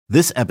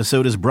This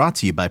episode is brought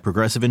to you by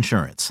Progressive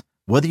Insurance.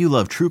 Whether you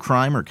love true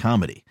crime or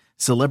comedy,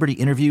 celebrity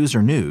interviews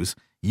or news,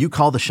 you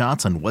call the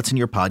shots on what's in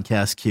your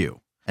podcast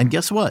queue. And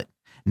guess what?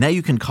 Now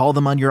you can call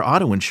them on your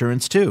auto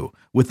insurance too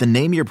with the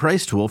Name Your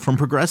Price tool from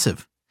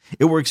Progressive.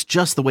 It works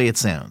just the way it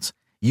sounds.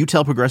 You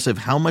tell Progressive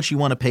how much you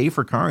want to pay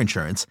for car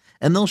insurance,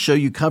 and they'll show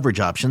you coverage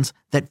options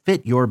that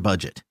fit your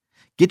budget.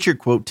 Get your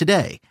quote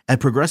today at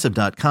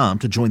Progressive.com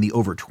to join the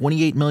over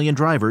 28 million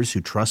drivers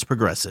who trust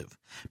Progressive.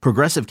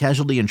 Progressive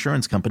Casualty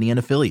Insurance Company and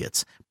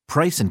Affiliates.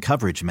 Price and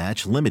coverage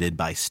match limited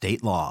by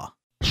state law.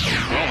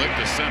 Well hit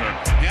to center.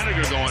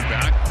 Haniger going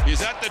back.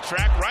 He's at the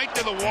track, right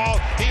to the wall.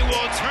 He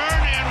will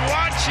turn and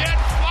watch it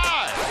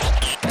fly.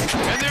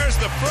 And there's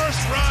the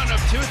first run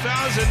of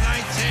 2019.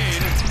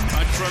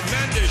 A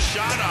tremendous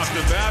shot off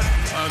the bat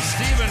of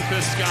Stephen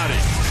Piscotty.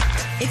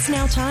 It's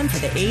now time for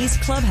the A's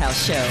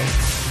Clubhouse Show.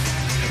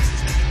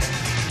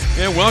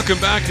 And welcome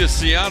back to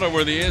Seattle,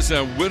 where the A's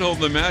have whittled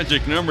the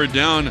magic number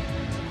down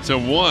to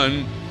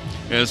 1,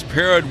 as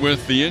paired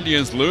with the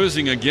Indians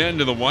losing again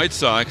to the White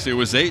Sox. It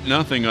was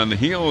 8-0 on the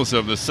heels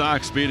of the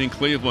Sox beating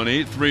Cleveland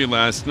 8-3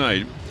 last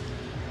night.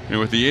 And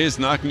with the A's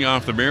knocking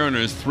off the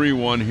Mariners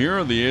 3-1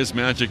 here, the A's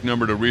magic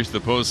number to reach the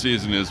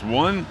postseason is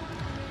 1. Of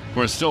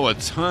course, still a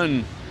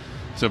ton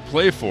to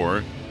play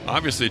for.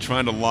 Obviously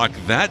trying to lock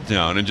that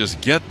down and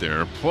just get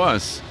there.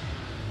 Plus,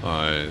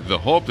 the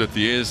hope that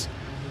the A's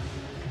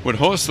would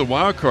host the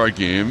wild card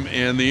game,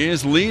 and the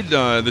A's lead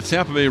the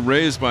Tampa Bay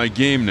Rays by a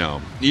game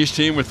now. Each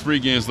team with 3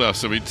 games left,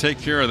 so we take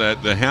care of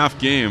that, the half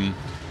game,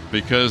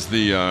 because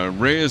the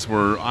Rays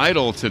were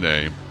idle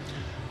today.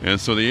 And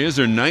so the A's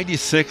are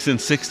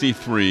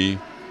 96-63,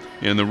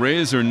 and the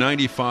Rays are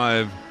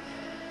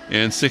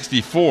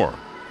 95-64.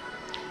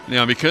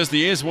 Now, because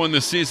the A's won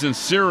the season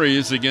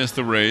series against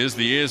the Rays,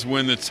 the A's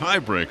win the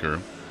tiebreaker.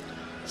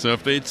 So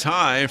if they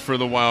tie for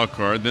the wild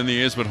card, then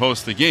the A's would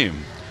host the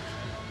game.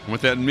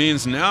 What that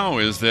means now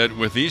is that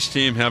with each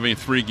team having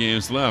 3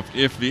 games left,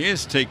 if the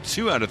A's take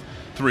 2 out of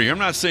 3, I'm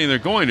not saying they're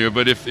going to,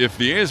 but if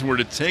the A's were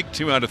to take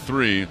 2 out of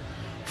 3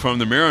 from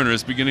the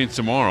Mariners beginning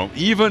tomorrow,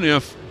 even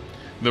if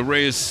the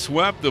Rays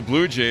swept the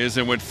Blue Jays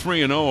and went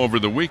 3-0 over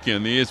the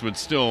weekend, the A's would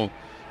still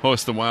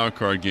host the wild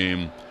card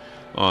game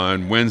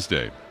on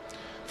Wednesday.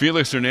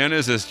 Felix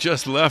Hernandez has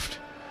just left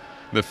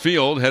the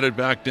field, headed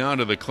back down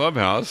to the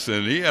clubhouse,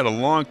 and he had a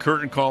long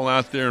curtain call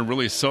out there and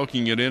really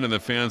soaking it in, and the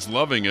fans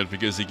loving it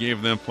because he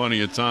gave them plenty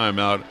of time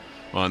out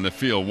on the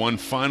field. One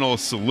final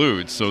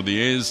salute. So the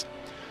A's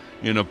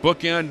in a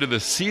bookend to the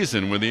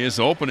season, with the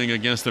A's opening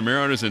against the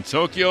Mariners in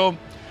Tokyo.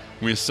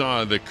 We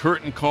saw the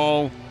curtain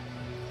call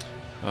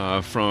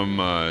from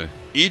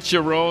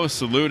Ichiro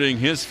saluting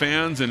his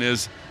fans in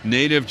his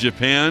native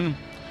Japan,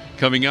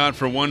 coming out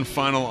for one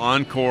final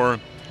encore,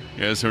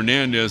 as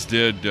Hernandez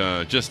did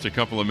just a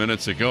couple of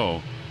minutes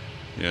ago,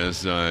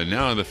 as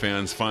now the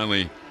fans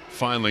finally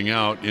filing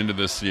out into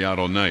the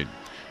Seattle night.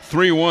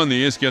 3-1,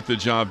 the A's get the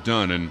job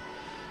done. And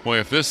boy,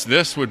 if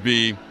this would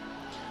be,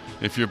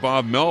 if you're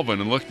Bob Melvin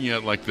and looking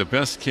at like the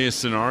best case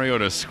scenario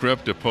to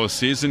script a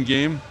postseason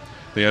game,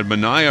 they had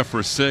Manaea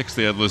for 6,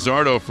 they had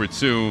Luzardo for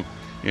 2,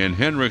 and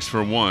Hendricks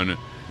for 1,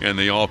 and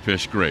they all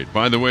pitched great.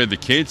 By the way, the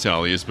K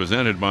tally is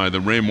presented by the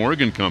Ray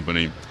Morgan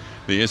Company.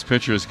 The A's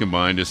pitchers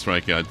combined to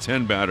strike out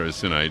 10 batters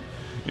tonight,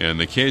 and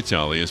the K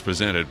tally is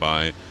presented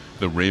by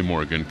the Ray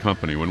Morgan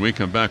Company. When we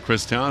come back,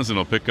 Chris Townsend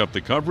will pick up the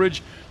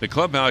coverage. The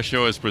Clubhouse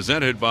Show is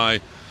presented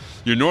by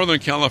your Northern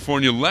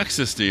California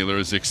Lexus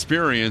dealers.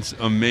 Experience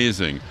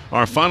amazing.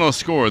 Our final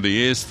score,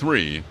 the A's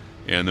 3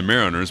 and the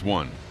Mariners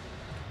 1.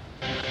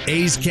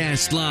 A's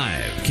Cast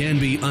Live can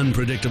be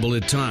unpredictable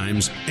at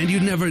times, and you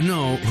never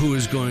know who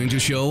is going to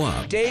show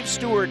up. Dave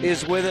Stewart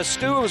is with us.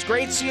 Stu, it was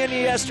great seeing you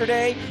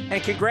yesterday,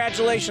 and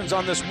congratulations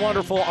on this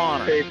wonderful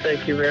honor. Hey,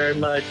 thank you very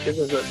much. It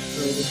was a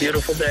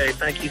beautiful day.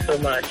 Thank you so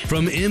much.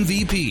 From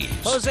MVPs.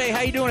 Jose,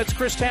 how you doing? It's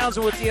Chris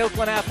Townsend with the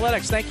Oakland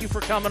Athletics. Thank you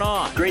for coming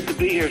on. Great to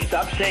be here.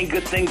 Stop saying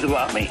good things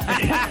about me.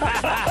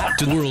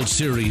 To World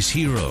Series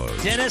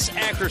heroes. Dennis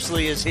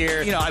Eckersley is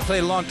here. You know, I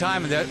played a long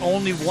time, and that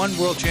only one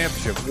world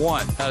championship,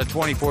 one out of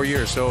 24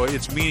 years, so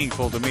it's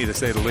meaningful to me, to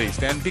say the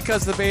least, and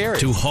because of the Bay Area.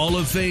 To Hall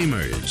of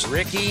Famers.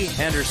 Ricky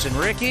Henderson.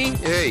 Ricky,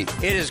 hey,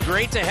 it is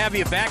great to have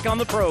you back on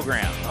the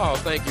program. Oh,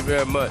 thank you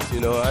very much. You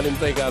know, I didn't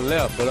think I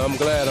left, but I'm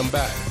glad I'm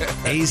back.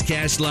 A's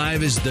Cast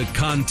Live is the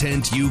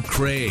content you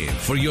crave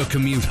for your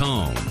commute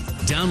home.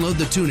 Download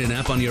the TuneIn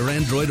app on your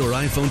Android or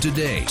iPhone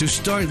today to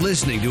start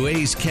listening to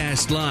A's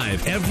Cast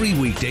Live every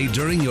weekday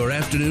during your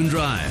afternoon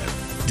drive.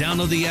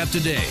 Download the app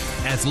today.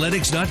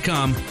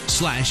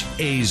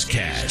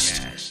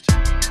 Athletics.com/A'sCast.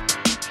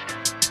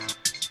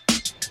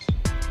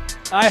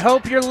 I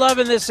hope you're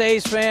loving this,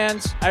 A's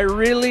fans. I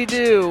really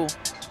do.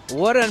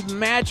 What a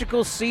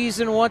magical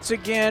season once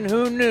again.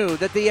 Who knew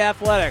that the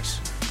Athletics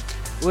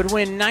would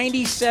win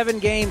 97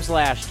 games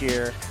last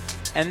year,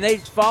 and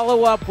they'd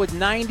follow up with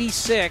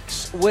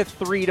 96 with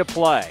 3 to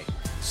play.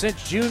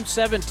 Since June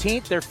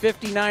 17th, they're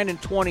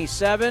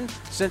 59-27.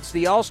 Since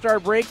the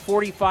All-Star break,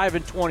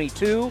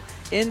 45-22.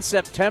 In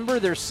September,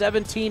 they're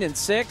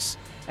 17-6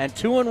 and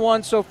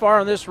 2-1 so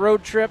far on this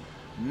road trip.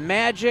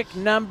 magic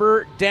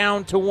number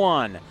down to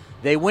 1.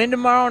 They win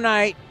tomorrow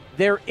night,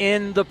 they're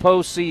in the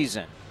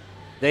postseason.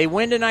 They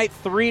win tonight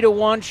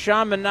 3-1.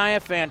 Sean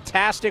Manaea,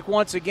 fantastic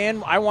once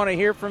again. I want to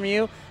hear from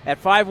you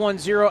at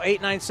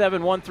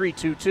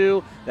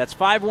 510-897-1322. That's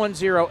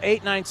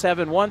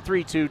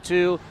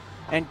 510-897-1322.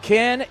 And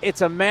Ken,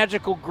 it's a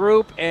magical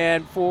group,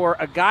 and for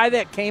a guy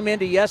that came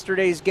into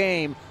yesterday's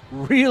game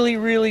really,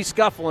 really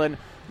scuffling,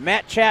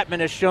 Matt Chapman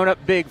has shown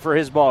up big for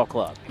his ball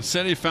club.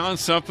 Said he found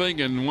something,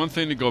 and one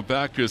thing to go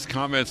back to his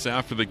comments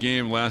after the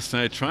game last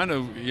night, trying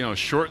to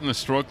shorten the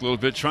stroke a little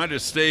bit, trying to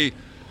stay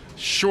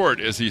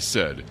short, as he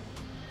said.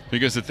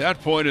 Because at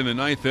that point in the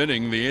ninth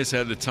inning, the A's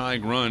had the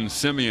tying run,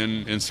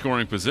 Semien, in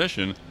scoring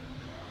position.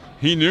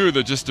 He knew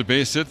that just a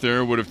base hit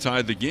there would have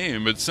tied the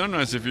game, but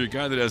sometimes if you're a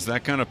guy that has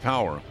that kind of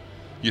power,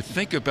 you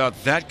think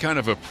about that kind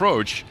of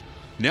approach,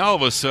 now all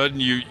of a sudden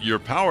your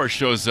power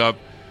shows up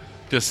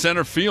to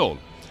center field.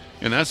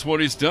 And that's what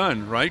he's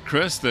done, right,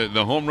 Chris? The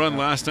home run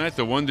last night,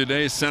 the one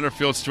today, center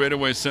field,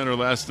 straightaway center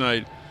last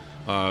night,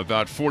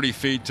 about 40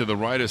 feet to the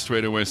right of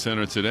straightaway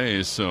center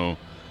today. So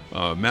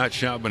Matt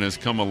Chapman has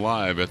come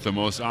alive at the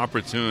most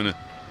opportune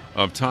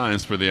of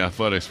times for the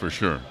Athletics for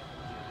sure.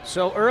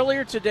 So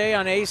earlier today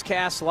on A's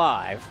Cast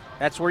Live,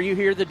 that's where you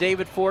hear the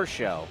David Force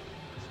Show,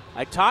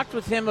 I talked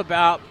with him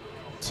about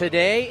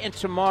today and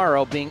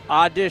tomorrow being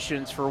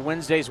auditions for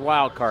Wednesday's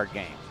wild card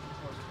game.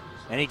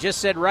 And he just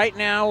said right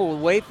now, the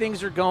way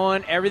things are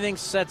going, everything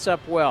sets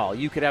up well.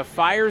 You could have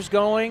Fires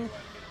going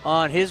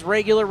on his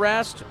regular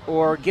rest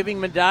or giving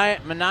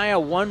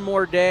Manaea one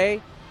more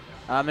day.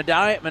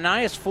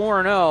 Manaea's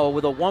 4-0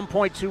 with a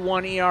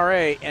 1.21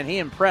 ERA, and he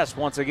impressed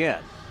once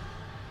again.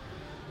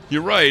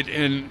 You're right,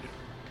 and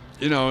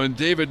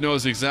David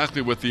knows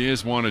exactly what the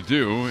A's want to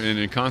do, and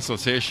in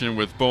consultation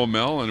with Bo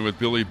Mel and with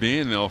Billy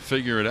Beane, they'll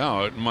figure it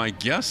out. My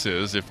guess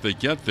is, if they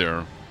get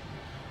there,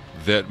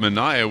 that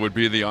Manaea would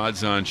be the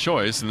odds-on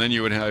choice, and then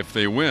you would have, if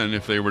they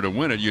were to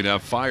win it, you'd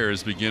have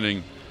Fires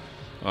beginning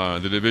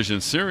the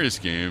division series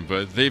game.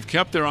 But they've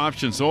kept their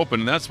options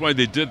open, and that's why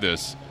they did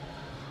this,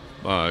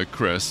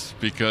 Chris,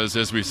 because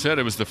as we said,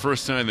 it was the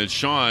first time that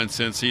Sean,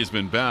 since he's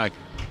been back,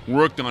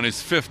 worked on his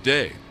 5th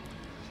day.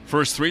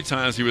 First 3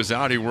 times he was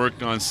out, he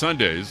worked on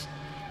Sundays.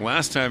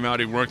 Last time out,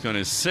 he worked on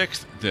his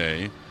 6th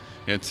day,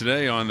 and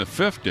today on the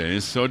 5th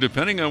day. So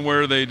depending on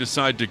where they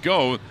decide to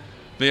go,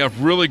 they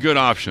have really good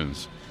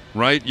options,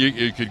 right?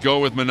 You could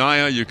go with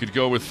Manaea, you could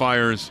go with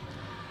Fires.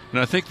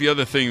 And I think the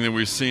other thing that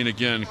we've seen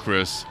again,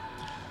 Chris,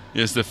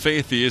 is the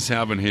faith he is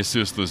having in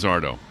Jesus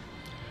Luzardo,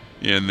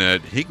 in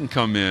that he can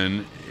come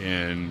in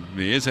and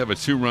the A's have a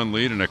 2-run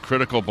lead in a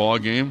critical ball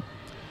game,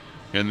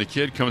 and the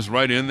kid comes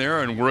right in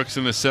there and works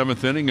in the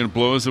 7th inning and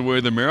blows away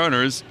the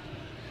Mariners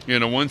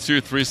in a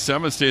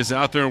 1-2-3-7, stays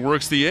out there and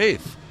works the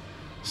 8th.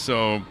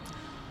 So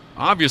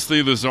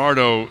obviously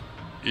Luzardo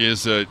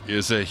is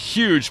a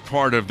huge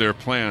part of their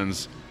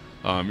plans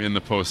in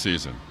the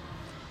postseason.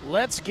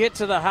 Let's get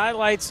to the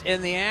highlights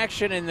in the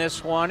action in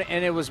this one,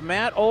 and it was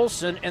Matt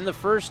Olson in the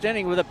first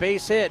inning with a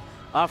base hit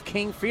off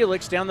King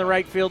Felix down the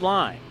right field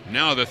line.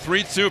 Now the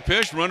 3-2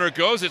 pitch, runner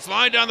goes. It's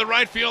lined down the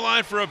right field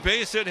line for a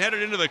base hit,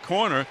 headed into the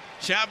corner.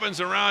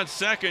 Chapman's around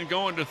second,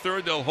 going to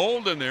third. They'll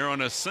hold him there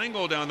on a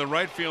single down the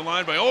right field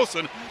line by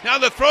Olson. Now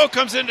the throw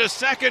comes into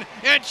second,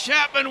 and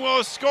Chapman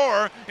will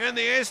score, and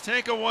the A's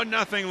take a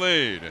 1-0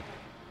 lead.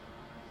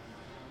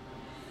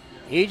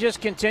 He just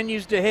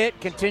continues to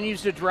hit,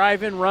 continues to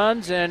drive in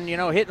runs, and,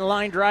 hitting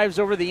line drives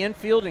over the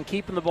infield and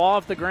keeping the ball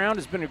off the ground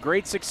has been a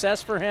great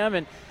success for him.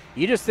 And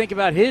you just think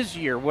about his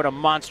year, what a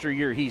monster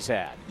year he's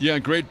had. Yeah,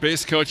 great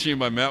base coaching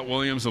by Matt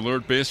Williams,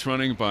 alert base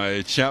running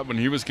by Chapman.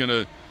 He was going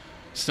to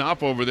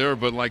stop over there,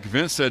 but like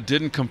Vince said,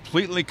 didn't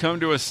completely come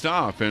to a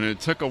stop, and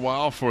it took a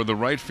while for the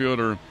right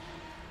fielder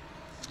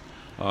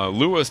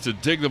Lewis to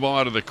dig the ball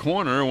out of the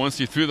corner. Once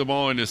he threw the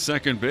ball into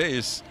second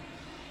base,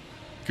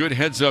 good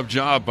heads-up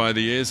job by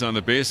the A's on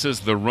the bases,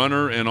 the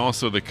runner, and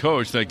also the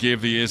coach. That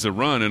gave the A's a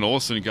run, and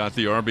Olson got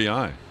the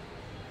RBI.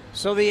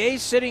 So the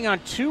A's sitting on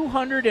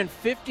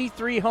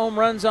 253 home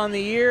runs on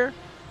the year.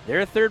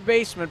 Their third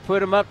baseman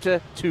put him up to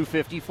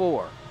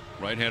 254.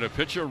 Right-handed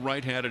pitcher,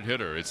 right-handed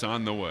hitter. It's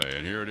on the way,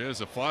 and here it is.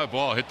 A fly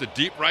ball hit the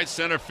deep right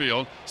center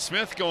field.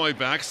 Smith going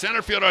back.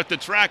 Center fielder at the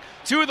track,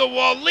 to the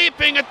wall,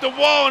 leaping at the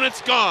wall, and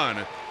it's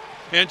gone.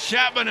 And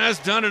Chapman has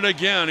done it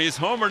again. He's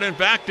homered in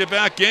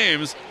back-to-back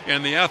games,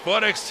 and the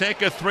Athletics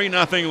take a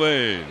 3-0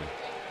 lead.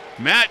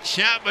 Matt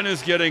Chapman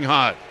is getting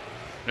hot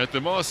at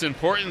the most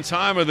important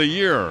time of the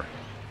year.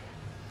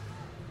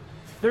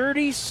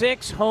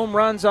 36 home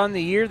runs on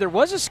the year. There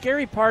was a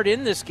scary part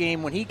in this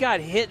game when he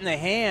got hit in the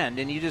hand,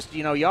 and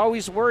you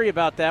always worry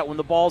about that when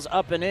the ball's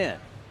up and in.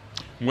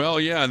 Well,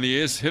 yeah, and the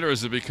A's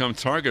hitters have become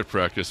target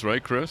practice,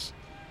 right, Chris?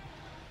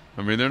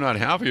 I mean, they're not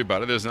happy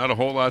about it. There's not a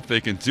whole lot they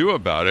can do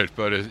about it,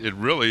 but it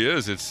really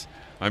is.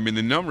 The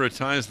number of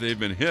times they've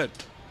been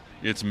hit,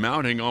 it's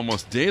mounting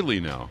almost daily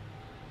now.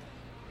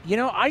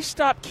 I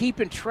stopped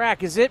keeping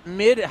track. Is it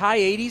mid-high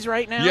 80s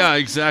right now? Yeah,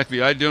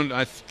 exactly. I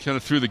kind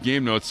of threw the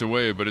game notes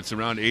away, but it's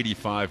around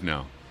 85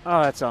 now.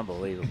 Oh, that's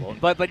unbelievable.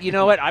 But you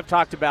know what? I've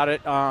talked about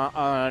it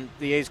on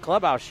the A's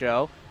Clubhouse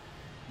show.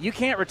 You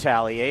can't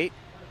retaliate.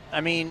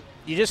 I mean,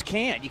 you just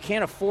can't. You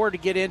can't afford to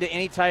get into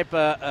any type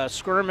of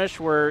skirmish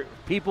where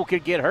people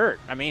could get hurt.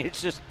 I mean,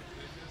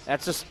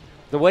 that's just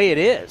the way it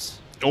is.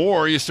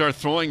 Or you start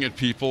throwing at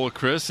people,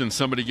 Chris, and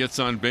somebody gets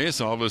on base.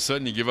 All of a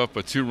sudden, you give up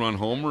a 2-run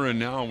homer, and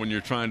now when you're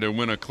trying to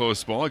win a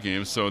close ball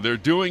game, so they're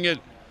doing it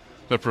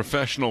the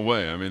professional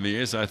way. I mean, the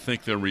A's, I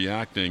think they're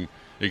reacting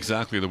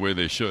exactly the way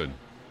they should.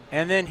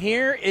 And then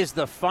here is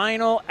the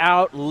final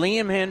out.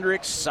 Liam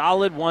Hendriks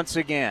solid once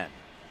again.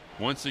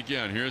 Once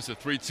again, here's the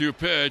 3-2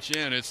 pitch,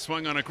 and it's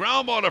swung on a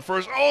ground ball to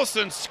first.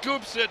 Olsen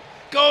scoops it,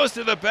 goes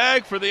to the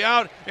bag for the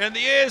out, and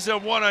the A's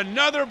have won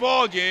another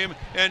ball game,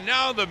 and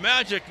now the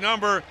magic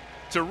number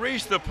to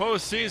reach the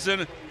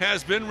postseason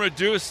has been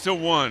reduced to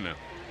 1.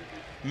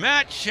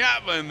 Matt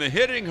Chapman, the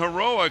hitting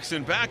heroics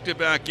in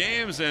back-to-back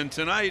games, and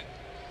tonight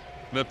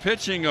the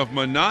pitching of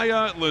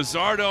Manaea,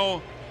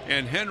 Luzardo,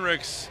 and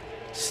Hendriks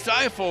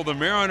stifle the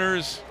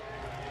Mariners,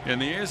 and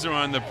the A's are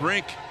on the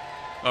brink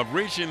of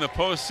reaching the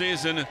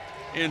postseason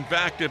in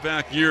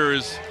back-to-back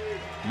years.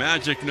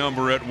 Magic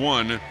number at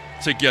 1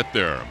 to get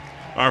there.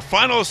 Our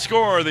final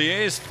score, the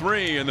A's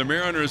 3 and the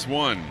Mariners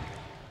 1.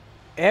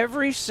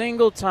 Every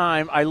single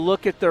time I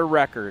look at their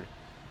record,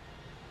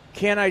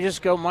 can I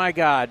just go, my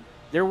God,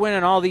 they're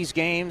winning all these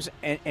games,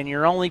 and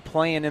you're only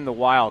playing in the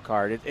wild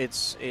card.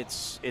 It's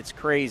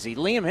crazy.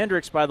 Liam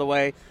Hendriks, by the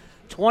way,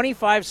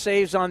 25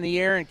 saves on the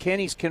year, and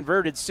Kenny's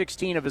converted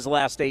 16 of his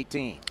last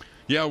 18.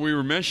 Yeah, we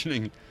were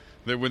mentioning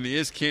that when the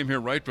A's came here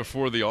right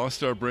before the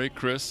All-Star break,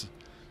 Chris,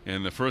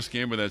 and the first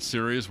game of that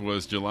series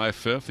was July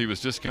 5th, he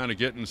was just kind of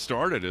getting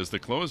started as the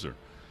closer.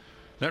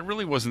 That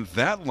really wasn't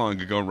that long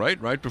ago, right?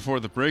 Right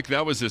before the break,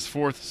 that was his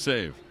 4th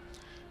save.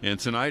 And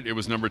tonight it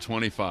was number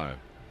 25.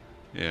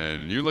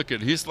 And you look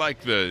at he's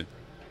like the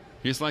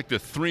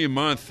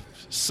 3-month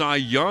Cy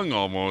Young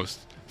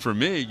almost for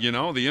me, you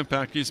know, the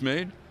impact he's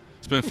made.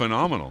 It's been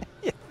phenomenal.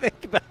 You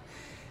think about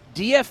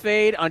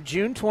DFA'd on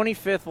June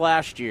 25th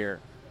last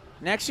year.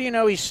 Next thing you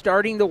know, he's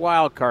starting the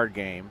wild card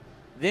game.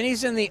 Then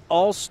he's in the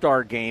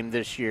All-Star game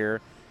this year.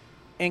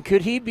 And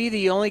could he be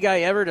the only guy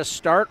ever to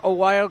start a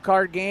wild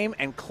card game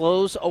and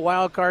close a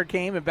wild card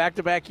game in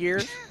back-to-back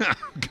years?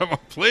 Come on,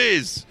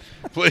 please.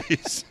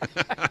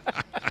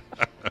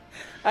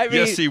 I mean,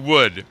 yes, he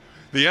would.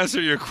 The answer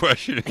to your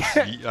question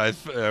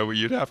is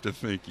you'd have to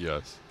think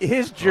yes.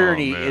 His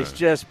journey has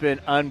just been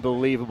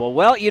unbelievable.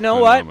 Well, you know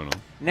phenomenal. What?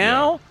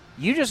 Now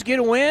you just get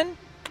a win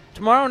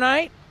tomorrow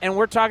night, and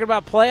we're talking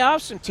about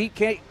playoffs and keep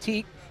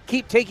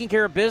taking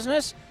care of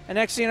business. And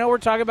next thing you know, we're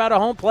talking about a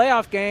home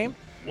playoff game.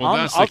 Well,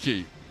 that's the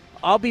key.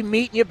 I'll be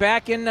meeting you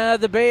back in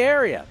the Bay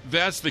Area.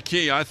 That's the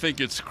key. I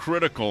think it's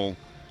critical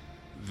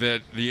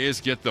that the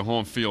A's get the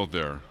home field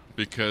there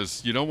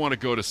because you don't want to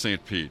go to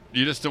St. Pete.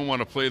 You just don't want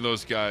to play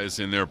those guys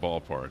in their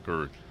ballpark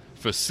or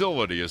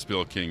facility, as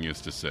Bill King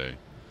used to say.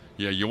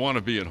 Yeah, you want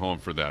to be at home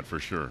for that for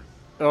sure.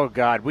 Oh,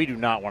 God, we do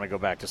not want to go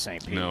back to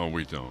St. Pete. No,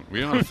 we don't.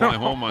 We want to fly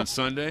home on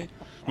Sunday.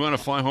 We want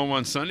to fly home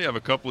on Sunday, have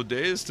a couple of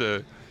days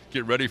to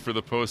get ready for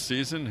the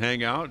postseason,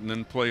 hang out, and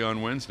then play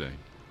on Wednesday.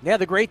 Yeah,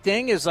 the great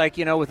thing is, like,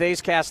 you know, with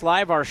A's Cast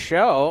Live, our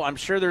show, I'm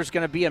sure there's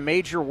going to be a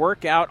major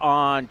workout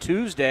on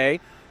Tuesday.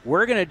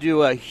 We're going to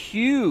do a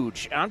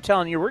huge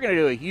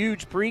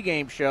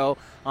pregame show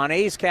on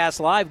A's Cast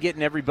Live,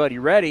 getting everybody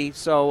ready.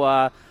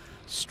 So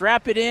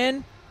strap it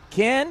in,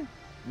 Ken,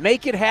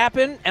 make it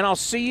happen, and I'll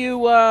see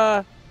you,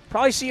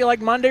 probably see you like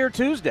Monday or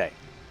Tuesday.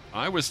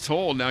 I was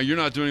told, now you're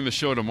not doing the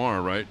show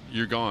tomorrow, right?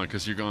 You're gone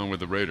because you're gone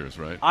with the Raiders,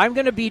 right? I'm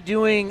going to be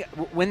doing,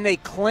 when they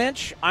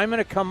clinch, I'm going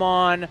to come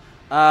on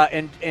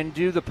and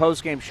do the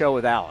post-game show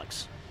with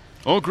Alex.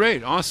 Oh,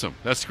 great. Awesome.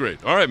 That's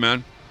great. All right,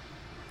 man.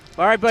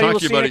 All right, buddy. We'll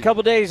see you in a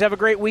couple days. Have a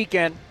great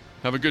weekend.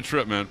 Have a good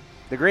trip, man.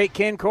 The great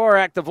Ken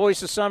Korak, the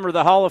voice of summer,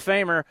 the Hall of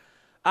Famer.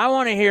 I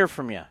want to hear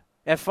from you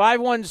at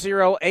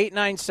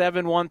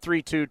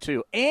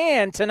 510-897-1322.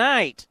 And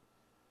tonight,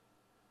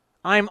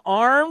 I'm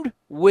armed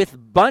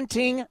with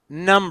bunting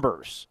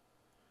numbers.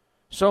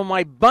 So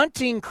my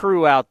bunting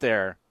crew out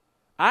there,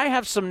 I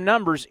have some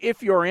numbers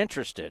if you're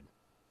interested.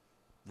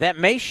 That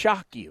may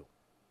shock you.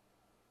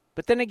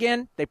 But then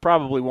again, they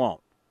probably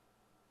won't.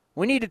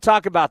 We need to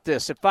talk about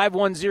this at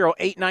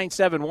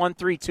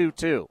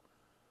 510-897-1322.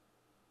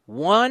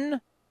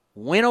 1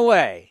 win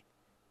away,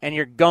 and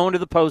you're going to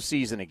the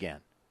postseason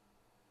again.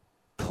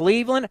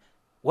 Cleveland,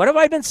 what have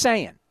I been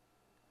saying?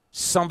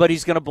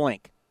 Somebody's going to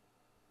blink.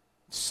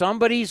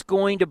 Somebody's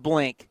going to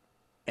blink,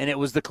 and it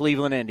was the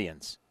Cleveland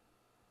Indians.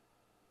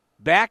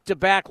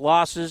 Back-to-back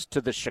losses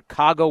to the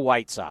Chicago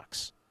White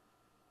Sox.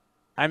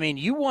 I mean,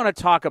 you want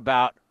to talk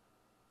about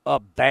a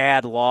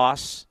bad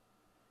loss.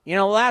 You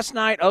know, last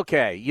night,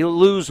 okay, you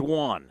lose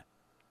 1.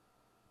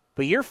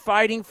 But you're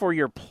fighting for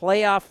your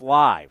playoff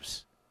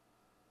lives.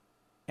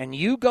 And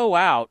you go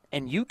out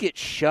and you get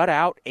shut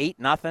out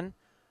 8-0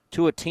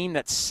 to a team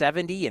that's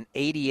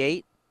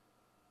 70-88.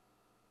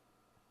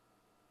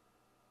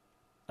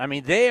 I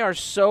mean, they are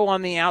so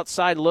on the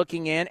outside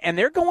looking in. And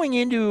they're going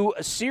into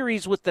a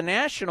series with the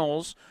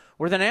Nationals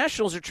where the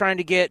Nationals are trying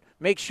to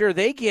make sure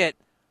they get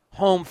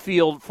home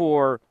field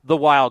for the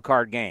wild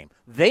card game.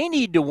 They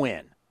need to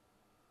win.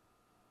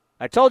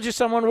 I told you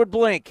someone would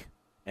blink,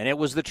 and it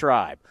was the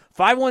Tribe.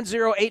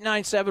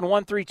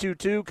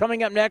 510-897-1322.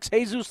 Coming up next,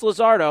 Jesus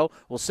Luzardo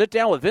will sit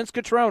down with Vince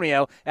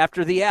Cotroneo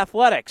after the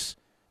Athletics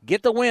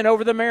get the win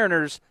over the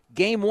Mariners.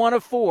 Game 1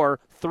 of 4,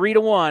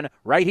 3-1,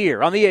 right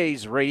here on the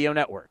A's Radio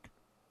Network.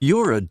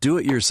 You're a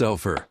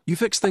do-it-yourselfer. You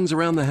fix things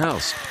around the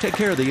house, take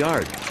care of the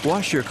yard,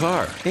 wash your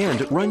car,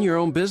 and run your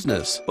own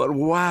business. But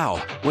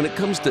wow, when it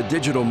comes to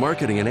digital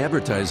marketing and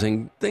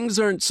advertising, things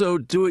aren't so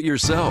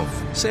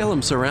do-it-yourself.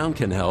 Salem Surround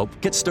can help.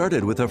 Get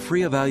started with a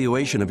free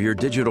evaluation of your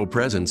digital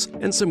presence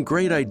and some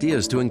great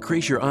ideas to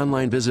increase your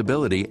online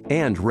visibility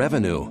and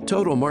revenue.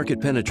 Total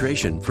market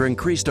penetration for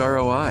increased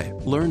ROI.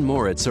 Learn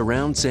more at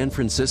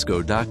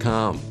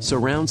surroundsanfrancisco.com.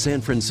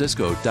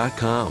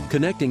 Surroundsanfrancisco.com,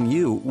 connecting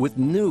you with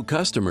new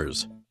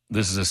customers.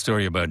 This is a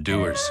story about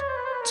doers.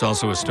 It's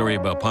also a story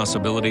about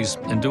possibilities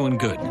and doing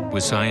good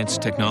with science,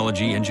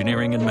 technology,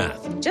 engineering, and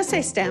math. Just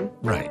say STEM.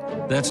 Right.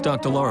 That's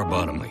Dr. Laura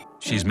Bottomley.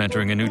 She's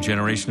mentoring a new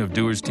generation of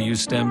doers to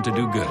use STEM to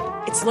do good.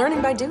 It's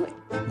learning by doing.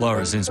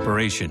 Laura's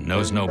inspiration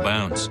knows no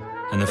bounds.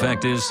 And the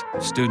fact is,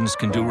 students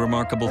can do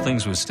remarkable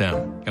things with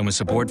STEM. And with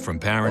support from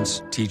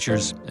parents,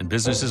 teachers, and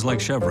businesses like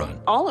Chevron.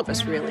 All of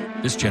us, really.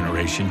 This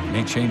generation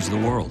may change the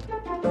world.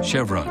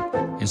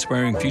 Chevron,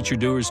 inspiring future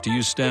doers to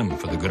use STEM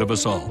for the good of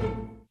us all.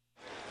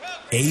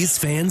 A's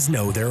fans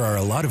know there are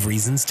a lot of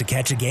reasons to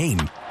catch a game,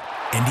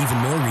 and even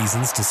more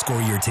reasons to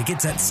score your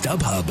tickets at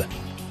StubHub.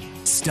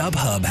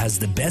 StubHub has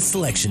the best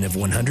selection of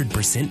 100%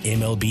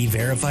 MLB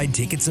verified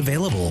tickets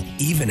available,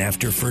 even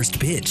after first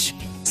pitch.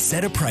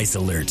 Set a price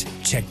alert,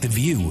 check the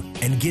view,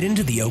 and get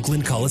into the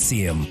Oakland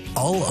Coliseum,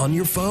 all on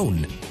your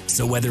phone.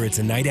 So whether it's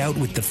a night out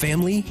with the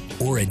family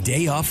or a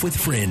day off with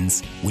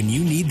friends, when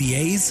you need the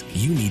A's,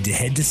 you need to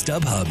head to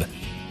StubHub.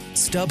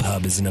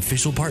 StubHub is an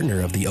official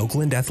partner of the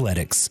Oakland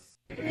Athletics.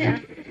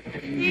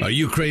 Are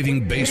you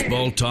craving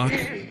baseball talk,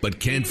 but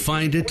can't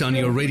find it on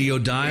your radio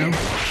dial?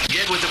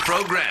 Get with the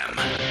program.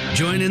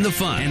 Join in the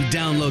fun and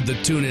download the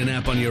TuneIn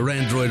app on your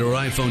Android or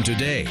iPhone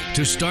today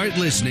to start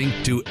listening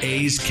to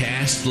A's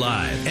Cast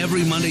Live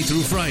every Monday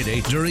through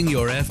Friday during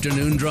your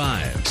afternoon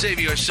drive. Save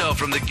yourself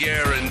from the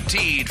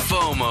guaranteed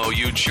FOMO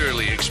you'd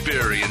surely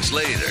experience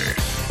later.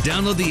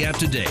 Download the app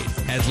today.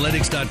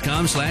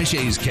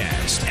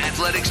 Athletics.com/A'sCast.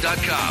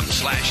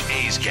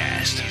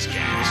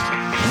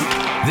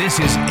 Athletics.com/A'sCast. This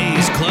is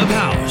A's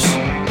Clubhouse.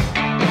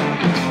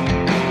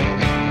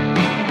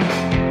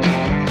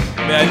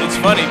 Yeah, it's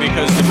funny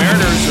because the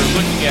Mariners are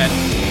looking at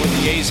what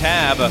the A's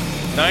have, a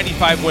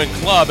 95-win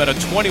club and a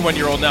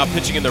 21-year-old now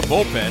pitching in their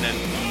bullpen and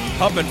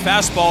pumping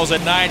fastballs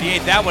at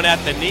 98. That one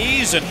at the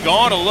knees and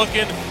gone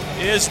looking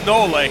is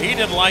Nola. He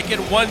didn't like it.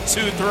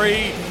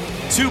 1-2-3.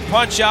 2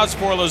 punch-outs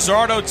for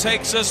Luzardo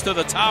takes us to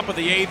the top of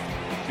the 8th.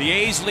 The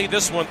A's lead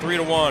this one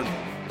 3-1.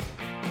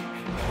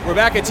 We're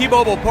back at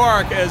T-Mobile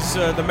Park as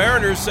the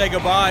Mariners say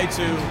goodbye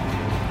to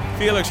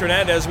Felix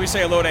Hernandez. We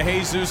say hello to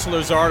Jesus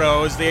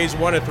Luzardo as the A's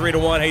won at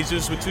 3-1.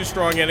 Jesus with 2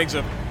 strong innings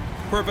of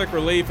perfect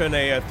relief and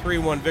a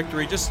 3-1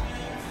 victory. Just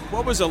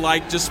what was it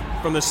like just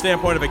from the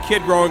standpoint of a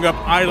kid growing up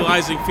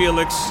idolizing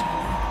Felix,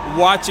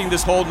 watching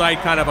this whole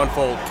night kind of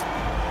unfold?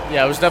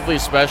 Yeah, it was definitely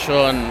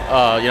special, and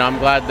I'm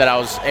glad that I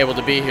was able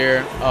to be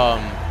here.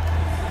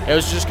 It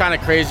was just kind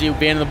of crazy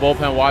being in the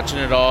bullpen, watching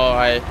it all.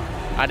 I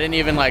didn't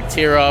even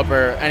tear up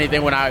or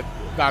anything when I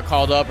got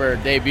called up or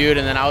debuted,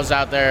 and then I was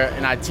out there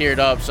and I teared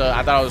up. So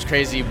I thought it was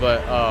crazy,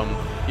 but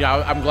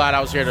I'm glad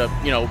I was here to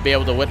be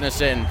able to witness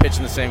it and pitch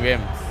in the same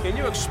game. Can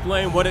you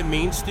explain what it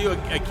means to you,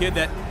 a kid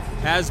that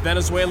has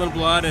Venezuelan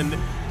blood, and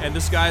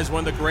this guy is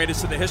one of the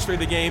greatest in the history of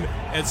the game,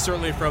 and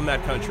certainly from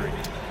that country?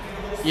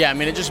 Yeah, I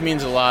mean, it just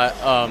means a lot.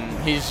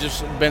 He's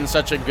just been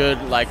such a good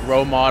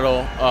role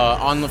model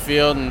on the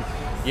field and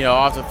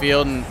off the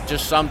field, and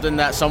just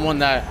someone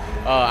that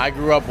I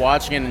grew up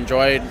watching and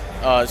enjoyed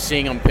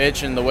seeing him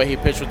pitch, and the way he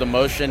pitched with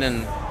emotion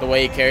and the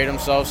way he carried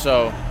himself.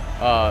 So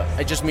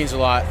it just means a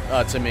lot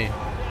to me.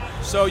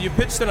 So you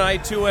pitched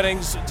tonight, 2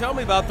 innings. Tell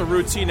me about the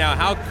routine now.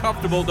 How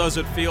comfortable does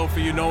it feel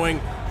for you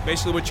knowing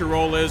basically what your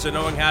role is and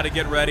knowing how to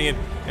get ready and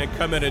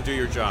come in and do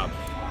your job?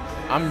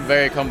 I'm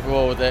very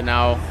comfortable with it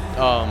now.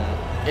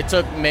 It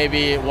took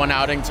maybe 1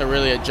 outing to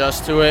really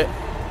adjust to it,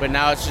 but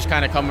now it's just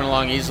kind of coming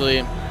along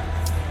easily.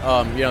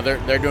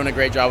 They're doing a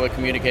great job of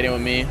communicating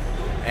with me,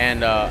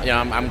 and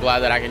I'm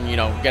glad that I can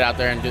get out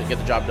there and get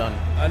the job done.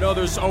 I know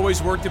there's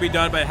always work to be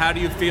done, but how do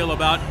you feel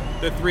about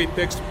the three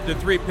pitch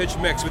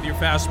mix with your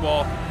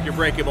fastball, your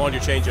breaking ball, and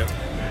your changeup?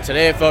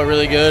 Today it felt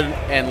really good,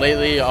 and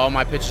lately all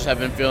my pitches have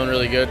been feeling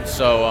really good.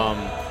 So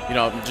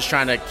I'm just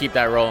trying to keep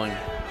that rolling.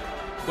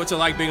 What's it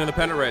like being in the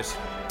pennant race?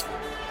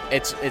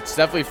 It's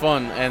definitely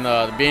fun, and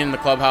being in the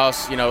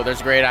clubhouse,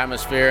 there's a great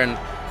atmosphere, and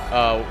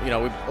a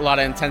lot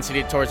of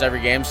intensity towards every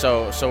game.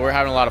 So we're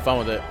having a lot of fun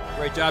with it.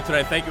 Great job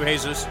tonight. Thank you,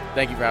 Jesus.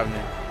 Thank you for having me.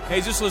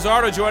 Jesus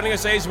Luzardo joining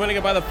us. A's winning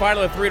it by the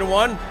final of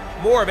 3-1.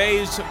 More of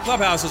A's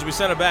Clubhouse as we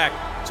send it back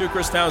to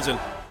Chris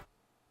Townsend.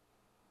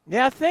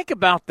 Yeah, think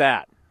about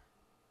that.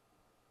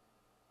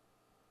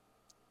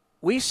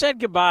 We said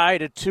goodbye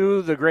to two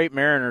of the great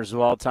Mariners of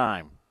all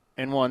time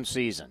in one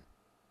season.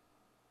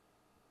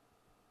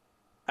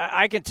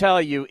 I can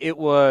tell you it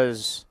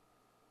was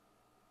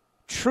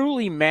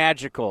truly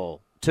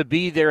magical to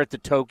be there at the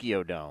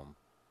Tokyo Dome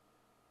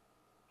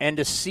and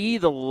to see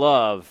the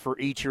love for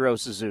Ichiro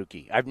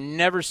Suzuki. I've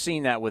never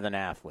seen that with an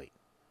athlete.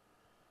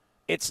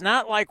 It's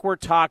not like we're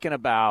talking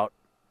about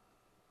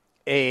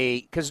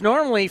because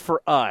normally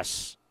for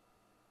us,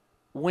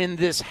 when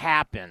this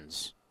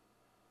happens,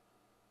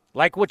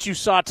 like what you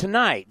saw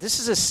tonight, this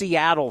is a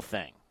Seattle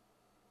thing.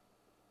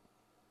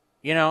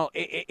 You know,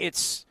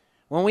 it's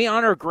when we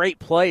honor great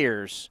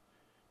players,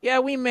 yeah,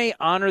 we may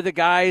honor the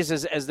guys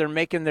as they're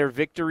making their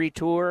victory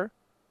tour,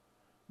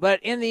 but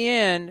in the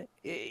end,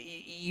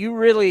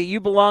 you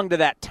belong to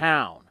that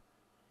town.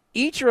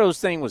 Ichiro's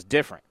thing was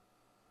different.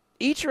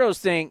 Ichiro's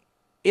thing,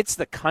 it's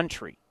the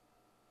country.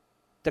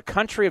 The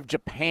country of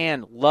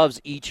Japan loves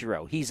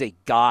Ichiro. He's a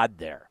god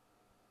there.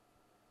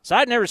 So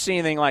I'd never seen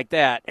anything like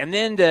that. And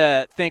then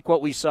to think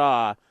what we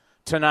saw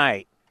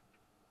tonight,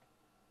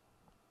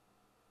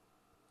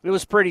 it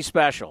was pretty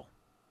special.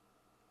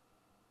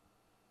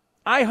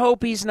 I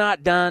hope he's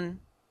not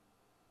done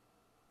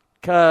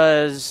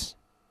because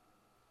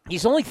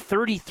he's only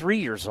 33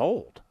 years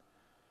old.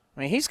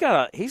 I mean, he's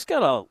got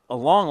a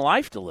long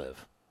life to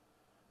live.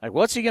 Like,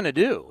 what's he going to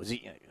do?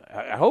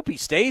 I hope he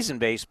stays in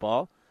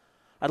baseball.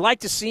 I'd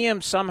like to see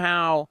him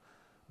somehow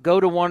go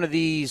to one of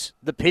these,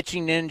 the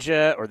Pitching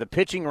Ninja or the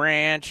Pitching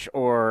Ranch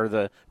or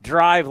the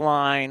Drive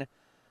Line,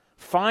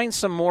 find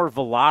some more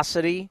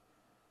velocity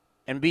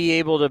and be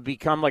able to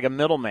become like a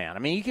middleman. I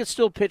mean, you can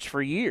still pitch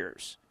for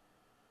years.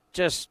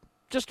 Just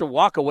to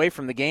walk away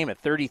from the game at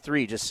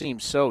 33 just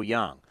seems so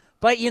young.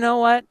 But you know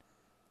what?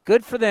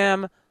 Good for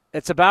them.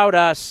 It's about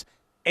us.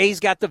 A's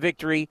got the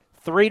victory,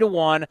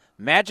 3-1.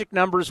 Magic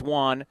numbers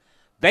 1.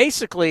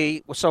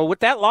 Basically, so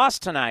with that loss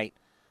tonight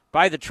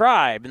by the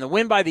Tribe and the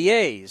win by the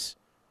A's,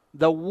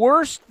 the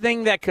worst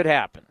thing that could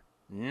happen,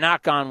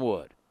 knock on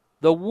wood,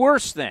 the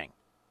worst thing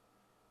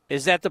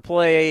is that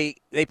they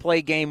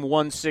play game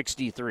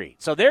 163.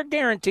 So they're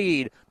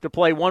guaranteed to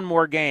play one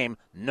more game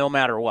no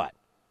matter what.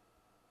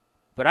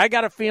 But I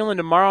got a feeling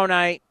tomorrow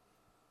night,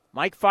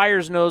 Mike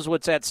Fiers knows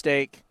what's at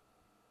stake.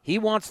 He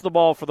wants the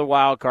ball for the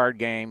wild card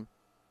game.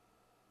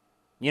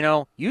 You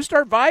know, you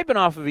start vibing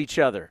off of each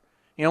other.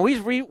 You know,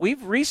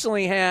 we've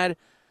recently had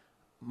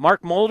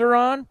Mark Mulder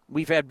on.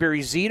 We've had Barry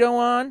Zito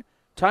on,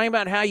 talking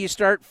about how you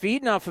start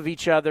feeding off of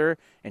each other,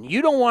 and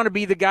you don't want to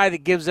be the guy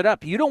that gives it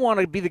up. You don't want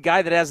to be the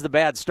guy that has the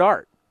bad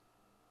start.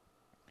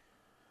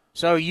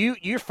 So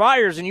you're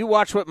Fiers and you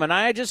watch what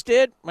Manaea just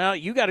did, well,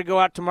 you got to go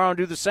out tomorrow and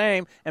do the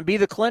same and be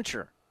the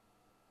clincher.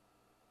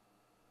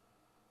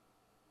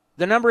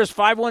 The number is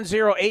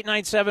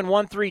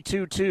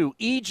 510-897-1322.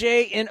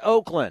 EJ in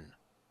Oakland.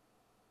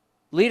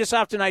 Lead us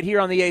off tonight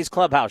here on the A's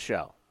Clubhouse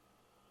Show.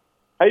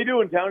 How you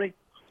doing, Tony?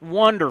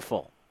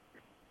 Wonderful.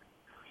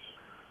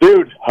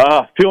 Dude,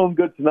 feeling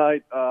good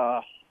tonight.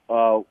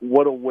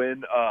 What a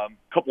win.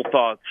 Couple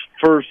thoughts.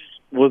 First,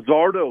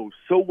 Luzardo,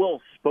 so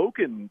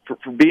well-spoken for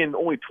being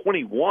only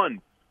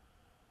 21.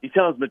 He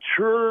sounds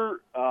mature.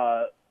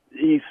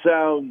 He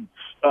sounds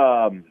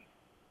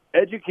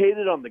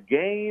educated on the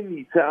game.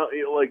 He sounds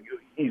like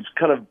he's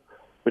kind of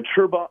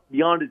mature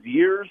beyond his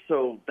years,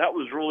 so that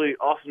was really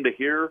awesome to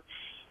hear.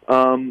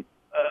 I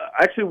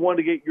actually wanted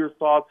to get your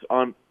thoughts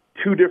on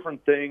two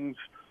different things.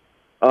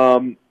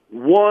 One,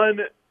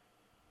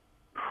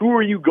 who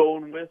are you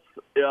going with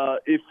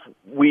if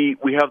we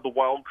have the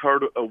wild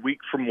card a week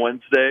from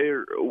Wednesday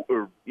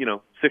or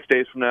 6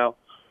 days from now?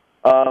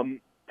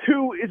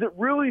 Two, is it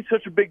really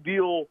such a big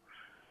deal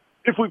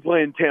if we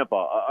play in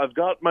Tampa? I've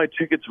got my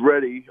tickets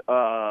ready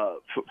for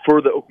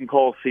the Oakland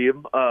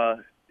Coliseum.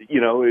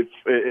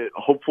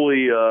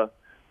 Hopefully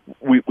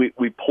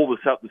we pull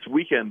this out this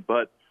weekend,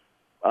 but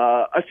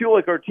I feel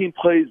like our team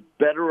plays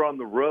better on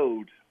the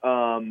road,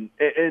 and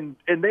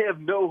they have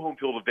no home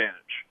field advantage.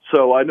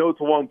 So I know it's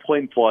a long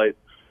plane flight,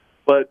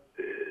 but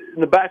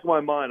in the back of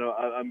my mind,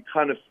 I'm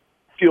kind of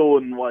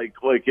feeling like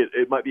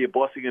it might be a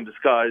blessing in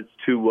disguise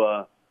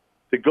to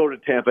go to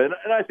Tampa,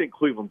 and I think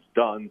Cleveland's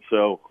done.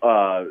 So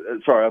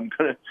sorry, I'm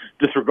kind of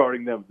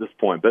disregarding them at this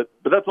point, but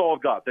that's all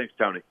I've got. Thanks,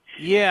 Tony.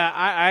 Yeah,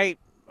 I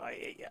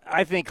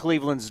think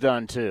Cleveland's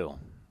done too.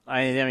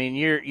 I mean,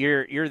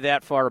 you're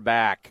that far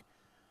back.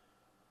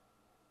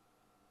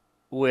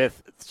 You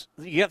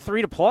got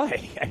 3 to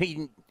play. I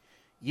mean,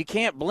 you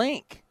can't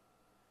blink.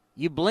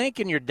 You blink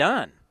and you're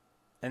done.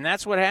 And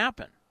that's what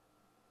happened.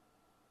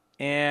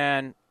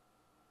 And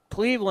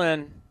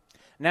Cleveland,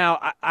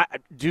 now I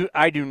do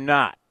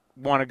not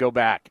want to go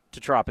back to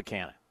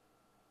Tropicana.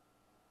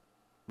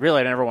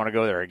 Really, I never want to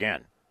go there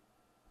again.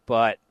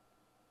 But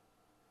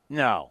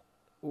no.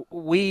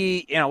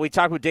 We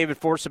talked with David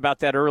Force about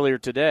that earlier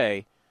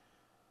today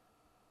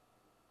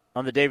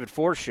on the David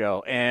Force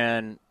show,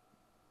 and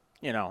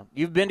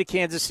you've been to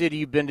Kansas City,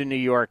 you've been to New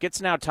York.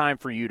 It's now time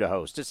for you to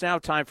host. It's now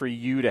time for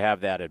you to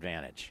have that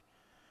advantage.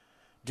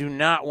 Do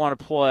not want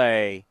to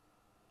play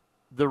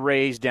the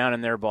Rays down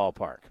in their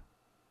ballpark.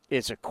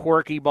 It's a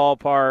quirky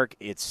ballpark.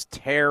 It's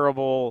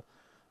terrible.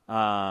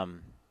 Yeah,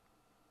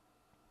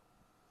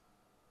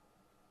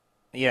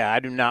 I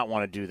do not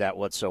want to do that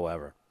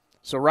whatsoever.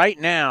 So right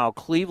now,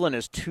 Cleveland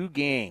is 2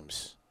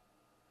 games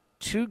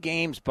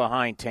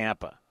behind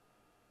Tampa.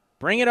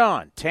 Bring it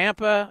on.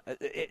 Tampa,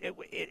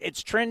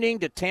 it's trending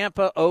to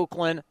Tampa,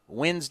 Oakland,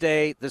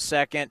 Wednesday the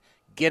 2nd.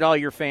 Get all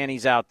your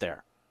fannies out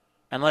there,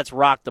 and let's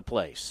rock the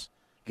place.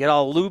 Get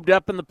all lubed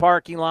up in the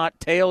parking lot,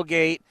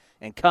 tailgate,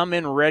 and come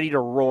in ready to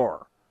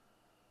roar.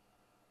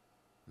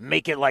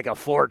 Make it like a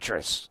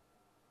fortress.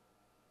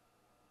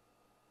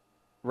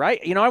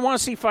 Right? I want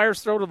to see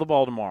Fiers throw to the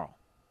ball tomorrow.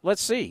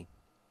 Let's see.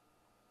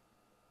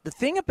 The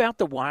thing about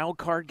the wild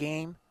card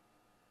game,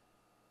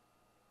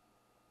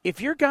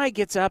 if your guy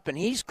gets up and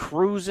he's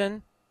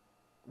cruising,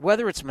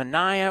 whether it's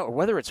Manaea or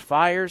whether it's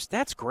Fiers,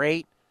 that's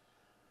great.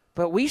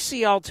 But we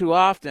see all too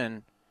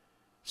often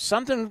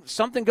something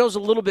goes a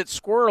little bit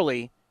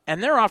squirrely,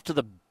 and they're off to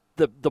the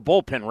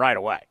bullpen right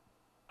away.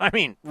 I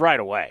mean, right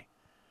away.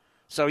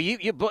 So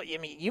you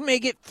may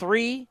get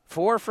 3,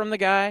 4 from the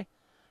guy,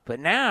 but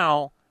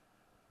now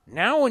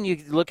when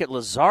you look at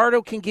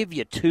Luzardo can give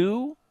you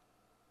 2,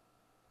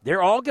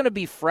 they're all going to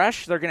be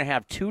fresh. They're going to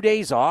have 2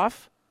 days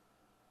off.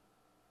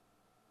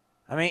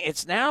 I mean,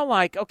 it's now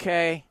like,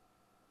 okay,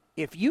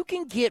 if you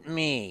can get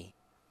me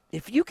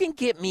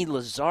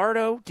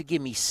Luzardo to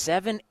give me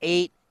 7,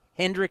 8,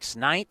 Hendricks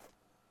 9th,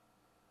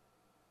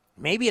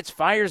 maybe it's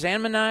Fiers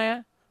and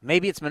Manaea.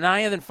 Maybe it's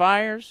Manaea than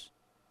Fiers.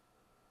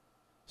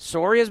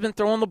 Soria's been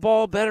throwing the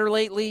ball better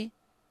lately.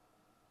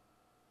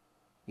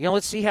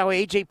 Let's see how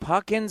A.J.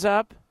 Puck ends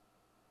up.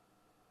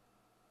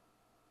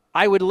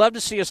 I would love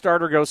to see a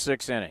starter go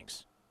 6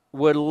 innings.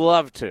 Would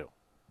love to.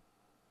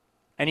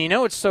 And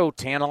it's so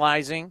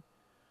tantalizing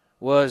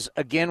was,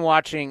 again,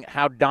 watching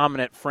how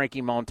dominant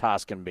Frankie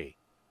Montas can be.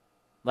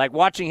 Like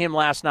watching him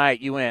last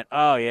night, you went,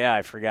 oh, yeah,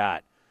 I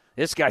forgot.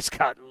 This guy's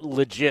got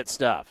legit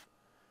stuff.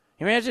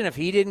 Imagine if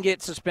he didn't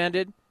get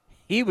suspended.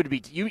 He would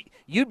be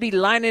you'd be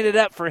lining it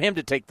up for him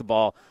to take the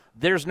ball.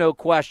 There's no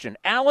question.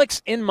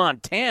 Alex in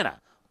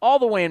Montana, all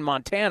the way in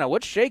Montana.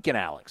 What's shaking,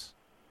 Alex?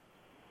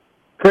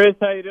 Chris,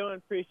 how you doing?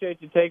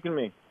 Appreciate you taking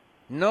me.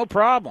 No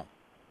problem.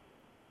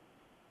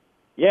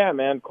 Yeah,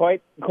 man,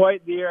 quite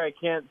the year. I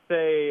can't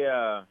say,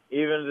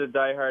 even as a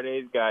diehard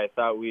A's guy, I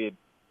thought we'd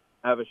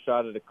have a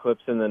shot at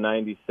eclipsing the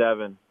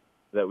 97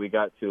 that we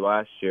got to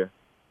last year.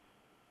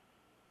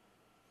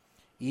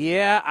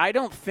 Yeah, I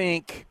don't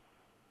think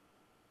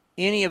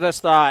any of us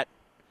thought,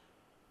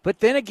 but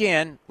then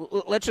again,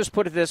 let's just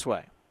put it this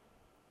way.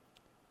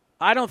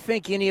 I don't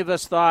think any of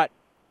us thought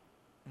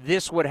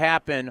this would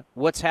happen,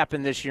 what's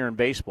happened this year in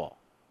baseball.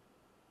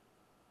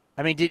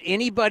 I mean, did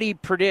anybody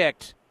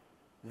predict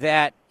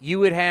that you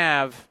would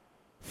have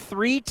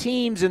 3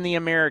 teams in the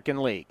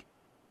American League?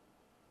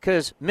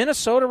 Because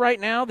Minnesota right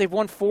now, they've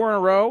won 4 in a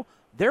row.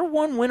 They're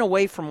 1 win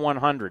away from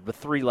 100 with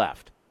 3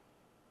 left.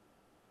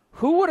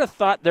 Who would have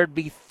thought there'd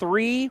be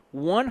 3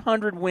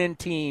 100-win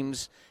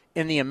teams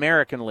in the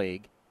American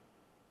League?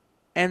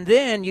 And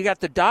then you got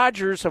the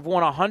Dodgers have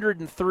won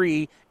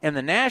 103 in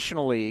the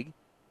National League.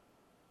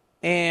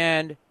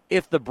 And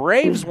if the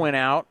Braves win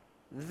out,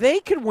 they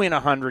could win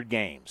 100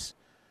 games.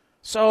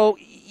 So,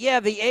 yeah,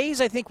 the A's,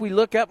 I think we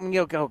look up and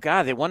go, oh,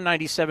 God, they won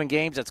 97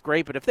 games. That's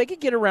great. But if they could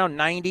get around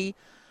 90,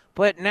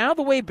 but now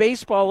the way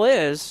baseball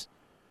is,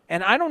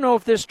 and I don't know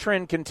if this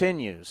trend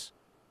continues,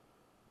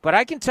 but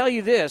I can tell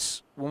you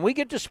this, when we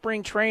get to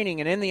spring training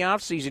and in the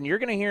offseason, you're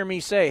going to hear me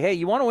say, hey,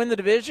 you want to win the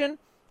division?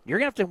 You're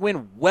going to have to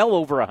win well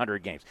over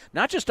 100 games.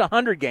 Not just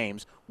 100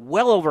 games,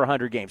 well over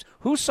 100 games.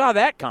 Who saw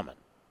that coming?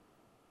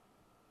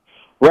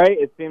 Right.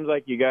 It seems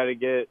like you got to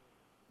get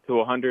to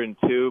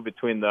 102,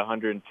 between the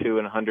 102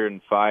 and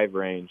 105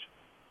 range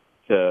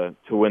to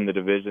win the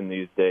division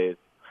these days.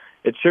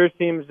 It sure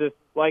seems just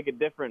like a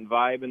different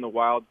vibe in the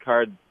wild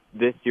card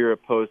this year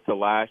opposed to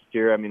last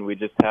year. I mean, we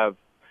just have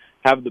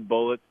the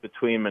bullets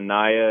between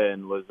Manaea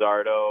and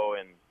Luzardo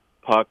and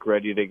Puck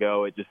ready to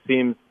go. It just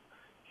seems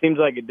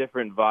like a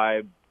different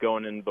vibe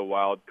going into the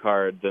wild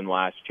card than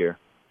last year.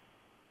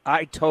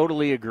 I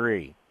totally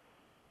agree.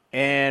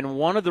 And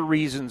one of the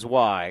reasons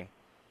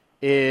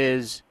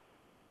is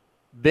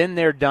been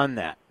there, done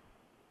that.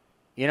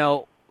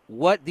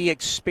 What the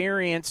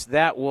experience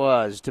that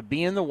was to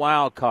be in the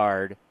wild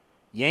card,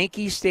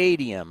 Yankee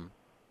Stadium,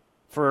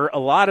 for a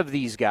lot of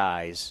these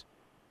guys.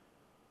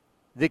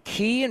 The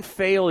key in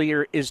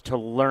failure is to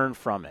learn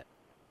from it.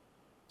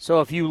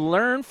 So if you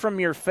learn from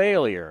your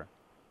failure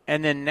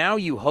and then now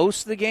you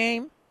host the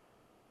game,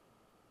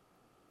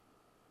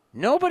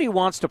 nobody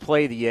wants to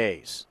play the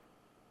A's.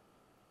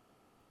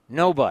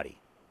 Nobody.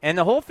 And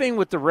the whole thing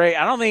with the Rays,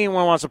 I don't think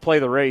anyone wants to play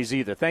the Rays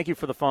either. Thank you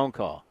for the phone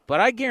call. But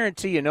I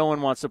guarantee you no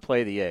one wants to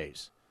play the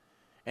A's.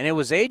 And it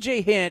was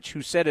A.J. Hinch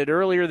who said it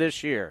earlier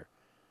this year.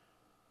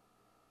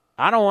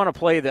 I don't want to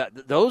play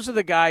that. Those are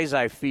the guys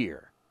I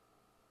fear.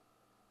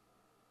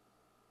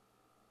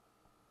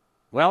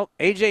 Well,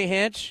 A.J.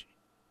 Hinch,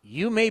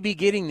 you may be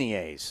getting the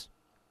A's.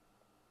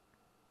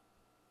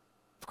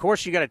 Of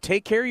course, you got to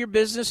take care of your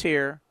business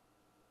here.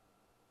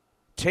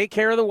 take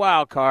care of the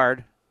wild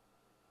card,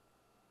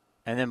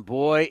 and then,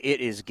 boy, it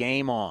is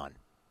game on.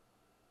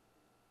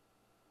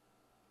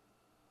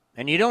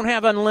 And you don't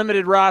have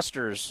unlimited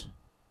rosters.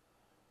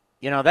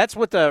 That's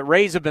what the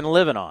Rays have been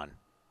living on.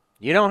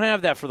 You don't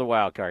have that for the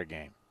wild card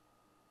game.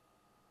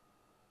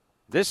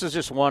 This is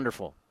just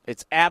wonderful.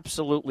 It's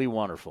absolutely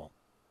wonderful.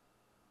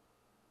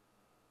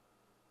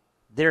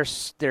 They're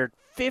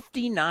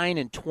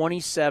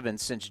 59-27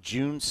 since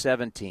June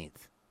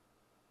 17th.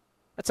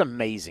 That's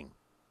amazing.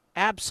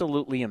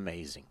 Absolutely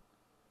amazing.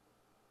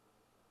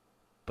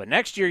 But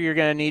next year you're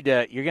going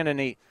to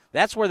need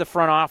that's where the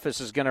front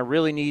office is going to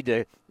really need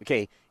to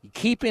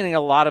keep in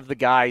a lot of the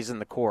guys in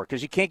the core,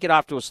 because you can't get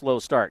off to a slow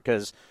start,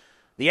 because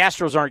the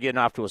Astros aren't getting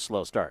off to a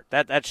slow start.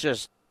 That's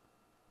just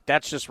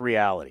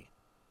reality.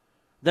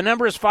 The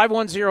number is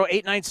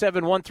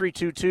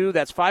 510-897-1322.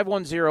 That's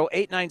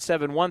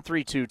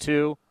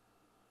 510-897-1322.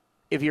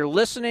 If you're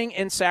listening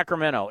in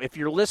Sacramento, if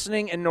you're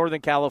listening in Northern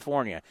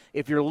California,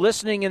 if you're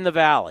listening in the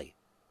Valley,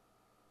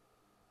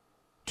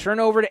 turn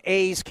over to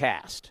A's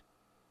Cast.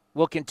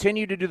 We'll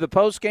continue to do the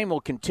postgame. We'll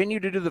continue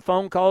to do the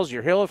phone calls.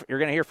 You're going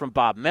to hear from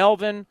Bob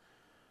Melvin.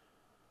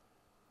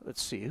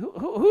 Let's see.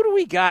 Who do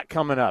we got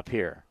coming up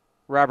here?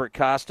 Robert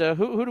Costa.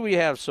 Who do we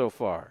have so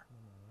far?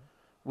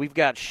 We've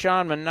got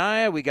Sean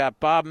Manaea. We got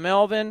Bob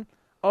Melvin.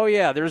 Oh,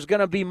 yeah, there's going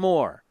to be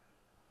more.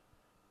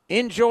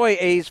 Enjoy,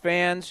 A's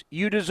fans.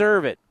 You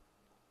deserve it.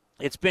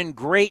 It's been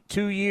great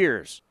 2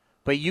 years.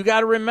 But you got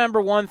to remember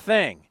one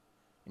thing,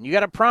 and you got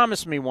to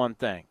promise me one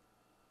thing.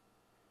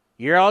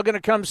 You're all going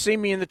to come see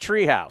me in the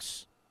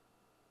treehouse.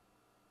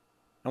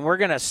 And we're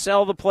going to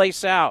sell the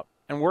place out,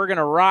 and we're going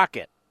to rock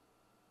it.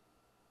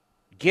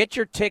 Get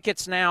your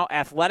tickets now,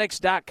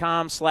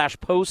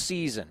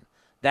 athletics.com/postseason.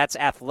 That's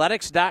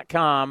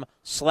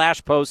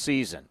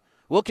athletics.com/postseason.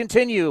 We'll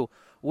continue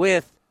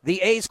with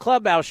the A's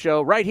Clubhouse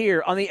Show right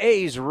here on the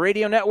A's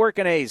Radio Network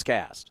and A's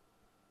Cast.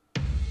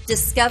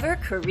 Discover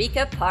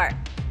Corica Park,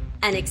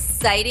 an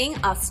exciting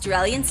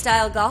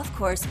Australian-style golf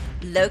course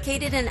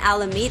located in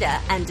Alameda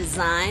and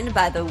designed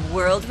by the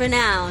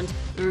world-renowned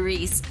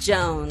Reese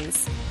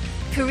Jones.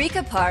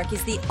 Corica Park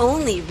is the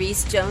only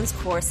Reese Jones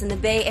course in the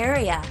Bay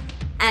Area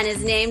and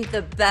is named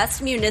the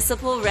best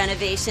municipal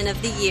renovation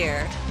of the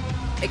year.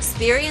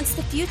 Experience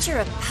the future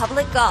of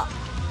public golf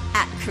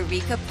at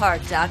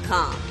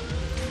coricapark.com,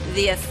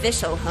 the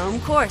official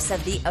home course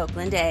of the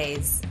Oakland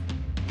A's.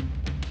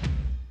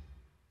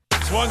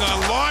 Swung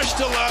on, launched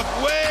to left,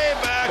 way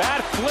back.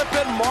 That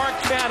flippin' Mark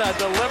Canha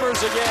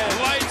delivers again.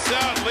 Lights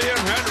out,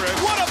 Liam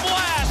Hendricks. What a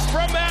blast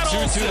from Matt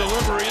Olson. 2-2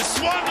 delivery,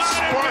 swung on.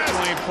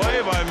 Sparkling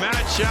play by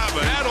Matt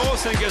Chapman. Matt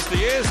Olson gets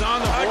the A's on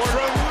the board. A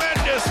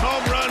tremendous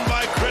home run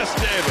by Chris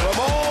Davis.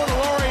 Ramon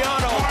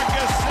Laureano.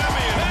 Marcus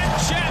Semien.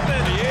 Matt Chapman.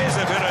 The A's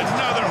have hit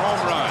another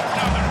home run.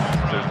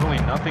 There's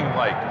really nothing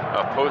like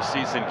a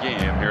postseason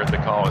game here at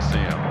the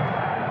Coliseum.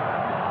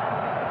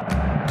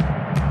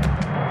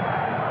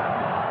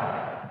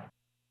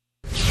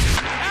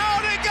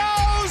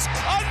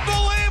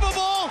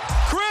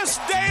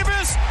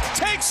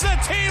 Takes the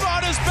team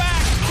on his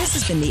back. This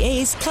has been the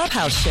A's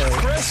Clubhouse Show.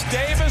 Chris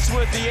Davis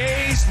with the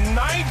A's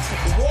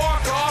 9th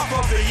walk-off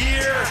of the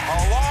year.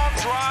 A long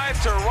drive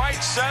to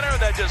right center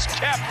that just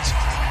kept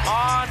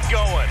on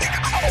going.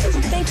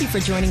 Thank you for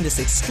joining this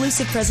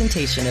exclusive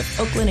presentation of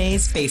Oakland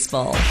A's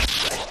Baseball. Breaking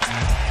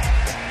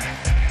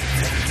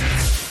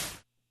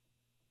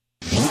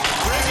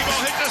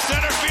ball hit to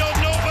center field.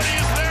 Nobody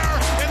is there,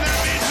 and that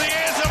means the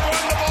A's have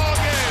won the ball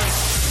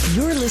game.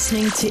 You're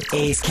listening to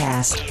A's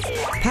Cast,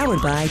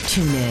 powered by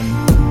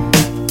TuneIn.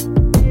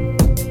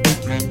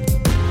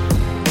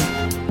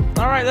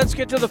 All right, let's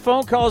get to the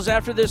phone calls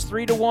after this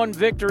 3-1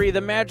 victory.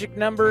 The magic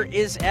number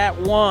is at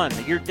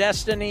 1. Your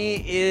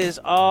destiny is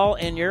all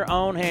in your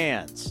own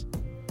hands.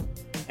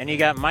 And you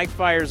got Mike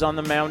Fiers on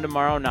the mound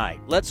tomorrow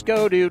night. Let's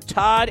go to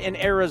Todd in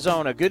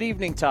Arizona. Good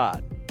evening,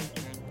 Todd.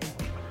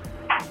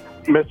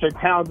 Mr.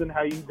 Townsend,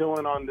 how you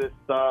doing on this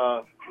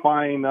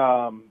fine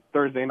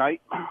Thursday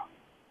night?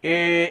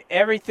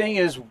 Everything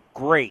is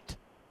great.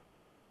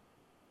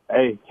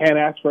 Hey, can't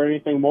ask for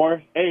anything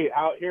more. Hey,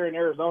 out here in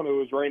Arizona, it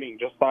was raining,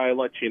 just thought I'd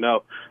let you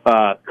know,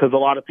 because a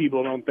lot of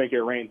people don't think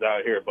it rains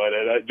out here, but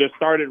it just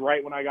started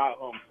right when I got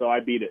home, so I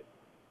beat it.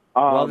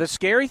 Well, the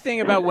scary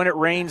thing about when it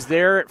rains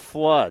there, it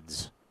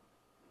floods.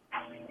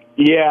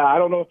 Yeah, I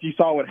don't know if you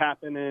saw what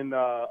happened in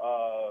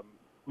the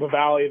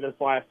Valley this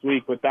last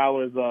week, but that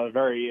was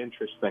very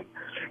interesting.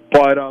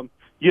 But,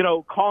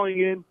 calling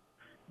in,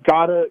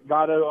 gotta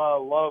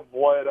love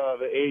what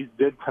the A's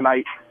did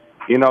tonight.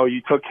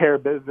 You took care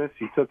of business.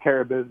 You took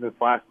care of business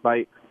last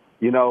night.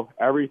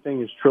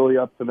 Everything is truly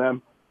up to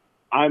them.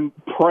 I'm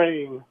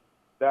praying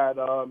that,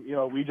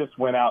 we just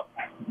went out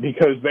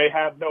because they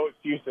have no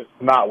excuses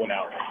to not win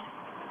out.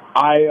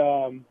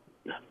 I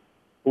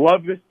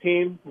love this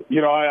team.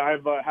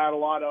 I've had a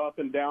lot of up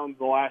and downs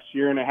the last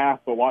year and a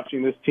half, but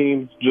watching this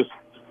team just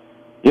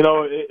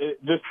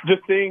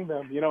seeing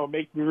them,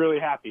 makes me really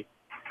happy.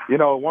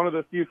 One of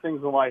the few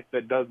things in life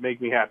that does make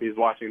me happy is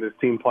watching this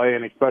team play,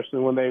 and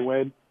especially when they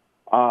win.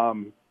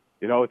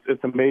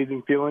 It's an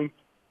amazing feeling.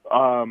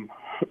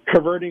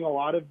 converting a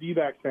lot of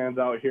D-back fans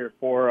out here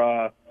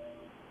for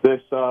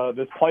this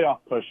playoff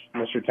push,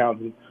 Mr.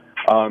 Townsend,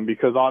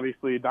 because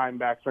obviously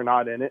Diamondbacks are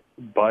not in it,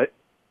 but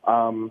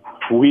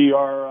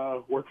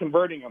we're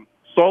converting them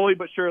slowly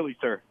but surely,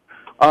 sir.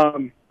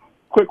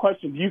 Quick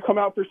question: do you come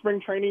out for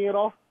spring training at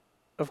all?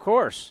 Of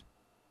course.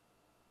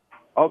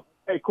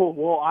 Okay, cool.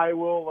 Well, I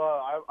will.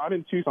 I'm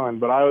in Tucson,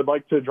 but I would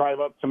like to drive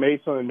up to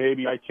Mesa, and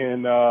maybe I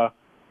can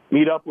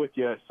meet up with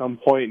you at some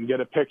point and get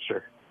a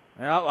picture.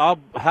 How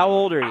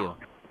old are you?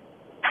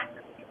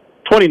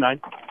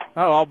 29.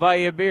 Oh, I'll buy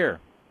you a beer.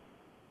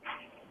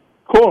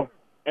 Cool.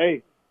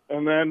 Hey,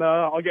 and then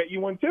I'll get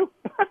you one too.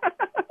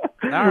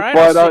 All right.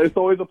 But it's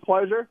always a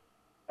pleasure.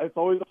 It's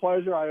always a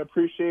pleasure. I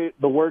appreciate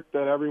the work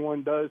that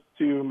everyone does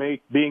to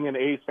make being an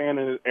A's fan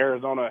in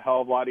Arizona a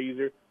hell of a lot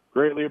easier.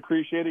 Greatly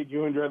appreciated.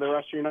 You enjoy the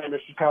rest of your night,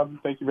 Mr. Townsend.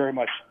 Thank you very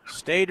much.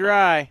 Stay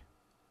dry.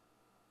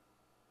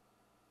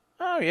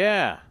 Oh,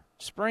 yeah.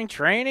 Spring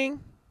training?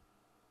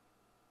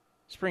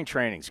 Spring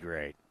training's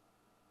great.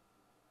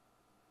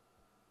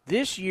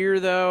 This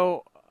year,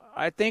 though,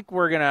 I think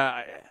we're going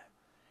to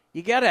 –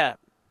 you got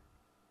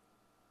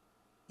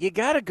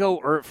to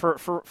go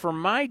for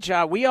my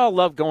job. We all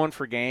love going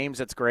for games.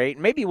 That's great.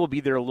 Maybe we'll be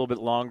there a little bit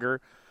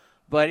longer,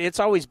 but it's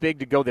always big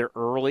to go there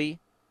early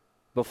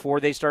before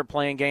they start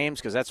playing games,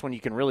 because that's when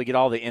you can really get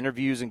all the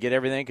interviews and get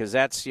everything, because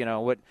that's,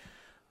 what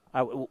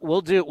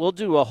we'll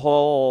do a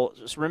whole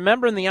 –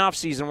 remember, in the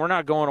offseason, we're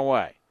not going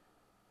away.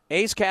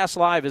 A's Cast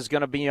Live is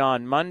going to be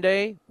on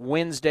Monday,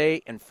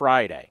 Wednesday, and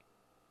Friday.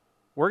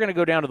 We're going to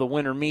go down to the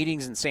winter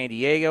meetings in San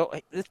Diego.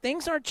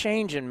 Things aren't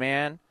changing,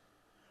 man.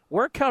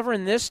 We're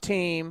covering this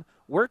team,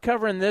 we're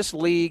covering this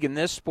league and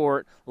this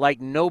sport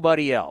like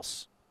nobody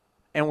else,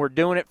 and we're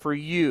doing it for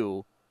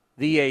you,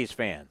 the A's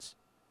fans.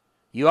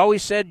 You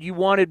always said you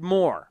wanted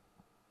more.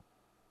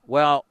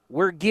 Well,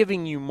 we're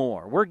giving you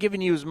more. We're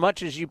giving you as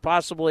much as you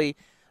possibly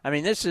 –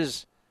 this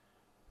is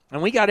 –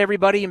 and we got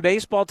everybody in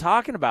baseball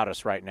talking about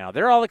us right now.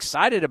 They're all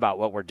excited about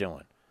what we're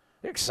doing.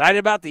 They're excited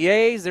about the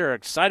A's. They're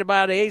excited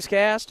about A's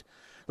Cast.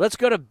 Let's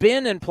go to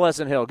Ben in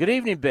Pleasant Hill. Good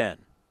evening, Ben.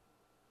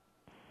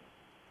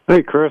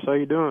 Hey, Chris. How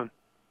you doing?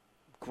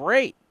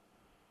 Great.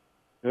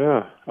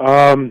 Yeah.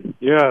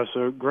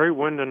 So great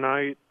win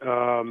tonight.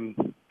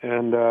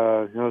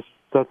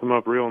 Set them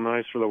up real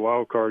nice for the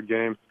wild card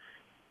game.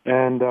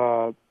 And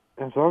so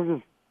I was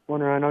just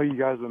wondering, I know you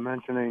guys were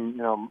mentioning,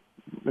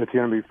 it's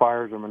going to be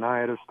Fiers or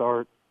Manaea to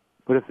start.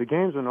 But if the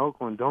game's in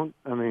Oakland, don't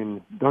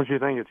you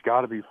think it's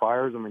got to be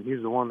Fiers?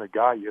 He's the one that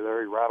got you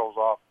there. He rattles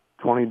off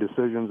 20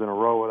 decisions in a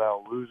row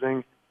without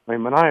losing.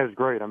 Manaea's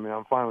great.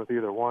 I'm fine with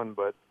either one,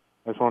 but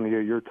I just wanted to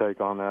get your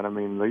take on that.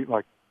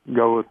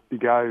 Go with the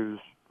guy who's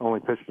only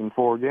pitched in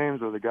 4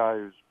 games or the guy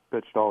who's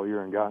pitched all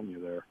year and gotten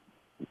you there?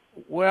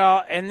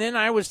 Well, and then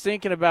I was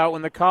thinking about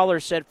when the caller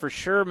said for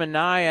sure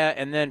Manaea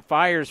and then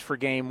Fiers for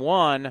game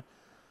 1.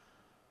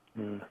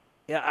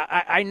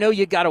 Yeah, I know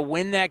you got to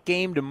win that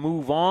game to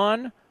move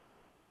on,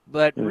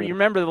 but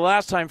remember the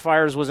last time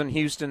Fiers was in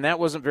Houston, that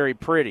wasn't very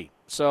pretty.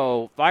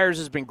 So Fiers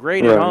has been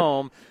great at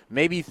home.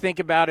 Maybe think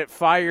about it,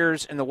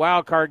 Fiers in the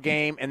wild card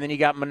game, and then you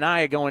got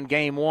Manaea going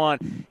game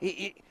 1.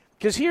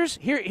 Because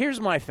here's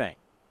my thing.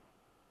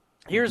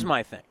 Here's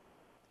my thing.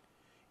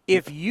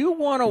 If you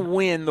want to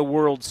win the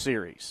World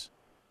Series,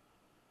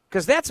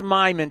 because that's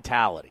my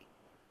mentality.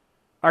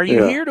 Are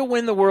you here to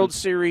win the World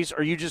Series, or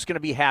are you just going to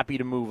be happy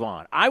to move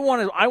on? I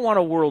want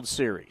a World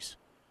Series.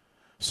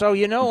 So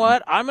you know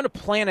what? I'm going to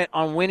plan it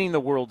on winning the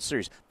World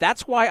Series.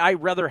 That's why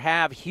I'd rather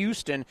have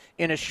Houston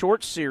in a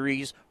short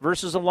series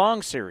versus a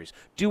long series.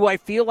 Do I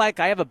feel like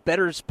I have a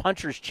better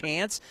puncher's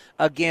chance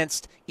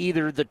against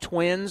either the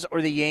Twins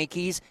or the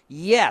Yankees?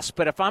 Yes,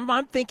 but if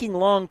I'm thinking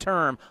long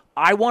term,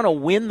 I want to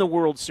win the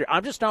World Series.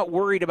 I'm just not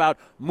worried about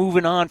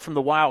moving on from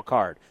the wild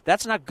card.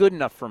 That's not good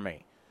enough for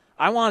me.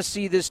 I want to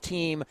see this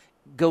team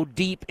go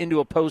deep into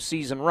a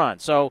postseason run.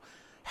 So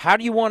how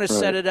do you want to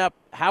set it up?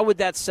 How would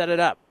that set it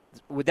up?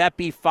 Would that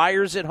be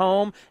Fiers at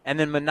home and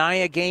then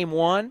Manaea game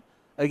 1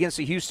 against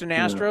the Houston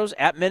Astros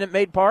at Minute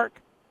Maid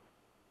Park?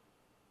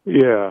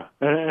 Yeah,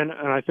 and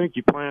I think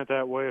you plan it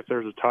that way. If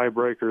there's a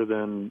tiebreaker,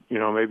 then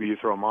maybe you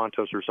throw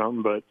Montas or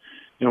something. But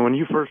when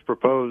you first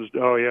proposed,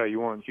 you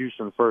want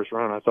Houston first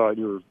round, I thought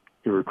you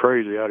were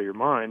crazy out of your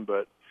mind.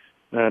 But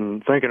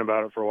then thinking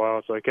about it for a while,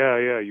 it's like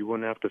you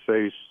wouldn't have to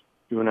face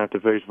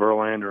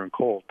Verlander and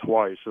Cole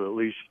twice, so at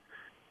least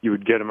you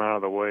would get them out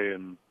of the way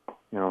and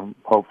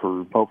hope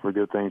for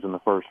good things in the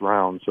first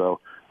round. So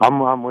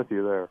I'm with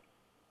you there.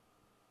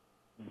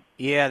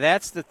 Yeah,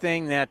 that's the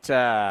thing that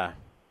I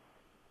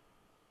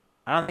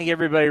don't think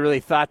everybody really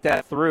thought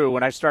that through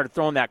when I started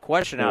throwing that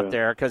question out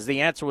there, because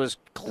the answer was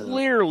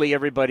clearly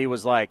everybody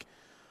was like,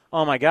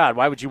 oh, my God,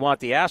 why would you want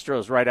the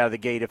Astros right out of the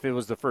gate if it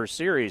was the first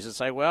series? It's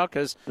like, well,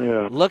 because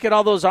look at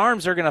all those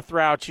arms they're going to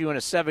throw at you in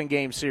a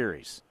 7-game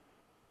series.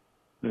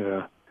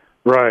 Yeah,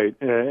 right,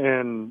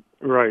 and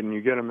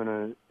you get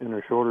them in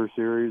a shorter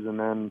series, and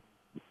then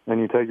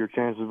you take your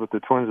chances with the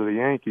Twins or the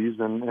Yankees,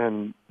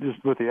 and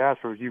just with the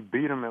Astros, you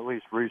beat them at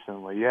least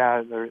recently.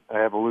 Yeah, they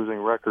have a losing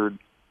record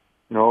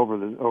over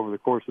the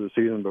course of the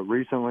season. But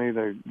recently,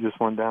 they just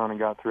went down and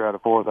got 3 out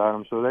of 4 without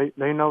him, so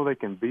they know they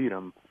can beat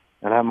him,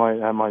 and that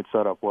might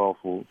set up well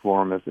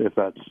for them if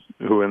that's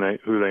who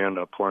they end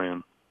up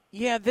playing.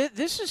 Yeah,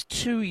 this is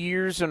 2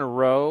 years in a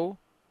row.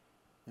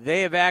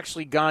 They have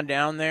actually gone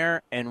down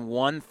there and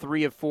won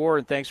 3 of 4,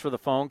 and thanks for the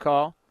phone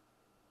call.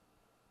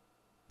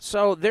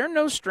 So they're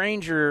no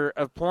stranger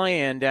of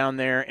playing down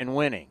there and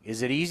winning.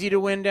 Is it easy to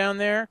win down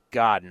there?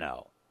 God,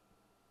 no.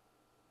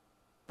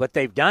 But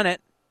they've done it.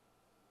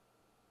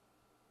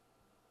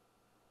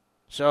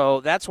 So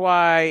that's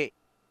why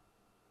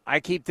I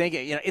keep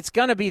thinking, it's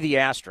going to be the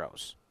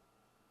Astros.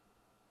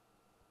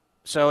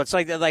 So it's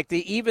like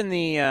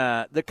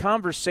the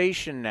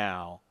conversation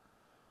now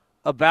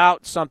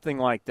about something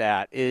like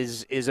that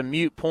is a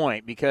moot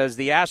point because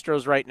the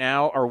Astros right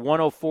now are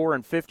 104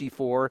 and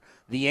 54.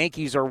 The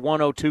Yankees are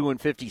 102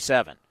 and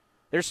 57.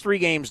 There's 3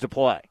 games to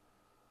play.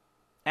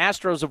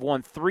 Astros have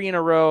won 3 in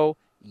a row.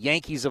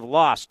 Yankees have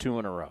lost 2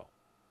 in a row.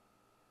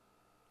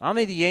 I don't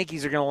think the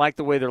Yankees are going to like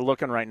the way they're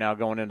looking right now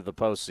going into the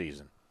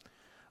postseason.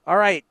 All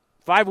right,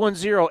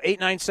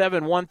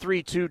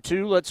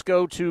 510-897-1322. Let's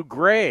go to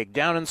Greg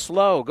down in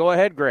Slow. Go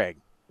ahead, Greg.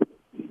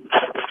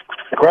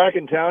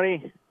 Cracking,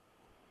 Townie.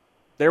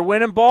 They're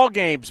winning ball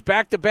games,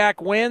 back-to-back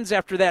wins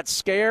after that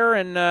scare,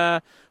 and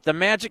the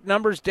magic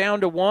number's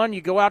down to 1.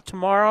 You go out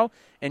tomorrow,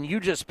 and you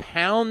just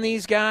pound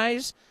these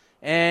guys,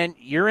 and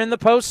you're in the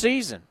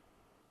postseason.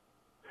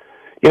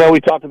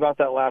 We talked about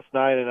that last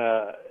night, and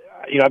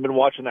I've been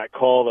watching that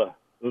call,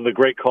 the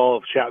great call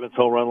of Chapman's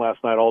home run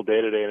last night all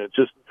day today, and it's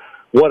just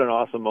what an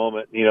awesome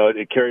moment.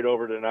 It carried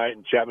over tonight,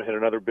 and Chapman hit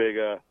another big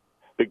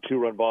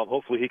 2-run bomb.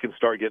 Hopefully he can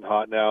start getting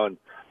hot now and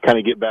kind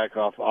of get back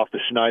off the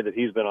schneid that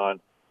he's been on.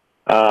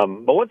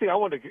 But one thing I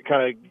wanted to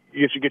kind of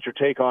get your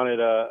take on it,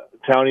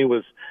 Townie,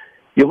 was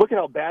you look at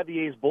how bad the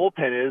A's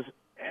bullpen is,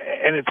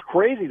 and it's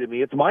crazy to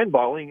me. It's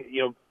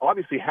mind-boggling.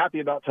 Obviously happy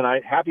about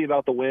tonight, happy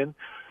about the win,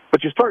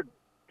 but you start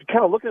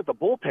kind of looking at the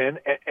bullpen,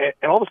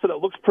 and all of a sudden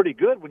it looks pretty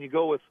good when you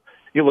go with,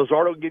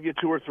 Luzardo can give you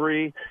 2 or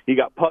 3. You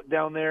got Puck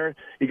down there.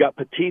 You got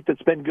Petit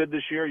that's been good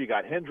this year. You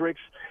got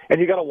Hendricks, and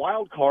you got a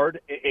wild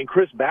card in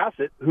Chris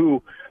Bassett,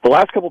 who the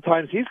last couple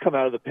times he's come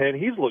out of the pen,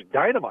 he's looked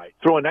dynamite,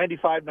 throwing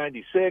 95,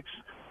 96.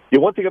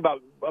 One thing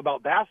about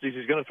Bassett is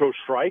he's going to throw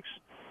strikes.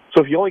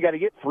 So if you only got to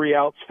get 3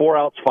 outs, 4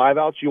 outs, 5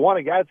 outs, you want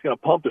a guy that's going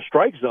to pump the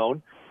strike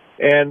zone.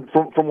 And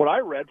from what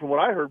I read, from what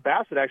I heard,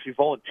 Bassett actually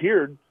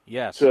volunteered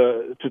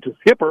to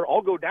Skipper.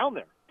 I'll go down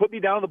there. Put me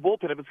down in the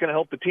bullpen if it's going to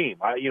help the team.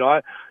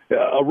 A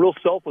real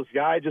selfless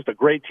guy, just a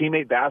great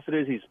teammate. Bassett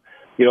is. He's,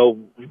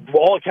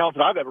 all accounts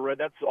that I've ever read,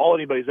 that's all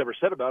anybody's ever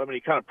said about him, and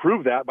he kind of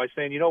proved that by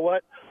saying,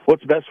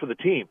 what's best for the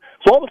team.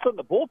 So all of a sudden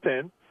the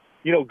bullpen,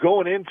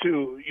 going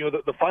into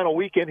the final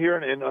weekend here,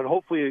 and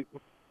hopefully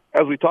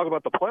as we talk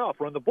about the playoff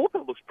run, the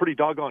bullpen looks pretty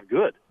doggone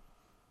good.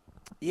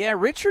 Yeah,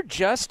 Richard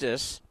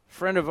Justice,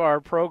 friend of our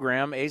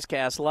program, A's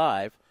Cast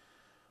Live,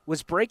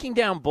 was breaking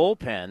down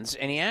bullpens,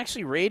 and he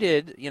actually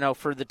rated,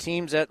 for the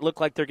teams that look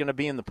like they're going to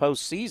be in the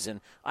postseason.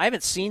 I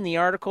haven't seen the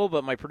article,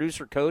 but my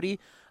producer Cody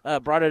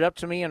brought it up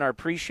to me in our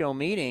pre-show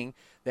meeting.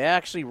 They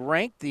actually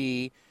ranked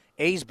the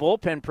A's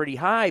bullpen pretty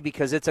high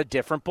because it's a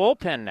different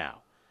bullpen now.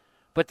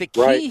 But the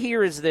key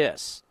here is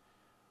this.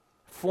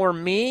 For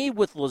me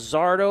with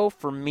Luzardo,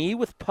 for me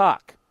with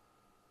Puck,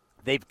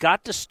 they've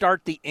got to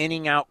start the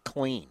inning out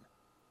clean.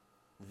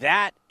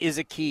 That is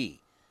a key.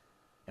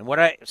 And what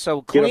I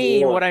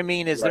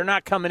mean is they're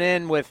not coming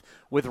in with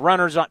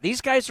runners on.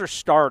 These guys are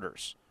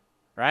starters,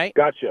 right?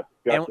 Gotcha.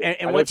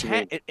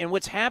 And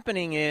what's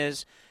happening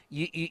is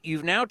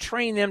you've now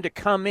trained them to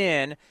come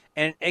in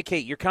and okay,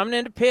 you're coming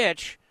in to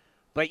pitch,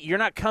 but you're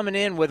not coming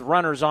in with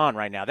runners on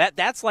right now.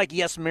 That's like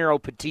Miro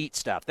Petit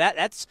stuff.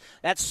 That's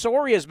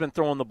Soria's been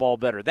throwing the ball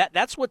better.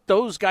 That's what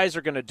those guys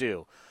are going to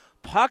do.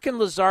 Puck and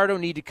Luzardo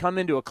need to come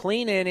into a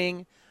clean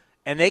inning,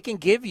 and they can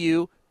give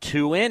you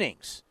 2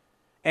 innings.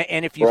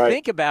 And if you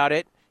think about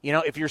it,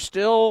 if you're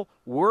still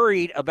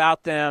worried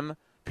about them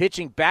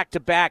pitching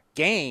back-to-back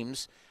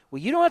games,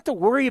 well, you don't have to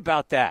worry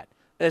about that,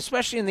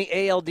 especially in the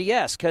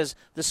ALDS, because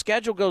the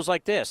schedule goes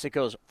like this. It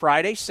goes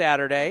Friday,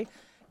 Saturday,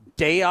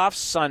 day off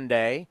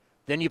Sunday,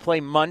 then you play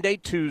Monday,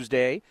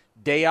 Tuesday,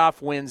 day off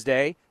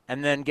Wednesday,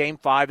 and then Game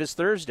 5 is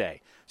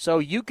Thursday. So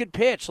you could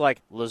pitch like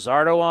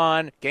Luzardo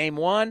on Game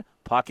 1,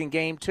 Puck in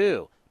Game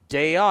 2,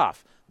 day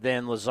off.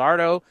 Then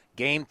Luzardo,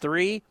 Game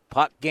 3,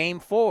 Puck Game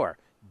 4.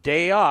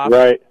 Day off,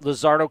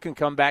 Luzardo can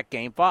come back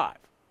Game 5.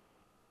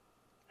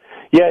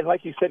 Yeah, and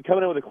like you said,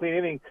 coming in with a clean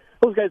inning,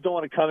 those guys don't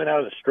want to come in out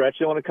of the stretch.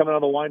 They want to come in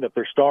on the windup.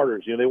 They're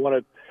starters. They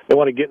want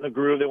to get in the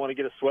groove. They want to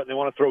get a sweat, and they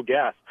want to throw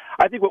gas.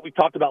 I think what we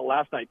talked about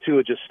last night, too,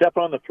 is just step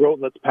on the throat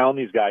and let's pound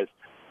these guys.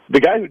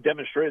 The guy who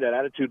demonstrated that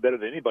attitude better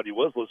than anybody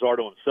was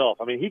Luzardo himself.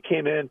 I mean, he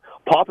came in,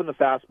 popping the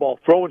fastball,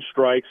 throwing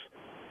strikes.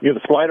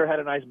 The slider had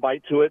a nice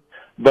bite to it.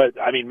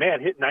 But, I mean, man,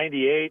 hit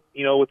 98,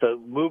 with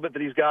the movement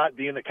that he's got,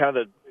 being the kind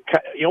of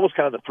almost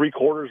kind of the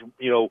 3/4,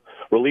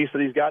 release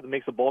that he's got that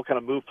makes the ball kind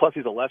of move. Plus,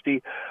 he's a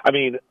lefty. I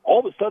mean, all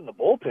of a sudden, the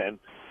bullpen,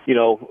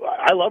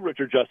 I love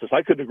Richard Justice.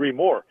 I couldn't agree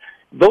more.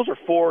 Those are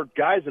 4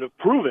 guys that have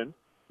proven,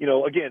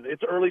 again,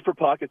 it's early for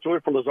Puck, it's early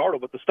for Luzardo,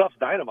 but the stuff's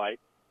dynamite.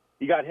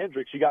 You got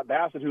Hendricks, you got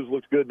Bassett, who's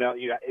looked good now.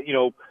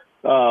 It's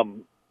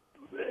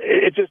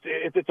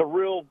a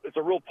real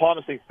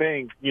promising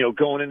thing,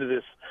 going into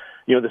this,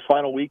 this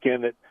final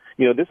weekend. That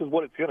this is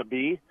what it's going to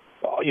be.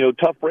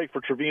 Tough break for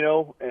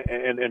Trevino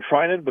and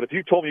Treinen, but if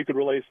you told me you could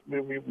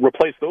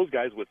replace those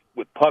guys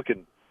with Puck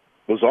and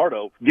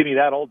Luzardo, give me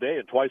that all day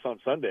and twice on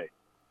Sunday.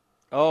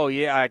 Oh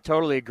yeah, I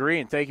totally agree,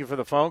 and thank you for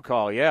the phone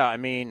call. Yeah, I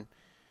mean,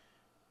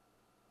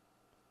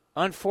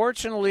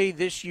 unfortunately,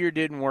 this year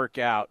didn't work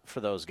out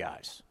for those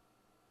guys.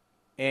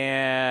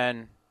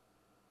 And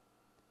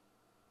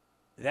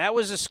that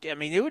was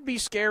it would be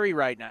scary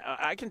right now.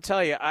 I can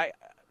tell you,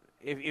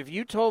 if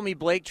you told me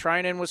Blake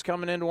Treinen was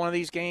coming into one of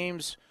these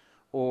games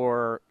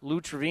or Lou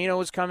Trevino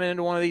was coming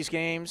into one of these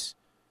games,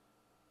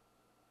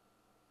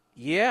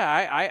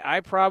 yeah,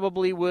 I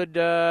probably would.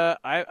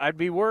 I'd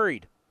be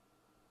worried.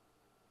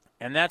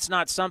 And that's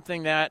not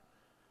something that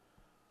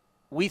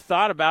we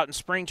thought about in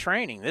spring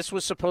training. This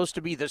was supposed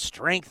to be the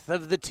strength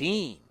of the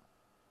team.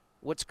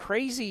 What's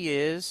crazy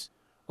is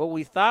what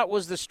we thought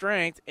was the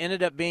strength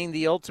ended up being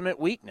the ultimate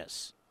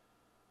weakness.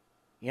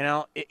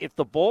 If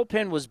the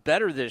bullpen was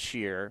better this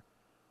year,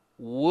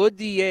 would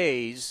the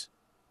A's,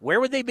 where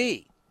would they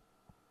be?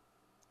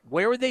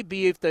 Where would they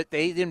be if they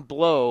didn't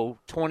blow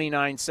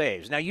 29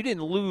 saves? Now, you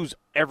didn't lose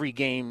every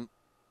game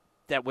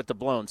with the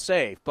blown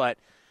save, but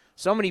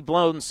so many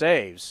blown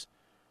saves.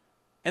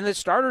 And the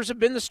starters have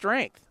been the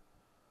strength.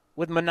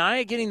 With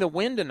Manaea getting the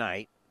win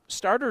tonight,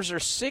 starters are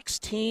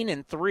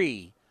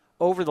 16-3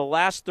 over the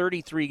last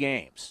 33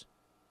 games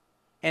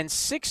and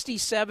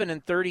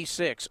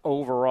 67-36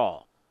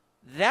 overall.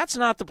 That's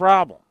not the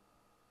problem.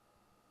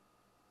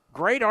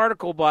 Great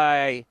article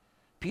by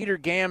Peter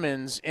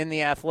Gammons in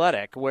The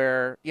Athletic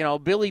where,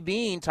 Billy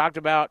Beane talked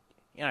about,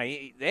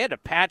 they had to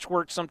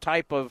patchwork some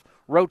type of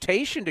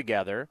rotation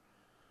together.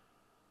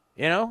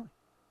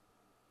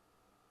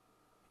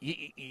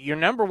 Your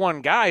number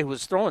one guy who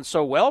was throwing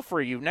so well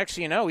for you, next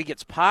thing you know, he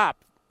gets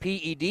popped,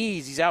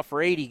 PEDs, he's out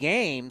for 80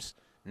 games.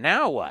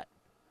 Now what?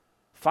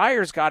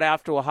 Fiers got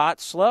out to a hot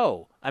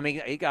slow.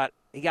 He got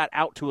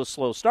out to a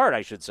slow start,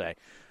 I should say.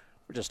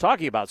 We're just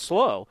talking about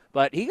slow,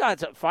 but he got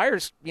to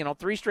Fiers,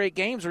 3 straight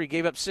games where he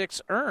gave up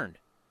 6 earned.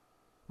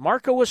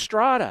 Marco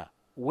Estrada,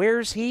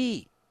 where's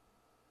he?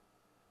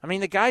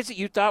 The guys that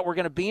you thought were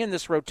going to be in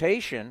this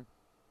rotation,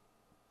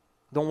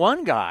 the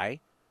one guy,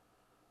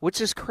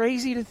 which is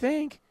crazy to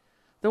think,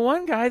 the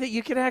one guy that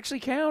you could actually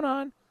count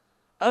on,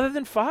 other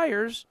than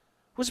Fiers,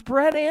 was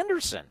Brett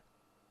Anderson.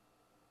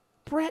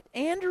 Brett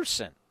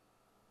Anderson.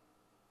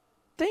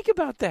 Think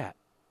about that.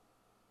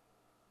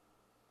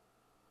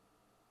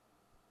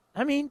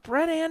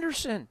 Brett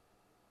Anderson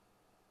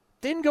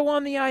didn't go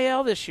on the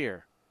IL this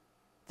year.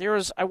 There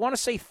was, I want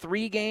to say,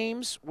 3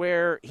 games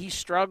where he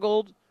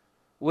struggled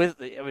with,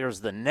 there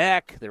was the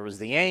neck, there was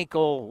the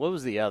ankle, what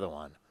was the other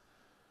one?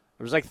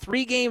 There was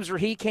 3 games where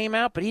he came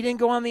out, but he didn't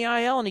go on the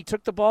IL, and he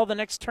took the ball the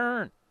next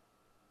turn.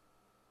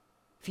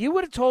 If you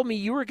would have told me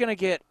you were going to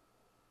get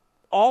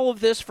all of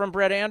this from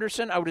Brett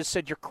Anderson, I would have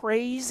said you're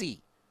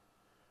crazy.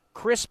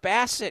 Chris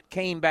Bassett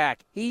came back.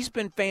 He's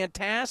been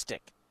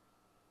fantastic.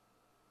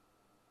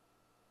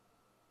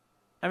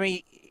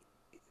 You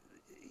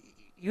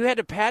had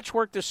to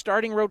patchwork the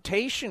starting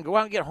rotation, go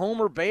out and get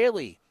Homer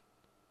Bailey,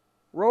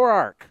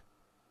 Roark.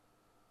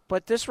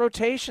 But this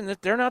rotation,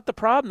 they're not the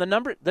problem.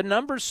 The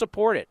numbers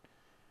support it.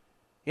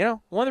 One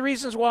of the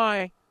reasons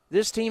why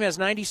this team has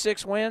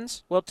 96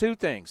 wins, well, 2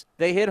 things.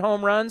 They hit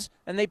home runs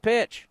and they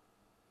pitch.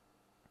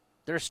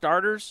 Their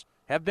starters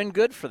have been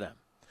good for them.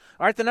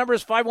 All right, the number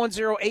is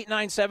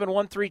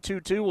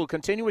 510-897-1322. We'll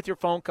continue with your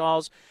phone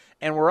calls,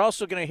 and we're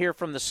also going to hear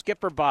from the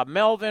skipper, Bob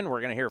Melvin.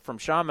 We're going to hear from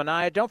Sean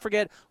Manaea. Don't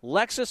forget,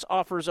 Lexus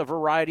offers a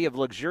variety of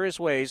luxurious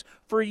ways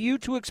for you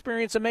to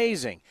experience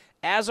amazing.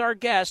 As our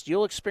guest,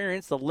 you'll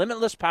experience the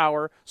limitless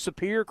power,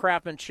 superior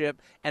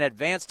craftsmanship, and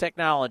advanced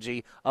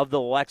technology of the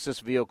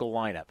Lexus vehicle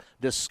lineup.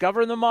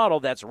 Discover the model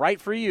that's right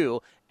for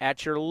you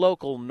at your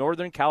local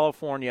Northern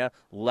California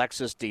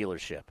Lexus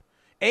dealership.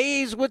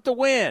 A's with the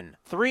win,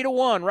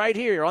 3-1 right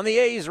here on the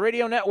A's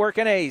Radio Network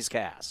and A's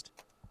Cast.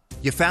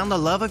 You found the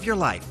love of your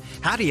life.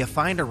 How do you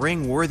find a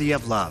ring worthy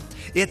of love?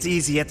 It's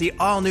easy at the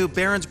all-new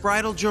Barron's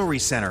Bridal Jewelry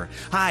Center.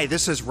 Hi,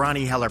 this is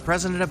Ronnie Heller,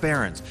 president of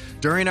Barron's.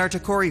 During our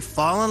Tacori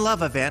Fall in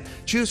Love event,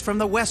 choose from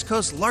the West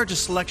Coast's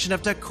largest selection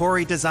of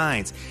Tacori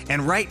designs.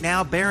 And right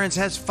now, Barron's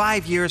has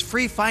 5 years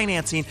free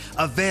financing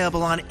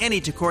available on any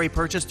Tacori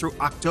purchase through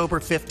October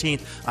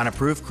 15th on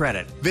approved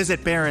credit.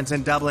 Visit Barron's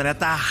in Dublin at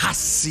the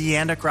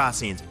Hacienda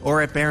Crossings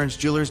or at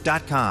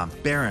barronsjewelers.com.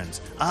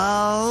 Barron's,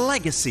 a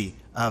legacy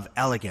of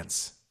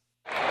elegance.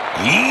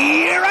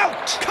 You're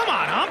out! Come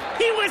on, Ump.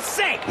 He was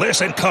safe.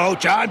 Listen,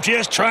 Coach, I'm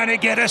just trying to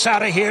get us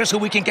out of here so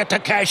we can get to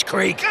Cache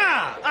Creek.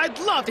 I'd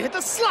love to hit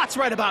the slots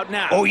right about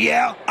now. Oh,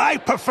 yeah? I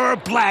prefer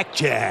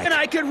blackjack. And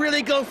I could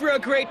really go for a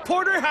great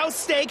porterhouse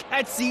steak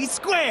at C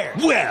Square.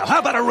 Well, how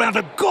about a round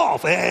of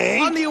golf, eh?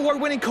 On the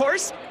award-winning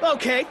course?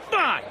 Okay,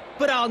 fine.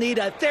 but I'll need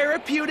a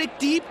therapeutic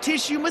deep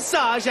tissue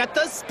massage at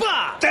the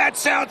spa. That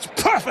sounds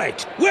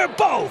perfect. We're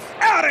both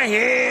out of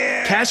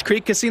here. Cache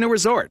Creek Casino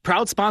Resort,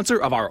 proud sponsor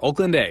of our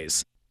Oakland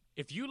A's.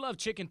 If you love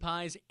chicken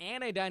pies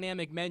and a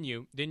dynamic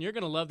menu, then you're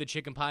going to love the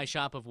Chicken Pie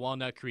Shop of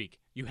Walnut Creek.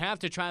 You have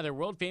to try their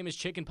world-famous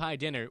chicken pie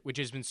dinner, which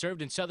has been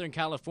served in Southern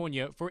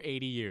California for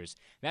 80 years.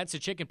 That's the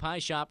Chicken Pie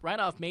Shop right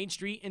off Main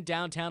Street in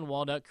downtown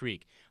Walnut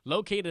Creek,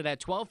 located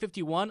at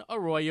 1251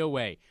 Arroyo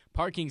Way.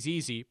 Parking's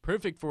easy,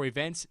 perfect for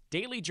events,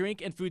 daily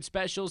drink and food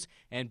specials,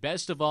 and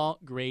best of all,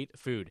 great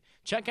food.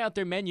 Check out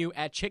their menu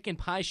at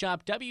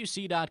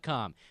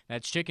chickenpieshopwc.com.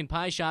 That's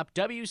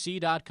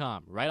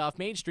chickenpieshopwc.com, right off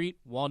Main Street,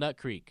 Walnut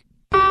Creek.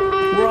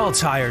 We're all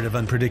tired of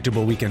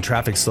unpredictable weekend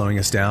traffic slowing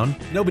us down.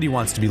 Nobody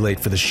wants to be late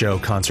for the show,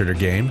 concert, or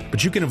game,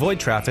 but you can avoid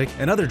traffic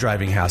and other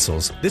driving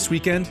hassles. This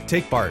weekend,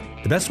 take BART.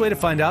 The best way to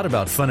find out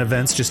about fun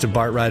events just to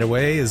BART right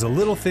away is a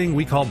little thing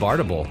we call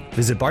Bartable.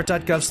 Visit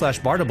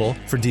BART.gov/Bartable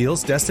for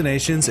deals,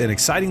 destinations, and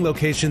exciting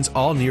locations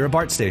all near a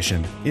BART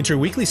station. Enter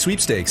weekly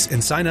sweepstakes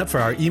and sign up for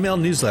our email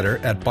newsletter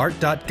at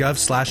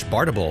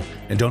BART.gov/Bartable.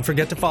 And don't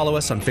forget to follow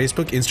us on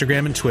Facebook,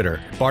 Instagram, and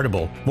Twitter.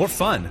 Bartable. More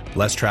fun,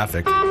 less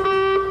traffic.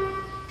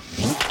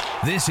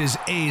 This is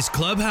A's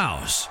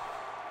Clubhouse.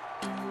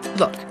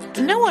 Look,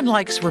 no one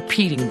likes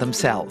repeating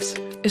themselves,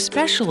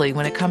 especially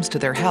when it comes to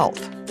their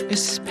health.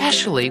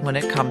 Especially when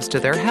it comes to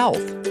their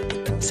health.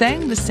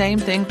 Saying the same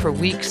thing for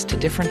weeks to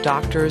different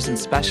doctors and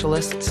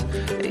specialists,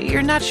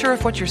 you're not sure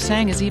if what you're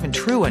saying is even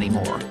true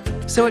anymore.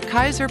 So at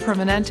Kaiser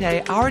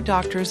Permanente, our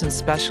doctors and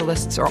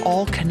specialists are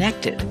all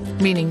connected,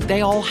 meaning they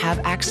all have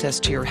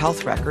access to your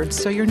health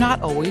records, so you're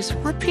not always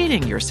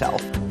repeating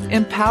yourself.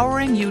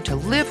 Empowering you to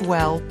live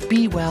well,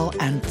 be well,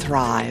 and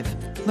thrive.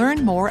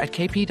 Learn more at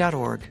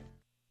kp.org.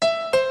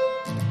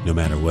 No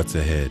matter what's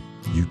ahead,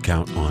 you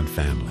count on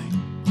family.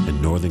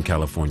 And Northern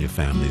California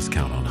families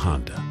count on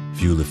Honda.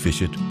 Fuel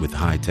efficient with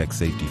high-tech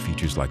safety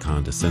features like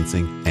Honda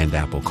Sensing and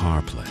Apple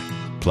CarPlay.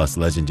 Plus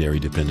legendary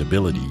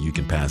dependability you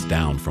can pass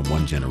down from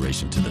one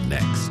generation to the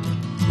next.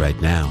 Right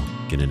now,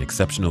 get an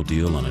exceptional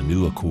deal on a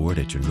new Accord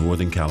at your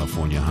Northern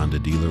California Honda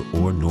dealer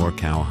or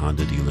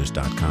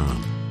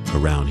NorCalHondaDealers.com.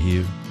 Around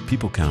here,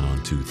 people count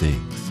on two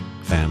things,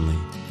 family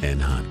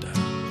and Honda.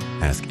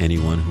 Ask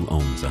anyone who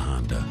owns a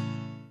Honda.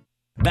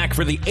 Back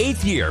for the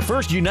 8th year,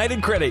 First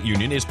United Credit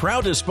Union is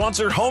proud to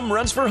sponsor Home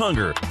Runs for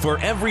Hunger. For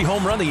every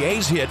home run the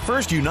A's hit,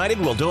 First United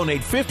will donate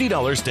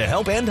 $50 to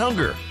help end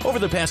hunger. Over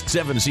the past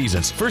 7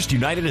 seasons, First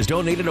United has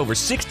donated over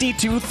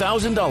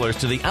 $62,000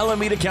 to the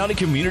Alameda County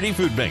Community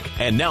Food Bank.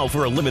 And now,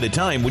 for a limited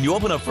time, when you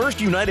open a First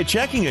United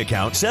checking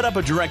account, set up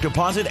a direct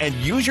deposit, and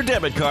use your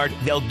debit card,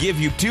 they'll give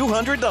you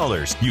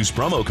 $200. Use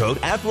promo code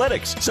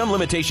ATHLETICS. Some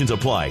limitations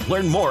apply.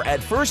 Learn more at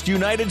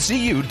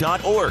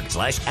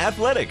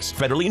firstunitedcu.org/athletics.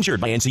 Federally insured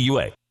by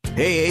NCUA.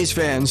 Hey A's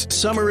fans,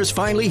 summer is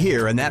finally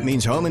here and that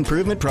means home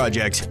improvement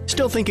projects.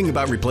 Still thinking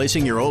about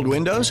replacing your old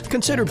windows?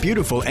 Consider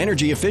beautiful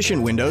energy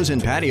efficient windows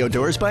and patio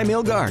doors by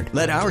Milgard.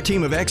 Let our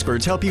team of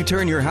experts help you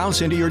turn your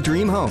house into your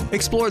dream home.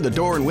 Explore the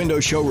door and window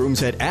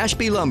showrooms at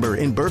Ashby Lumber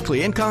in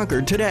Berkeley and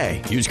Concord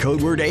today. Use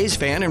code word A's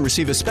fan and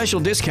receive a special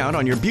discount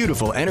on your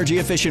beautiful energy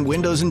efficient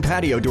windows and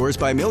patio doors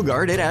by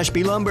Milgard at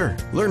Ashby Lumber.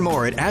 Learn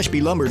more at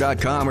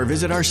ashbylumber.com or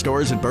visit our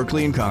stores at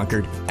Berkeley and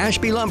Concord.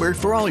 Ashby Lumber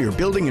for all your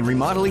building and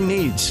remodeling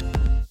needs.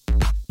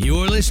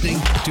 You're listening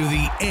to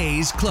the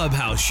A's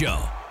Clubhouse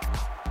Show.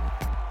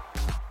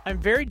 I'm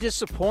very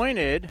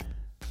disappointed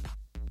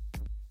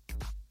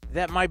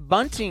that my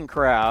bunting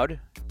crowd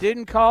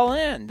didn't call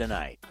in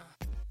tonight.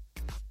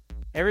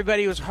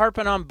 Everybody was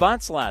harping on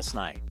bunts last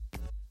night.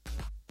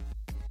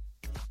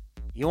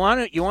 You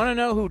want to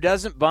know who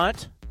doesn't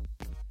bunt?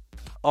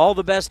 All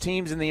the best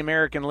teams in the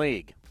American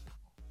League.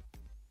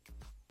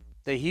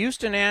 The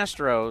Houston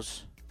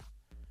Astros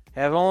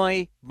have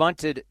only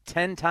bunted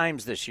 10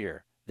 times this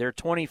year. They're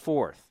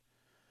 24th.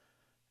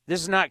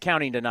 This is not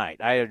counting tonight.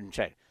 I didn't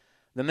check.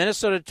 The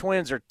Minnesota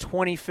Twins are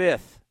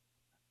 25th.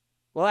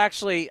 Well,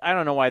 actually, I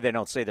don't know why they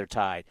don't say they're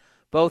tied.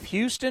 Both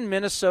Houston,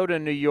 Minnesota,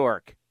 and New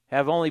York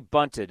have only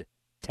bunted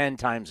 10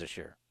 times this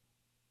year.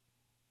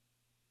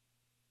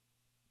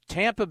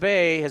 Tampa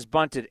Bay has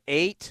bunted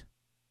 8.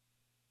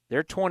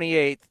 They're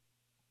 28th.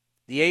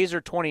 The A's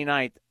are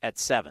 29th at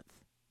 7th.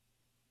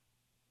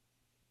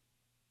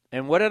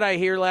 And what did I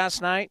hear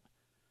last night?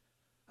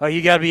 Oh,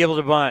 you got to be able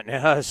to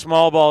bunt.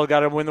 Small ball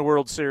got to win the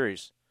World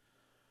Series.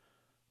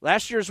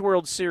 Last year's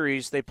World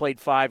Series, they played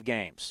 5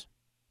 games.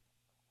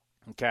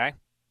 Okay?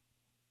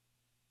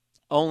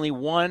 Only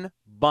one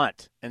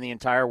bunt in the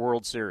entire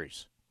World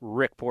Series.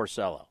 Rick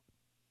Porcello.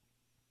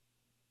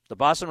 The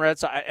Boston Red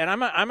Sox, and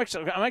I'm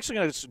actually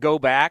going to go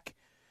back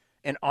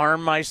and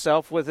arm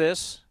myself with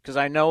this because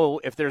I know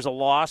if there's a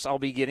loss, I'll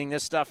be getting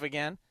this stuff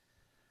again.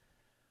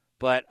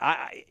 But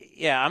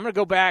I'm going to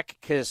go back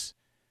because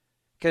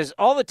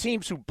all the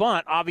teams who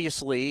bunt,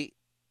 obviously,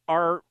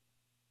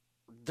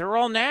 they're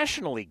all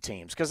National League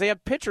teams because they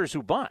have pitchers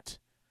who bunt.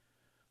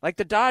 Like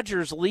the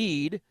Dodgers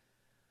lead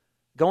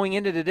going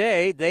into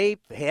today, they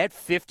had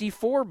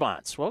 54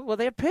 bunts. Well,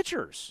 they have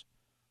pitchers.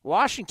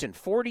 Washington,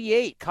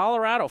 48.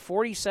 Colorado,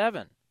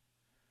 47.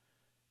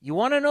 You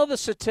want to know the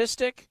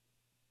statistic?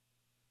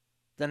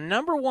 The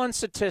number one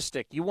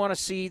statistic, you want to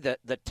see the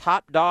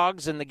top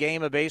dogs in the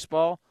game of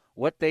baseball,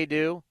 what they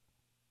do?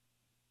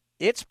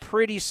 It's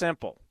pretty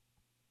simple.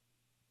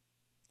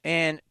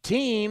 And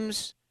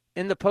teams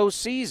in the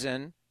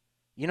postseason,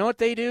 you know what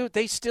they do?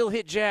 They still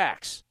hit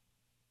jacks.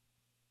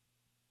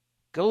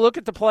 Go look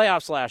at the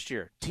playoffs last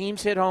year.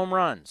 Teams hit home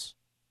runs.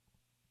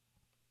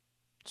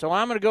 So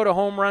I'm going to go to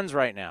home runs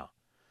right now.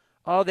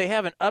 Oh, they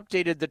haven't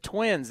updated the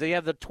Twins. They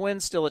have the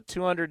Twins still at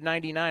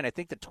 299. I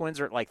think the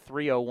Twins are at like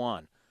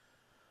 301.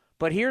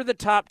 But here are the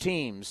top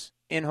teams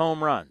in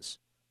home runs.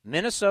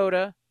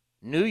 Minnesota,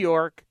 New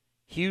York,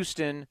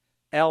 Houston,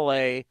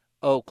 L.A.,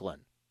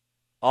 Oakland.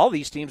 All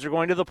these teams are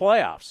going to the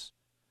playoffs.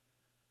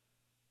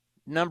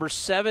 Number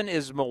 7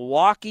 is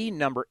Milwaukee.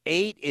 Number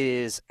 8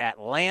 is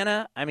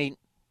Atlanta. I mean,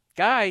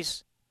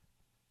 guys,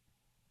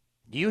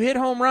 you hit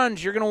home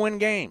runs, you're going to win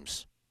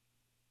games.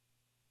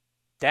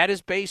 That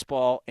is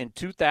baseball in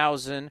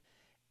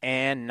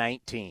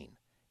 2019.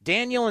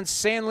 Daniel and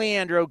San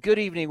Leandro, good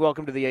evening.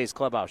 Welcome to the A's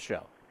Clubhouse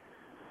Show.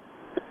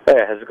 Hey,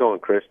 how's it going,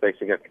 Chris? Thanks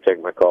again for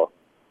taking my call.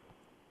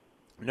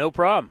 No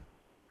problem.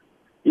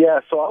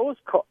 Yeah, so I was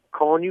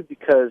calling you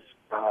because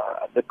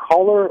the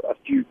caller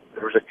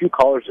there was a few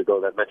callers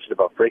ago that mentioned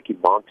about Frankie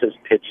Montas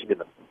pitching in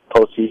the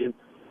postseason.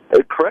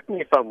 Correct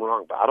me if I'm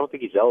wrong, but I don't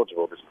think he's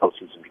eligible this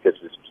postseason because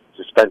of his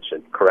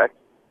suspension, correct?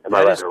 Am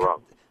I right or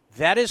wrong?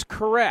 That is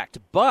correct,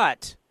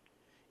 but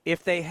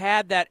if they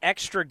had that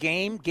extra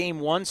game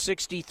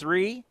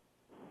 163,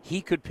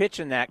 he could pitch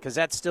in that because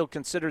that's still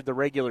considered the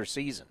regular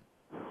season.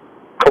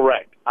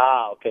 Correct.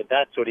 Okay,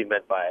 that's what he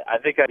meant by it. I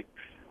think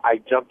I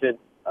jumped in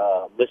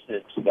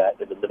listening to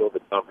that in the middle of the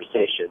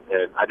conversation,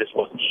 and I just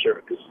wasn't sure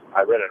because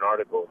I read an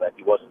article that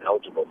he wasn't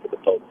eligible for the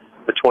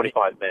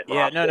 25-man roster.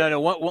 Yeah, no.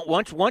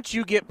 Once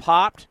you get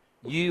popped,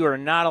 you are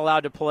not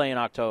allowed to play in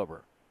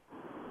October.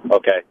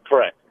 Okay,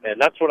 correct. And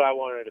that's what I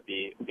wanted to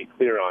be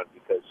clear on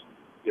because,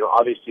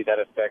 obviously that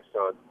affects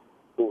on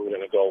who we're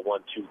going to go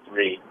 1, 2,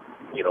 3,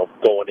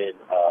 going in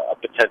a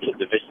potential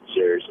division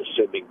series,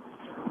 assuming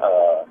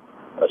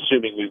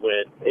we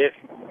win. If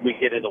we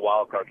get in the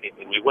wild card game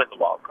and we win the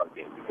wild card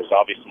game, because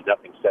obviously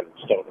nothing's set in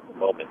stone at the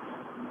moment.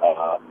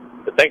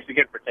 But thanks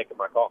again for taking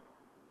my call.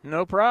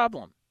 No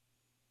problem.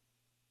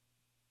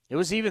 It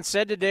was even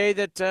said today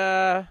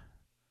that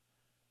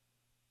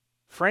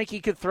Frankie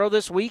could throw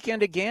this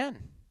weekend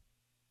again.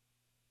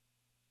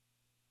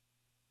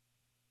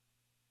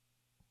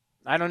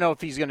 I don't know if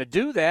he's going to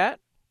do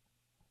that.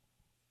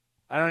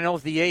 I don't know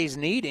if the A's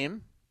need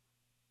him.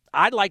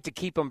 I'd like to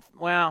keep him.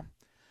 Well,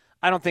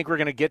 I don't think we're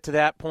going to get to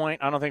that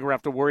point. I don't think we're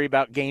going to have to worry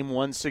about game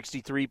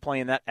 163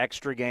 playing that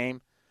extra game.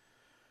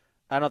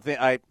 I don't think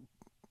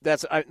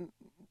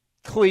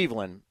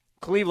Cleveland.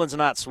 Cleveland's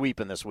not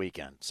sweeping this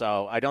weekend,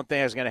 so I don't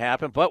think it's going to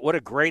happen. But what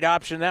a great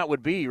option that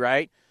would be,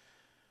 right?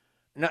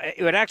 No,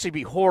 it would actually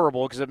be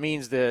horrible because it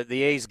means the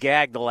A's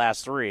gagged the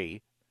last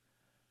 3.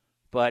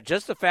 But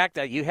just the fact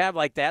that you have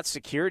like that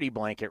security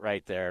blanket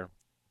right there,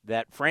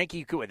 that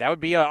Frankie could, that would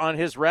be on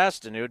his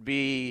rest, and he'd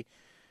be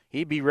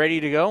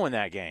ready to go in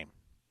that game.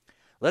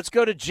 Let's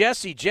go to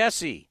Jesse.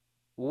 Jesse,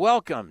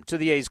 welcome to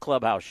the A's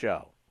Clubhouse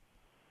Show.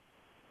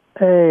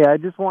 Hey, I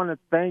just want to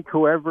thank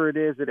whoever it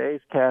is at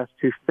A's Cast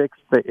who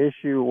fixed the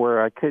issue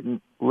where I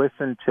couldn't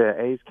listen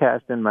to A's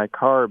Cast in my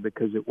car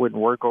because it wouldn't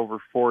work over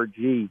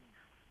 4G.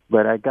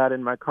 But I got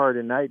in my car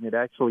tonight and it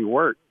actually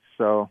worked.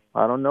 So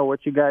I don't know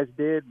what you guys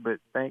did, but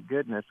thank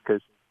goodness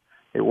because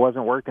it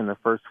wasn't working the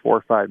first 4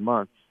 or 5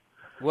 months.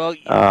 Well,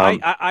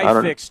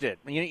 I fixed it.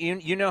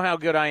 You know how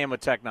good I am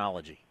with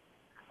technology.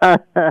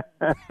 That's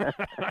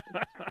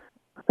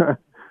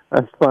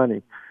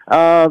funny.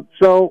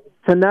 So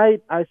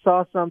tonight I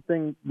saw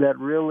something that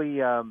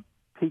really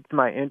piqued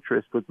my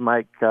interest with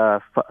Mark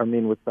Sean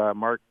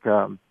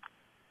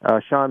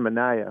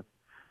Manaea.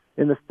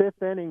 In the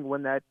 5th inning,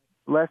 when that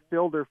left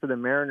fielder for the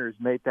Mariners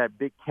made that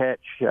big catch,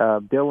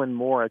 Dylan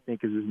Moore, I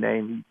think is his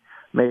name, he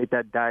made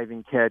that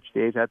diving catch.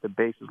 The A's had the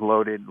bases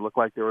loaded. It looked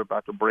like they were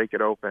about to break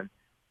it open.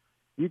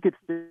 You could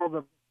feel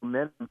the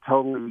momentum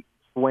totally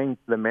swing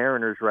to the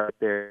Mariners right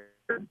there.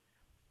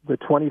 The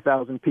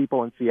 20,000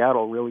 people in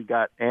Seattle really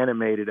got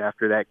animated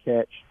after that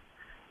catch.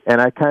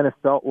 And I kind of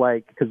felt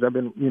like, because I've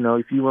been,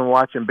 if you've been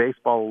watching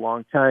baseball a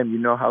long time, you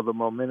know how the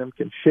momentum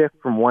can shift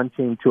from one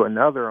team to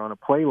another on a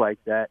play like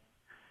that.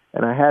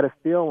 And I had a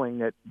feeling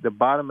that the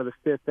bottom of the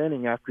 5th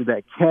inning after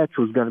that catch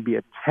was going to be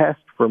a test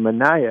for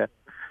Manaea.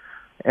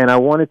 And I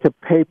wanted to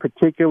pay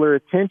particular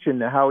attention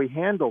to how he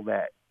handled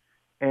that.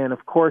 And,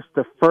 of course,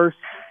 the first,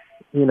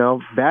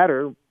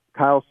 batter,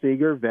 Kyle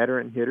Seager,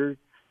 veteran hitter,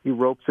 he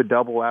ropes a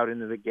double out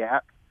into the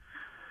gap.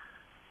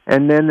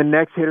 And then the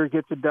next hitter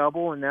gets a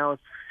double, and now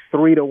it's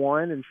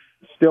 3-1 and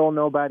still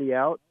nobody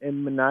out.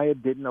 And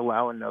Manaea didn't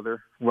allow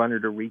another runner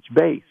to reach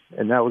base,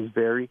 and that was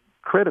very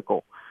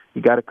critical. He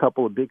got a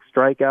couple of big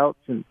strikeouts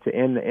to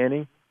end the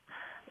inning.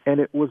 And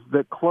it was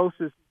the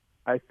closest,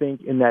 I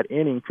think, in that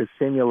inning to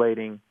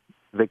simulating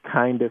the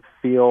kind of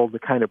feel, the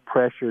kind of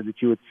pressure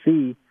that you would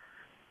see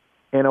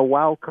in a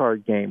wild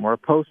card game or a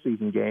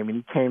postseason game, and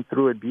he came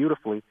through it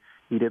beautifully.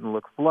 He didn't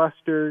look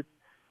flustered.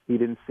 He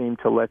didn't seem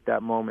to let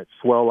that moment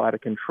swell out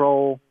of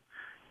control.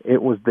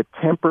 It was the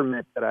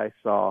temperament that I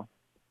saw,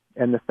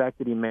 and the fact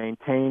that he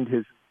maintained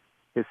his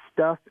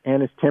stuff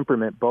and his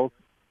temperament both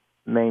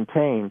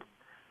maintained.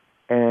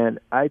 And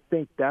I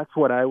think that's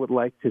what I would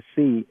like to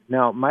see.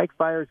 Now, Mike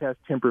Fiers has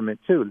temperament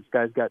too. This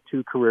guy's got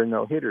 2 career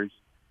no-hitters.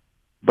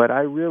 But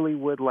I really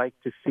would like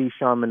to see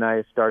Sean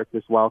Manaea start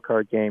this wild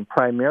card game,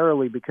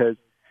 primarily because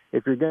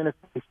if you're going to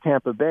face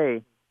Tampa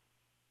Bay,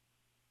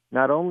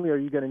 not only are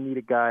you going to need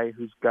a guy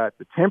who's got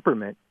the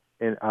temperament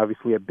in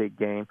obviously a big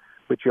game,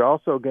 but you're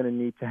also going to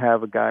need to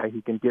have a guy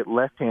who can get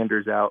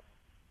left-handers out.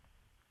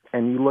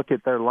 And you look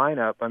at their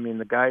lineup, I mean,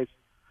 the guys,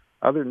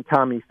 other than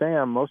Tommy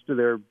Pham, most of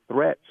their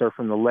threats are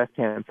from the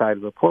left-hand side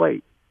of the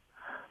plate.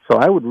 So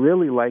I would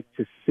really like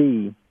to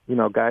see,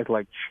 guys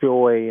like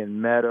Choi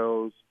and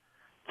Meadows,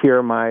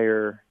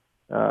 Kiermaier,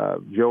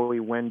 Joey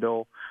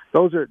Wendell.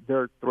 Those are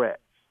their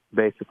threats,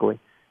 basically.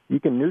 You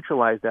can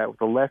neutralize that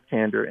with a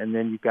left-hander, and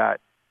then you got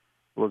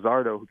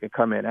Luzardo who can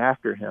come in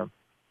after him.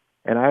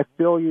 And I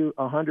feel you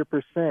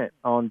 100%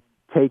 on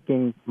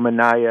taking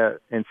Manaea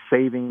and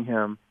saving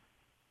him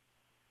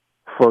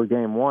for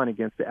Game 1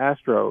 against the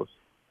Astros.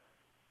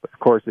 But of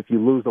course, if you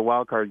lose the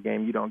wild card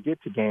game, you don't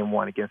get to Game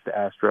 1 against the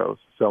Astros.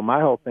 So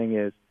my whole thing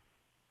is,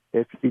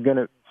 if you're going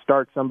to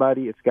start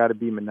somebody, it's got to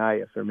be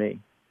Manaea for me.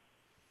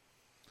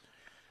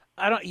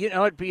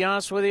 To be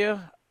honest with you,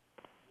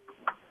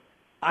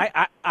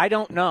 I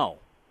don't know.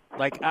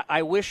 Like,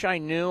 I wish I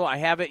knew. I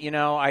have it,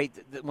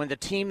 when the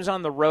team's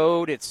on the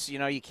road, it's,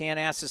 you can't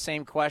ask the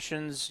same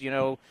questions,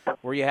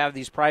 where you have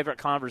these private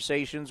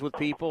conversations with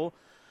people.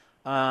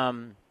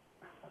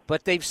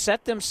 But they've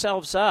set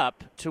themselves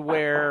up to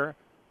where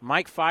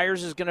Mike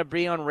Fiers is going to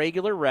be on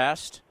regular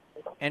rest,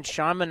 and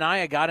Sean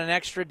Manaea got an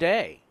extra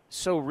day.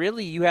 So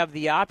really you have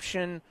the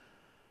option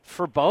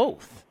for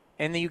both.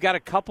 And then you got a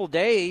couple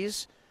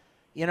days,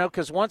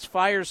 because once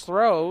Fiers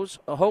throws,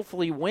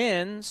 hopefully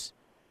wins,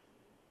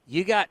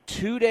 you got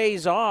 2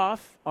 days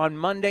off on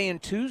Monday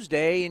and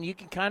Tuesday, and you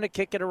can kind of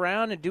kick it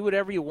around and do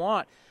whatever you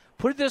want.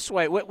 Put it this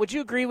way. Would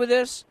you agree with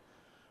this?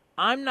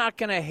 I'm not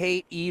going to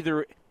hate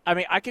either. I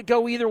mean, I could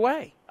go either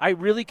way. I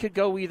really could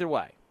go either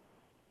way.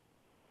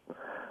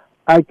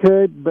 I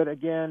could, but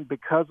again,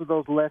 because of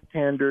those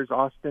left-handers,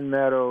 Austin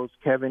Meadows,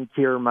 Kevin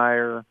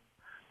Kiermaier,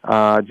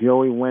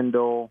 Joey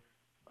Wendell,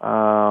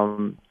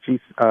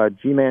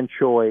 Ji-Man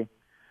Choi,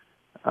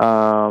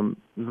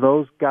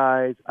 those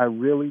guys, I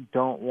really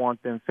don't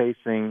want them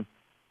facing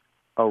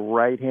a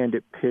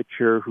right-handed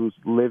pitcher who's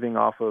living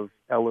off of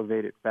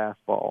elevated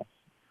fastballs.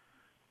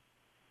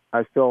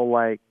 I feel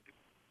like,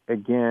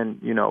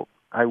 again,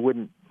 I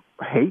wouldn't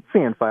hate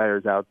seeing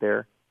Fiers out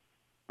there,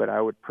 but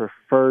I would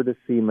prefer to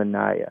see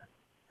Manaea.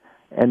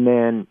 And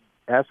then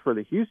as for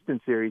the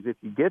Houston series, if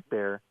you get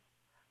there,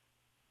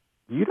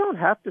 you don't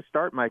have to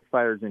start Mike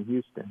Fiers in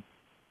Houston.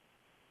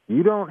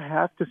 You don't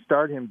have to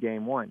start him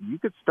Game 1. You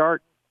could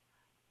start,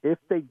 if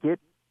they get,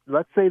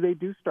 let's say they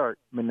do start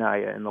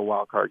Manaea in the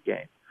wild card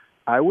game.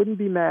 I wouldn't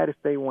be mad if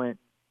they went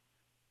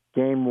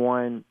Game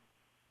 1,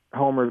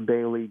 Homer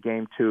Bailey,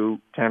 Game 2,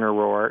 Tanner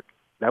Roark.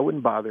 That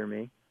wouldn't bother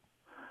me.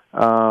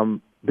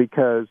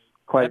 Because,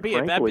 quite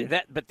frankly...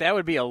 But that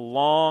would be a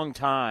long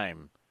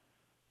time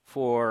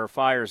for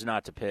Fiers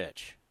not to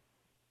pitch.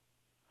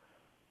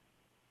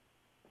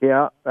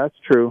 Yeah, that's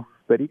true.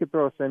 But he could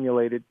throw a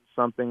simulated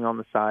something on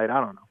the side. I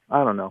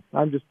don't know.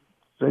 I'm just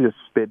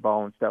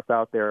spitballing stuff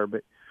out there.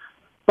 But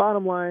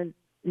bottom line,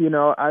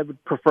 I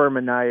would prefer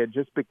Manaea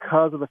just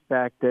because of the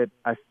fact that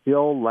I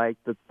feel like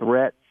the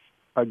threats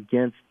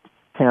against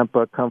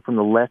Tampa come from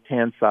the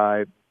left-hand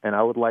side, and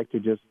I would like to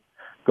just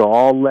go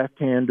all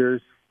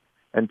left-handers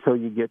until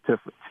you get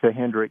to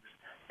Hendricks,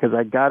 because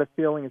I got a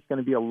feeling it's going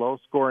to be a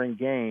low-scoring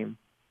game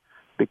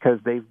because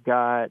they've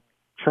got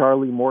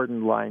Charlie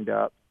Morton lined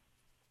up,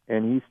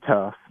 and he's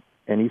tough,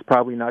 and he's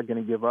probably not going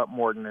to give up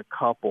more than a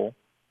couple,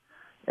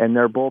 and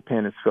their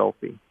bullpen is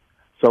filthy.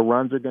 So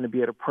runs are going to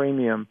be at a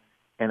premium,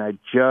 and I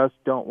just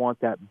don't want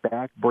that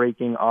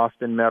back-breaking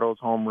Austin Meadows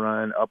home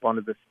run up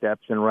onto the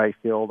steps in right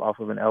field off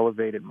of an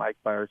elevated Mike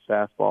Fiers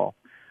fastball.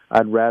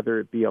 I'd rather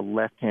it be a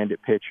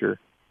left-handed pitcher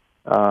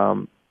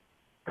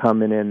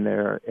coming in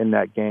there in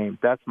that game.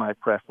 That's my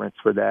preference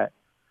for that.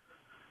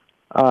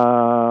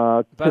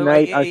 By the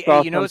way, I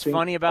saw what's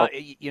funny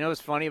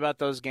about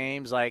those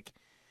games? Like,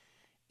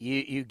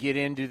 you get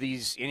into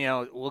these,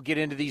 we'll get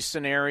into these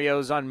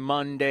scenarios on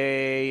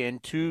Monday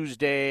and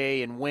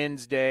Tuesday and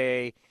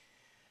Wednesday,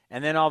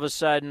 and then all of a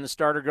sudden the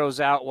starter goes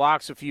out,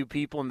 walks a few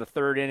people in the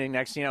third inning.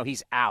 Next thing you know,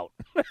 he's out.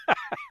 I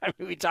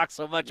mean, we talk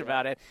so much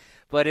about it,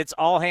 but it's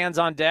all hands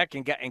on deck,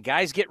 and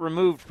guys get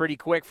removed pretty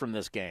quick from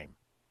this game.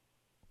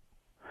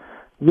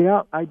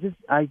 Yeah, I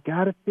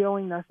got a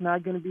feeling that's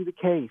not going to be the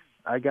case.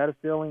 I got a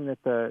feeling that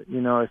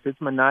if it's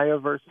Manaea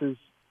versus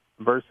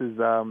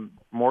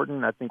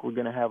Morton, I think we're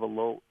going to have a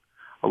low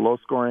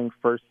scoring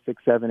first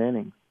 6-7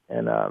 innings,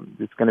 and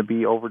it's going to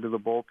be over to the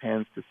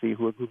bullpens to see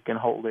who can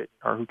hold it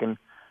or who can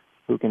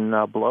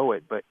blow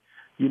it. But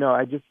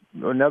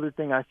another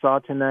thing I saw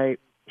tonight,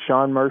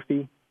 Sean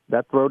Murphy,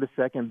 that throw to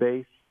second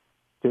base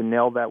to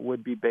nail that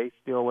would-be base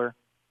stealer,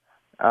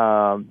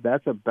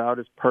 that's about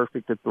as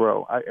perfect a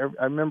throw.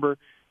 I remember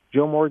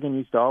Joe Morgan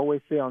used to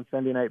always say on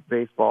Sunday Night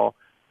Baseball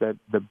that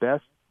the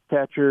best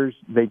catchers,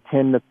 they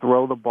tend to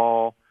throw the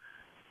ball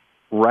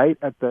right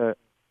at the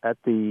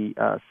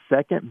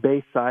second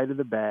base side of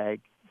the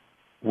bag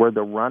where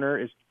the runner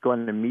is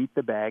going to meet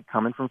the bag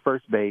coming from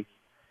first base,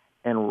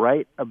 and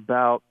right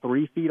about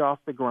 3 feet off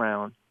the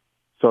ground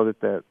so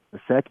that the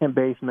second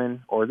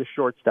baseman or the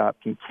shortstop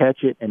can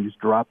catch it and just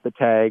drop the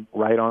tag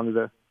right onto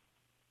the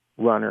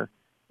runner.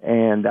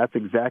 And that's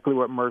exactly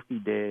what Murphy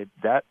did.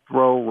 That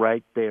throw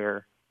right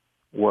there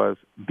was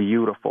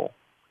beautiful,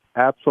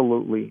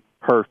 absolutely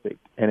perfect,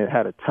 and it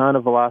had a ton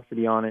of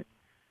velocity on it,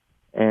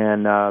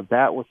 and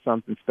that was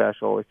something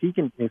special. If he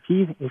can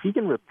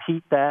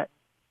repeat that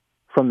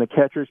from the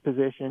catcher's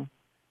position,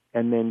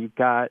 and then you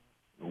got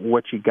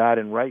what you got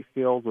in right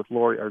field with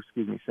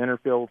center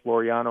field with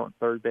Laureano at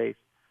third base,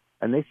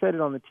 and they said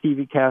it on the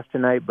TV cast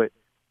tonight, but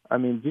I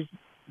mean, just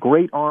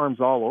great arms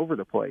all over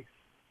the place,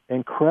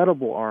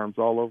 incredible arms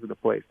all over the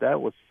place.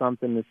 That was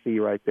something to see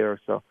right there.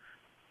 So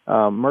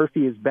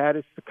Murphy, his bat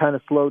is kind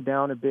of slowed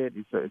down a bit.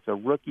 It's a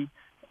rookie.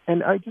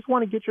 And I just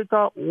want to get your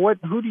thought.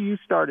 Who do you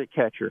start at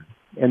catcher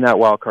in that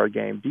wild card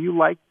game? Do you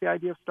like the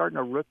idea of starting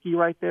a rookie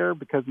right there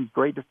because he's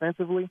great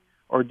defensively,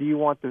 or do you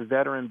want the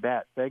veteran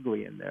bat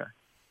Phegley in there?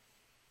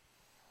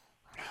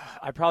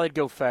 I'd probably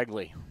go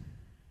Phegley.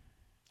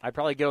 I'd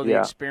probably go the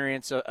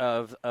experience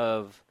of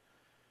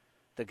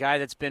the guy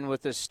that's been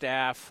with the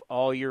staff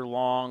all year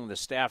long. The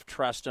staff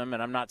trust him,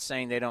 and I'm not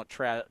saying they don't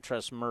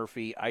trust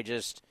Murphy. I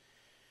just,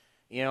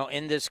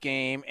 in this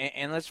game,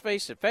 and let's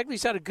face it,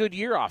 Phegley's had a good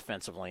year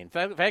offensively, and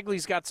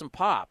Phegley's got some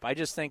pop. I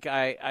just think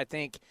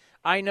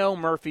I know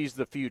Murphy's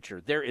the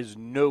future. There is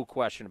no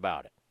question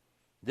about it.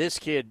 This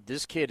kid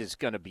is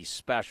going to be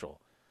special.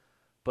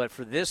 But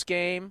for this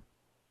game,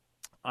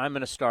 I'm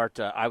going to start.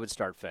 I would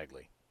start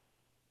Phegley.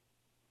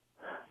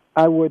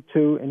 I would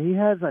too, and he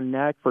has a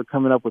knack for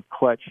coming up with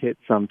clutch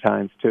hits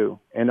sometimes too.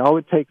 And all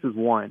it takes is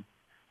one.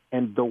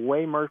 And the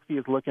way Murphy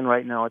is looking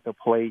right now at the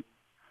plate,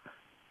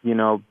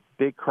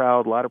 big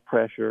crowd, a lot of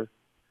pressure.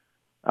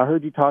 I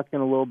heard you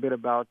talking a little bit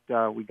about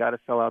we got to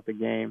sell out the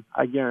game.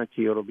 I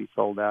guarantee it'll be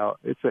sold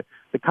out.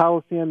 The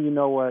Coliseum. You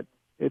know what?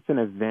 It's an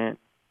event.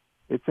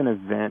 It's an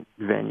event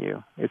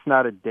venue. It's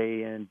not a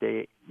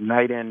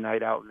night in,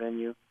 night out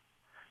venue,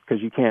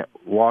 because you can't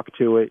walk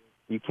to it.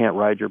 You can't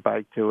ride your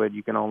bike to it.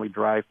 You can only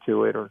drive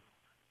to it or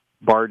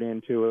BART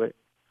into it.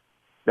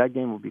 That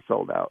game will be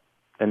sold out,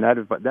 and that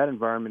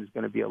environment is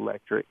going to be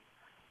electric.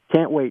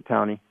 Can't wait,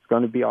 Tony. It's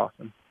going to be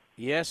awesome.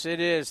 Yes,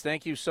 it is.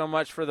 Thank you so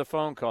much for the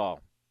phone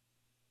call.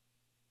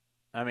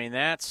 I mean,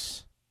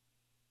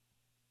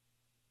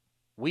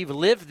 we've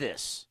lived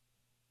this.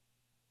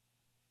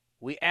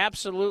 We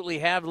absolutely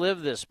have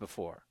lived this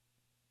before.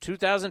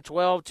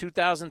 2012,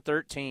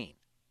 2013.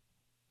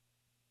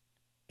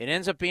 It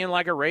ends up being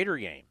like a Raider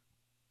game.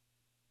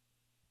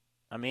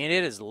 I mean,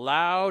 it is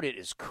loud. It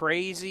is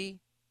crazy.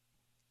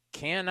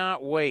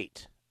 Cannot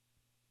wait.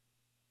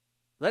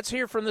 Let's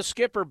hear from the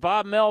skipper,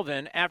 Bob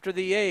Melvin, after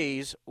the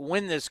A's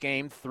win this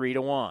game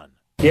 3-1.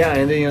 Yeah,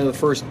 and then, the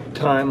first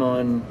time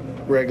on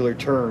regular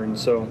turn,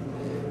 so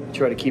we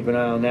try to keep an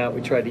eye on that.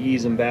 We tried to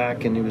ease him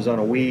back, and he was on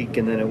a week,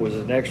 and then it was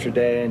an extra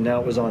day, and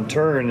now it was on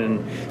turn,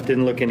 and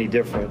didn't look any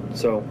different.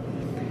 So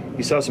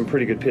you saw some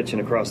pretty good pitching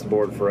across the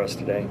board for us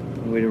today.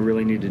 We didn't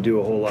really need to do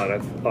a whole lot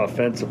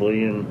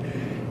offensively, and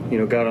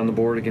got on the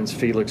board against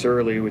Felix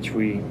early, which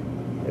we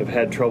have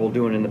had trouble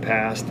doing in the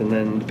past, and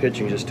then the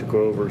pitching just took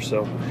over.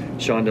 So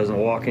Sean doesn't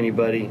walk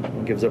anybody,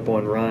 gives up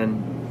one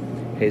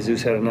run.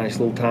 Jesus had a nice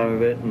little time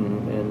of it,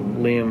 and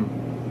Liam,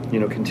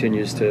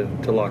 continues to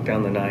lock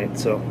down the night.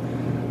 So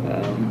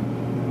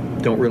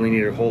don't really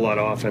need a whole lot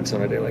of offense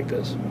on a day like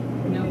this.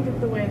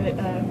 The way that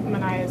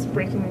Manaea's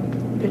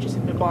breaking pitches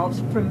have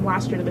evolved from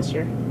last year to this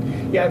year.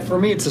 Yeah, for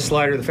me, it's the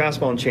slider. The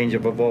fastball and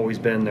changeup have always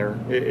been there.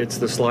 It's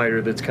the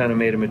slider that's kind of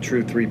made him a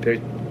true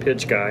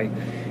three-pitch guy,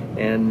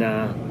 and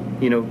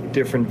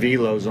different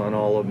velos on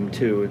all of them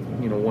too.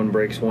 One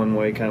breaks one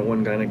way,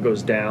 one kind of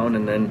goes down,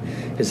 and then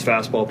his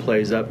fastball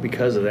plays up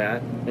because of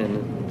that.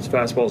 And his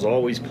fastball's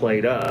always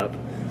played up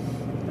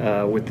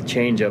with the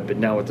changeup, but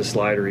now with the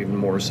slider even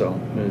more so,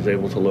 and is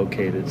able to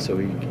locate it. So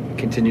he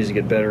continues to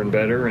get better and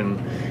better, and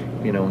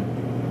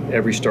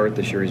every start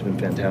this year he's been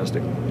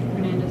fantastic.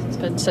 Hernandez has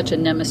been such a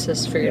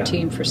nemesis for your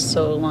team for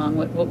so long.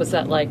 What was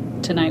that like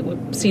tonight,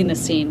 seeing the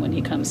scene when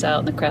he comes out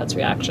and the crowd's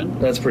reaction?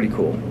 That's pretty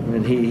cool.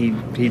 And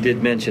he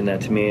did mention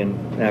that to me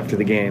after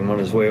the game on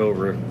his way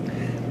over.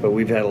 But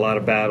we've had a lot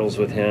of battles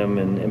with him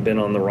and been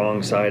on the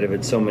wrong side of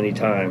it so many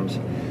times.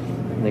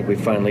 I think we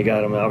finally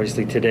got him,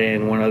 obviously, today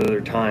and one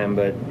other time,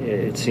 but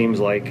it seems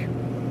like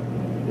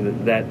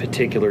that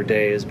particular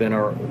day has been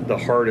the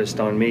hardest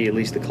on me, at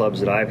least the clubs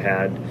that I've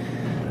had,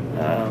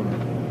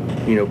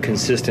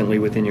 consistently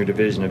within your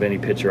division of any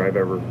pitcher I've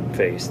ever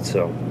faced.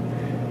 So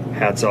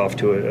hats off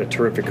to a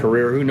terrific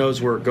career. Who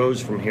knows where it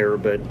goes from here,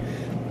 but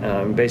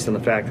based on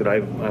the fact that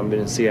I've been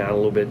in Seattle a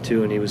little bit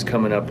too, and he was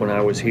coming up when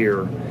I was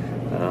here,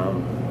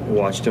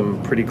 watched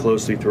him pretty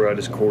closely throughout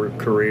his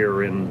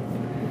career, and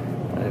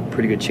a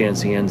pretty good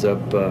chance he ends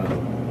up,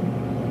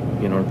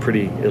 in a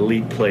pretty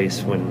elite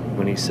place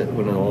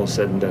when all is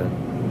said and done.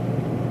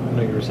 I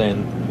know you were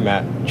saying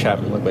Matt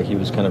Chapman looked like he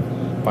was kind of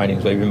finding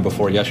his way even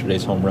before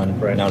yesterday's home run.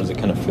 Right now, does it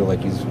kind of feel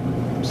like he's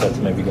set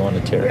to maybe go on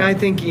a tear? I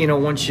think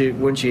once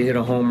you hit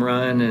a home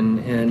run and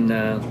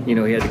he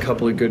had a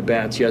couple of good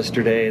bats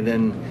yesterday,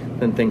 then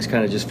things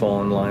kind of just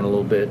fall in line a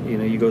little bit.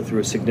 You go through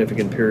a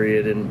significant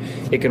period and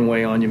it can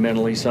weigh on you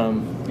mentally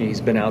some.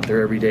 He's been out there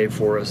every day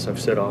for us.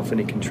 I've said often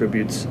he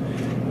contributes,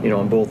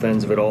 on both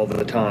ends of it all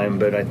the time.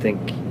 But I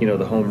think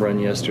the home run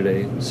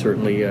yesterday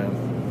certainly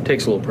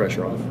takes a little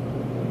pressure off.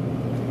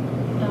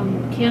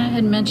 Canna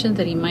had mentioned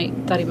that he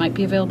might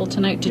be available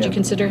tonight. Did you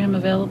consider him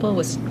available?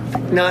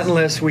 Not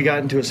unless we got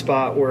into a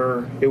spot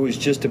where it was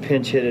just a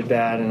pinch hit at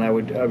bat, and I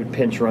would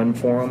pinch run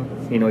for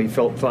him. He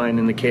felt fine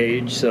in the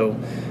cage, so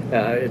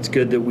it's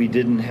good that we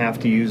didn't have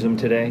to use him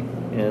today,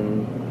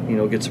 and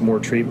get some more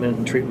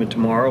treatment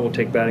tomorrow. We'll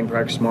take batting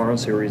practice tomorrow and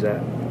see where he's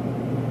at.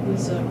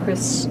 Was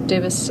Chris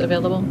Davis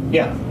available?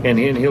 Yeah, and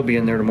he'll be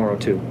in there tomorrow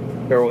too.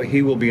 Or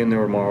he will be in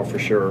there tomorrow for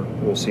sure.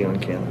 We'll see on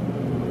camera.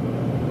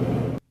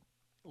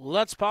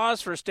 Let's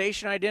pause for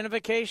station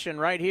identification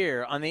right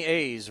here on the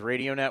A's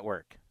Radio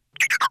Network.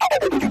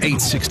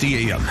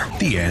 860 AM,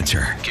 The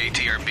Answer.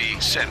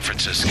 KTRB, San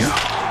Francisco.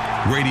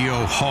 Radio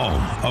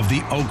home of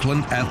the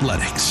Oakland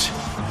Athletics.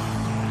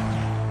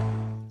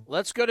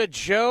 Let's go to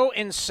Joe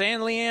in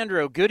San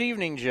Leandro. Good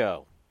evening,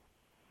 Joe.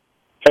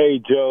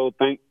 Hey, Joe.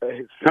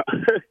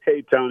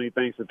 Hey, Tony.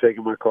 Thanks for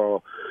taking my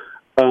call.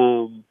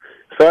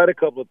 So I had a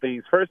couple of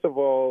things. First of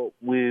all,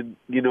 when,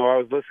 I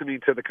was listening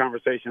to the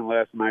conversation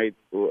last night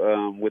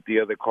with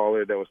the other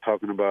caller that was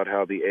talking about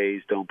how the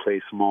A's don't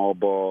play small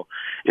ball.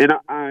 And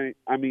I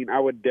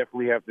would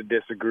definitely have to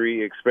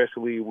disagree,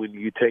 especially when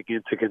you take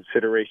into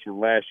consideration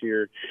last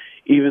year,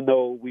 even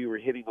though we were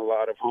hitting a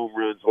lot of home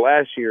runs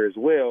last year as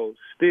well,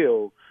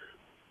 still,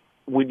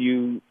 when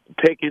you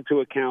take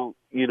into account,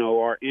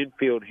 our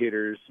infield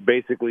hitters,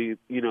 basically,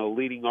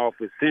 leading off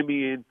with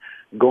Simeon,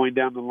 going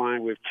down the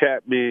line with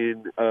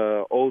Chapman,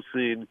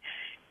 Olsen,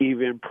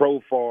 even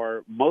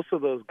Profar, most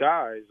of those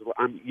guys,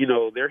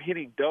 they're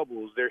hitting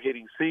doubles, they're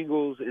hitting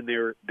singles, and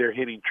they're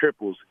hitting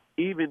triples,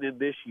 even in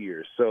this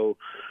year. So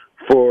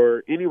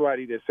for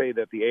anybody to say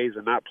that the A's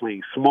are not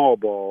playing small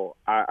ball,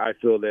 I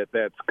feel that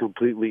that's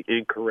completely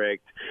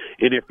incorrect.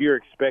 And if you're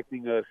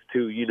expecting us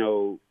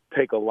to,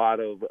 take a lot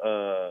of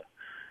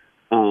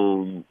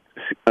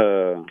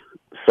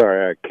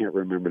sorry, I can't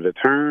remember the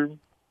term,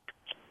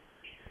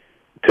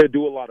 to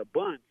do a lot of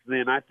bunts,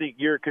 then I think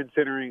you're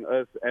considering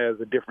us as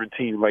a different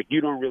team. Like,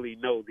 you don't really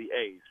know the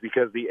A's,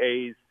 because the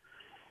A's,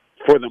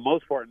 for the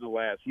most part in the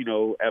last,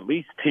 at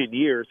least 10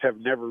 years, have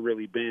never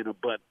really been a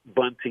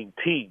bunting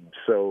team.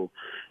 So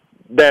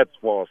that's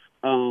false.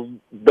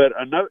 But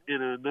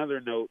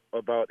another note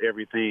about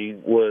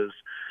everything was,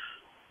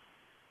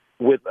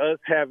 with us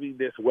having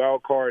this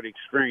wild card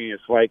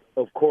experience, like,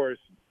 of course,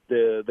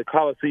 the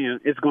Coliseum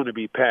is going to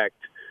be packed.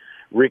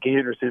 Rickey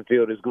Henderson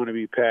Field is going to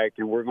be packed,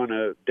 and we're going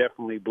to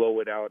definitely blow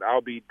it out.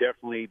 I'll be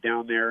definitely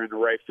down there in the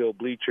right field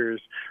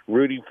bleachers,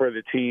 rooting for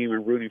the team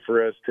and rooting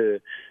for us to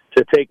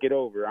take it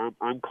over.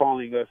 I'm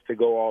calling us to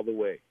go all the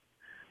way.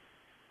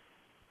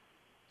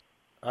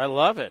 I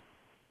love it.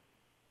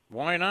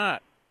 Why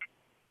not?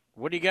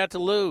 What do you got to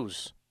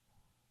lose?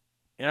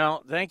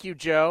 Thank you,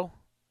 Joe.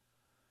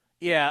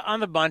 Yeah, on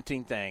the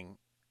bunting thing,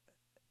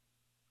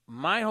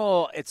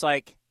 it's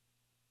like,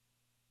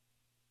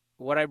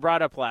 what I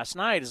brought up last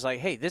night is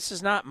like, hey, this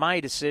is not my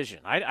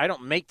decision. I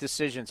don't make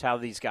decisions how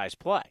these guys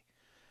play.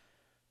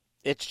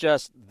 It's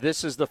just,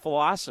 this is the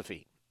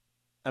philosophy.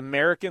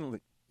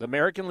 American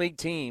League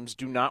teams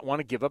do not want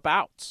to give up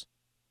outs.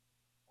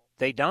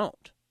 They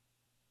don't.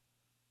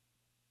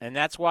 And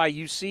that's why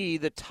you see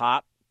the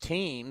top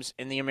teams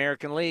in the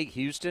American League,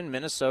 Houston,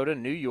 Minnesota,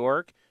 New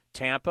York,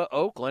 Tampa,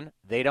 Oakland,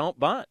 they don't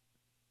bunt.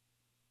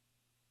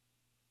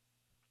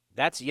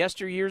 That's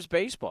yesteryear's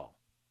baseball.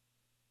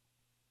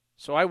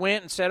 So I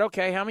went and said,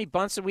 okay, how many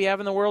bunts did we have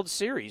in the World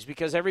Series?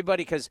 Because I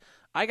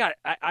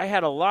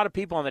had a lot of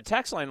people on the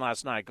text line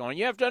last night going,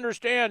 you have to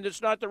understand,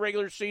 it's not the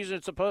regular season.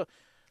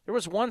 There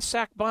was one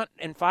sack bunt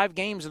in 5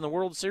 games in the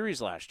World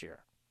Series last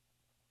year.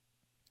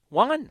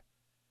 One.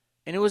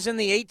 And it was in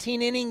the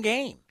 18-inning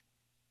game.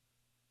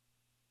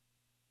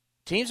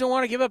 Teams don't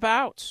want to give up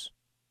outs.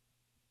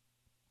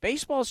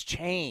 Baseball's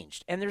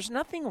changed, and there's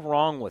nothing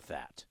wrong with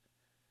that.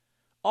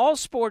 All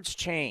sports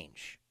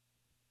change.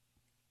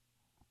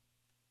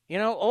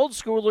 Old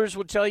schoolers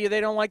would tell you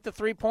they don't like the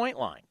three-point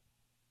line.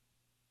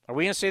 Are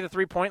we going to say the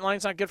three-point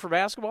line's not good for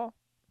basketball?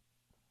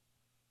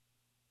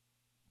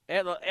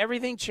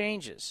 Everything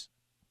changes.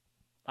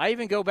 I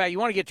even go back. You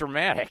want to get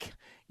dramatic.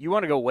 You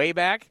want to go way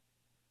back?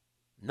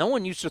 No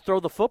one used to throw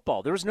the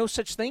football. There was no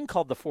such thing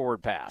called the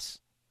forward pass.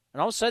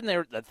 And all of a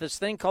sudden, this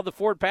thing called the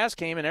forward pass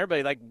came, and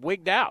everybody,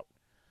 wigged out.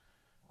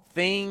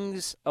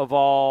 Things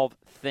evolve.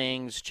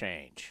 Things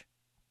change.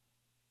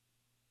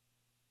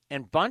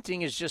 And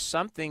bunting is just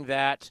something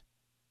that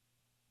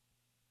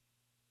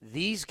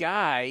these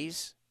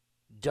guys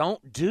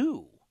don't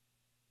do.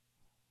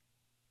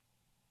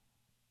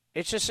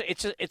 It's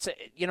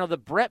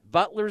the Brett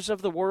Butlers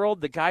of the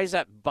world, the guys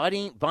that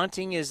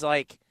bunting is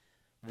like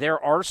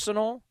their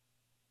arsenal.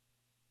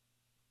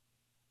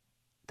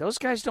 Those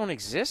guys don't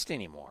exist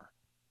anymore.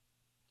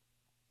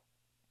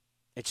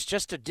 It's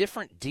just a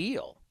different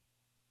deal.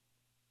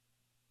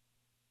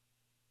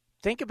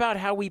 Think about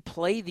how we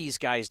play these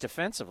guys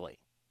defensively.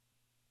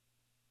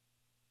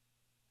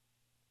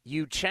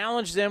 You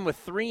challenge them with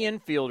 3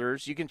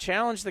 infielders. You can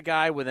challenge the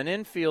guy with an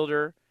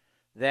infielder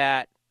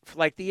that,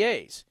 like the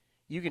A's,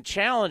 you can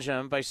challenge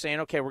them by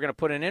saying, okay, we're going to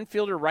put an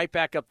infielder right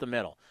back up the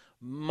middle.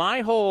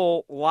 My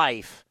whole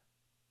life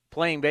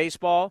playing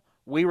baseball,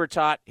 we were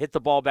taught hit the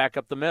ball back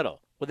up the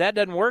middle. Well, that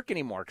doesn't work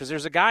anymore because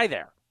there's a guy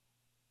there.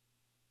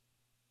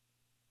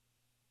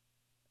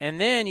 And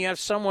then you have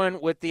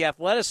someone with the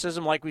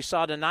athleticism like we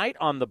saw tonight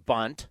on the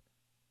bunt.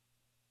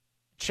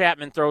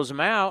 Chapman throws him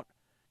out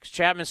because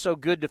Chapman's so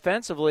good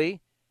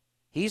defensively.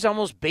 He's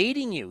almost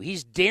baiting you.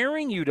 He's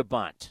daring you to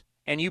bunt.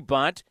 And you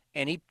bunt,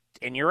 and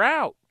you're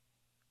out.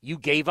 You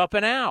gave up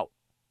an out.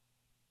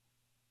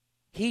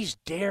 He's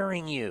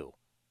daring you.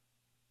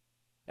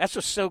 That's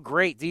what's so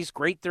great. These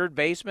great third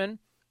basemen,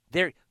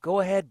 go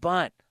ahead,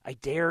 bunt. I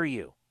dare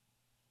you.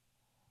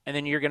 And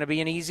then you're going to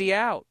be an easy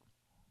out.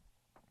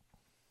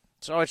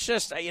 So it's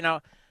just,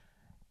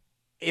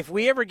 if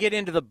we ever get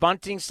into the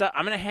bunting stuff,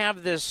 I'm going to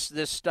have this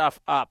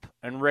stuff up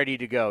and ready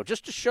to go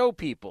just to show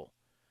people.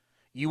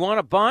 You want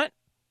to bunt?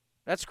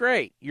 That's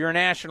great. You're a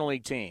National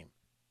League team.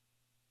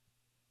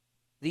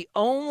 There's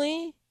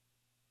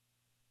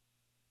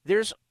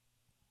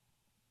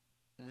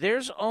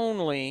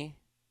only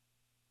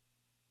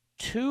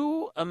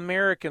 2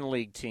 American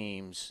League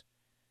teams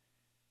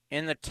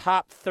in the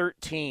top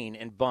 13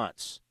 in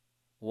bunts.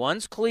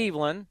 One's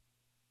Cleveland.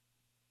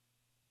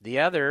 The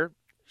other,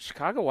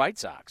 Chicago White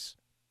Sox.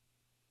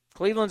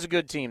 Cleveland's a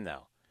good team,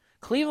 though.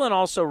 Cleveland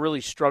also really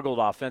struggled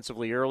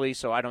offensively early,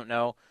 so I don't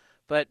know.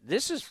 But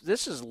this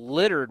is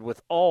littered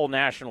with all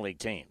National League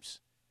teams.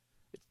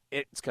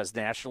 It's because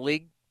National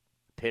League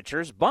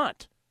pitchers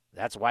bunt.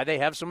 That's why they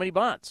have so many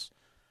bunts.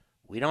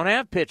 We don't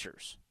have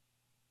pitchers.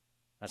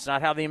 That's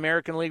not how the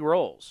American League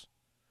rolls.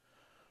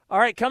 All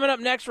right, coming up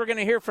next, we're going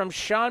to hear from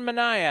Sean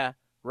Manaea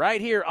right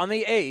here on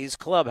the A's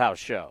Clubhouse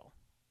Show.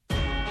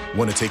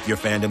 Want to take your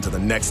fandom to the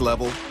next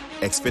level?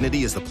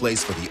 Xfinity is the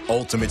place for the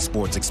ultimate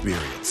sports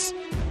experience.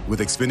 With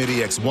Xfinity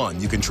X1,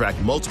 you can track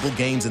multiple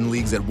games and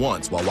leagues at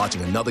once while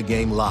watching another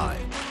game live.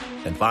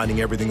 And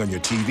finding everything on your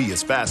TV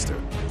is faster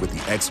with the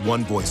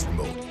X1 voice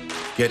remote.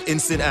 Get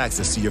instant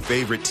access to your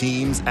favorite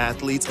teams,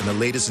 athletes, and the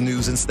latest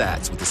news and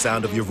stats with the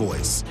sound of your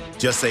voice.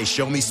 Just say,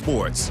 "Show me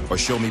sports" or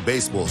 "Show me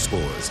baseball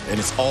scores," and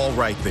it's all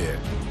right there.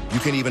 You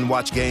can even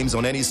watch games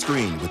on any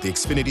screen with the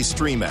Xfinity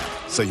Stream app,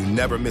 so you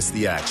never miss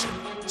the action.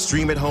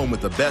 Stream at home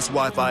with the best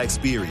Wi-Fi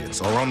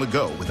experience or on the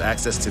go with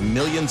access to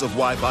millions of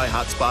Wi-Fi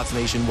hotspots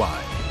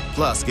nationwide.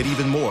 Plus, get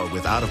even more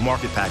with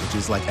out-of-market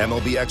packages like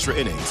MLB Extra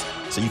Innings,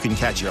 so you can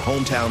catch your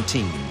hometown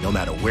team no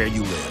matter where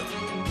you live.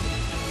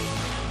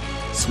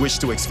 Switch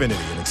to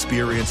Xfinity and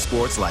experience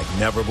sports like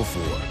never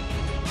before.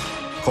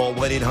 Call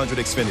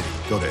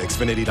 1-800-XFINITY, go to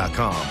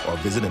Xfinity.com, or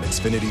visit an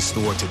Xfinity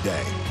store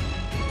today.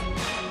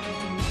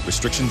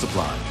 Restrictions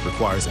apply.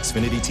 Requires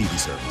Xfinity TV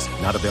service.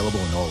 Not available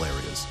in all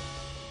areas.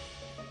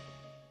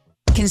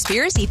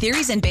 Conspiracy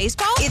theories in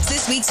baseball? It's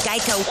this week's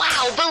Geico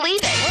Wow, Believe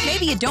It. Or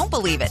maybe you don't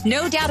believe it.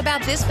 No doubt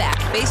about this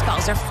fact.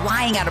 Baseballs are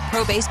flying out of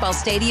pro baseball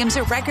stadiums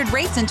at record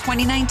rates in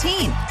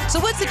 2019. So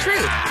what's the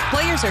truth?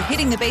 Players are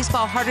hitting the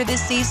baseball harder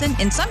this season,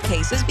 in some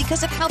cases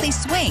because of how they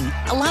swing.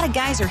 A lot of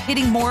guys are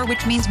hitting more,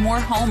 which means more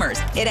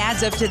homers. It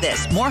adds up to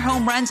this. More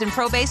home runs in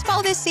pro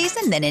baseball this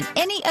season than in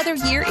any other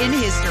year in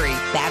history.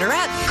 Batter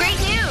up. Great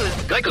news!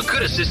 Geico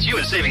could assist you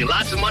in saving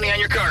lots of money on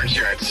your car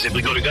insurance.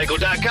 Simply go to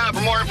geico.com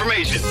for more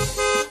information.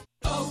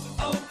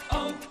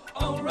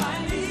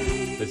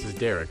 This is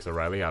Derek's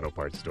O'Reilly Auto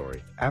Parts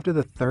story. After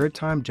the 3rd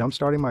time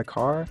jump-starting my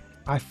car,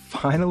 I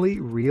finally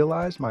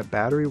realized my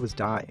battery was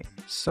dying.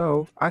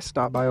 So I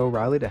stopped by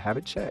O'Reilly to have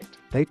it checked.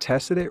 They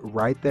tested it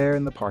right there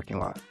in the parking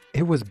lot.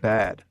 It was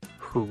bad,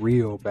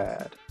 real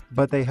bad.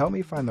 But they helped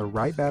me find the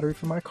right battery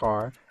for my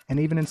car and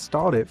even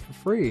installed it for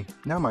free.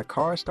 Now my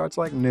car starts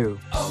like new.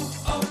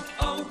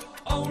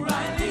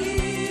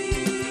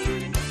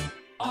 O'Reilly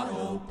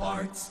Auto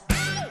Parts.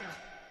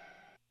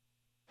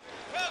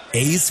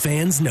 A's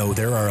fans know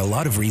there are a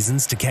lot of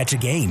reasons to catch a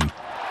game,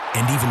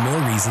 and even more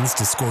reasons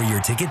to score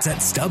your tickets at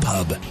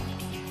StubHub.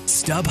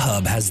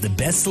 StubHub has the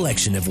best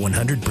selection of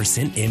 100%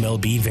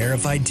 MLB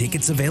verified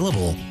tickets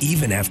available,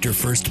 even after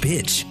first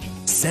pitch.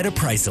 Set a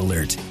price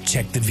alert,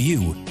 check the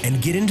view,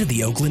 and get into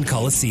the Oakland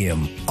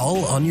Coliseum,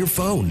 all on your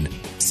phone.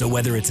 So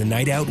whether it's a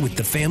night out with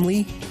the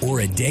family or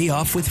a day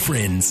off with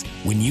friends,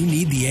 when you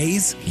need the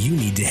A's, you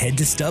need to head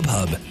to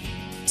StubHub.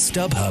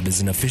 StubHub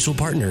is an official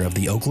partner of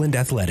the Oakland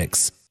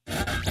Athletics.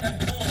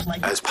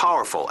 As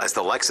powerful as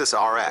the Lexus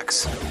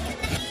RX.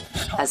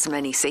 As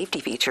many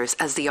safety features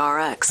as the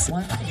RX.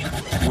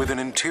 With an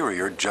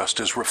interior just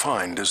as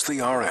refined as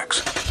the RX.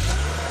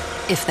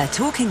 If they're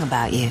talking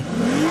about you,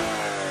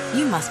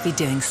 you must be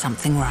doing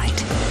something right.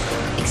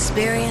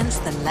 Experience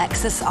the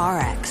Lexus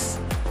RX,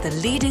 the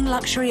leading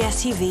luxury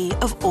SUV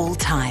of all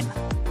time.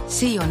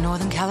 See your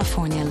Northern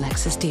California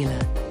Lexus dealer.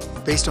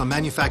 Based on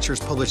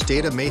manufacturer's published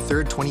data, May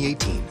 3rd,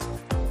 2018.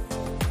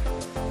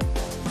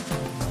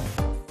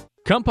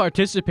 Come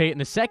participate in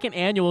the second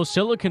annual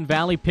Silicon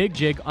Valley Pig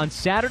Jig on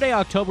Saturday,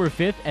 October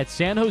 5th at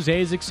San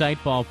Jose's Excite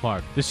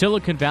Ballpark. The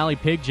Silicon Valley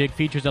Pig Jig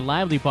features a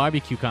lively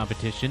barbecue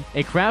competition,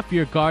 a craft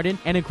beer garden,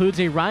 and includes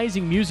a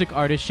rising music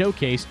artist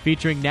showcase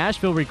featuring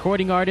Nashville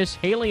recording artists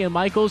Haley and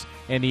Michaels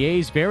and the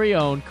A's very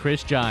own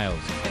Chris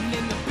Giles.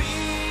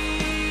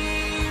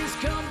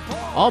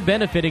 All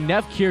benefiting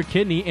Neff Cure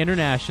Kidney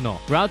International.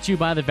 Brought to you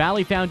by the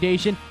Valley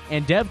Foundation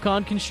and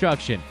DevCon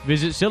Construction.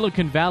 Visit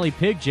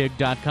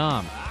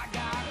SiliconValleyPigJig.com.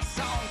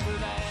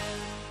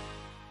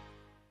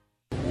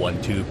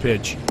 1-2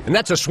 pitch. And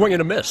that's a swing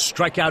and a miss.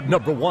 Strikeout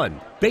number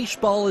 1.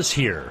 Baseball is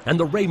here, and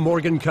the Ray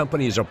Morgan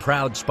Company is a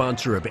proud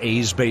sponsor of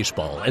A's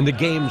Baseball and the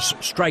game's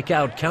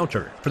strikeout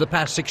counter. For the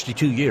past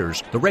 62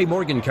 years, the Ray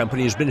Morgan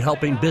Company has been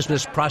helping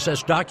business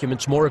process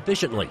documents more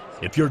efficiently.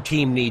 If your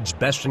team needs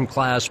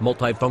best-in-class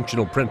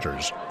multifunctional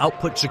printers,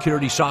 output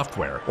security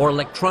software, or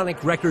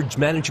electronic records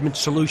management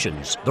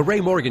solutions, the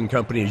Ray Morgan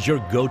Company is your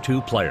go-to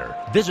player.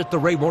 Visit the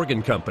Ray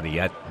Morgan Company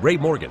at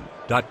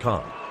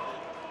raymorgan.com.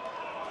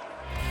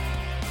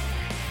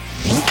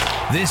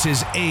 This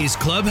is A's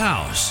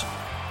Clubhouse.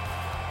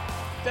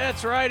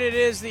 That's right, it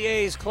is the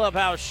A's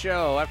Clubhouse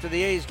show. After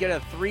the A's get a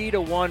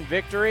 3-1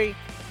 victory,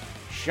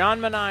 Sean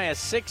Manaea,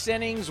 6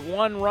 innings,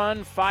 1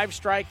 run, 5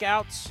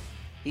 strikeouts.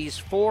 He's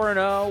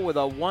 4-0 with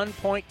a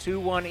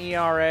 1.21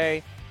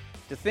 ERA.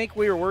 To think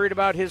we were worried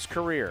about his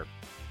career.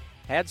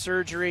 Had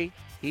surgery,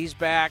 he's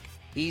back,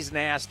 he's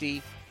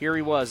nasty. Here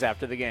he was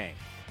after the game.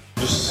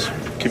 Just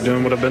keep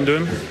doing what I've been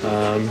doing.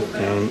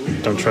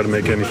 Don't try to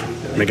make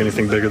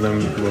anything bigger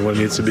than what it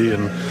needs to be,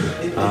 and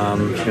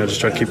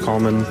just try to keep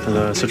calm in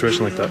a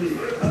situation like that.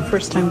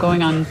 First time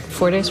going on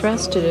 4 days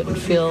rest. Did it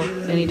feel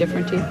any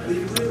different to you?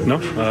 No,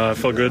 I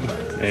felt good,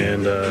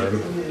 and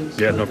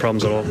no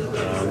problems at all.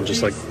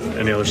 Just like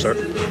any other start.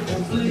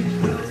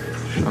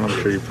 I'm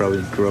sure you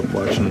probably grew up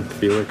watching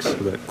Felix.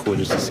 Was that cool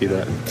just to see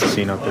that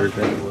scene on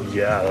Thursday?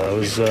 Yeah,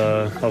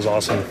 that was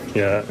awesome.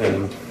 Yeah,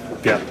 and.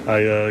 Yeah,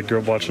 I grew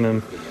up watching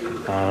him.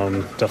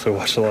 Definitely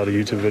watched a lot of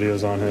YouTube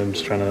videos on him,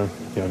 just trying to,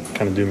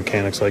 kind of do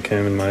mechanics like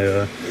him in my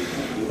the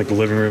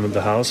living room of the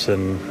house,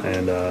 and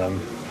a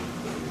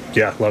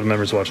lot of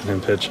memories watching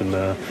him pitch, and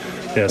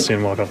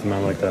seeing him walk off the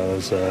mound like that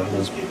was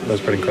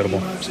pretty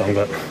incredible. So I'm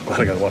glad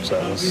I got to watch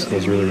that. It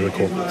was really, really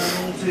cool.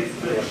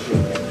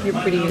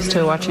 You're pretty used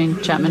to watching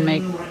Chapman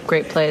make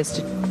great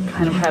plays,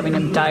 kind of having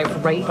him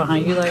dive right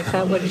behind you like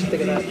that. What did you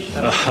think of that?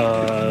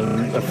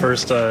 At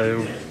first, I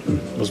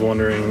was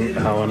wondering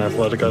how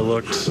unathletic I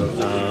looked,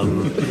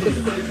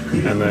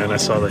 and then I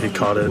saw that he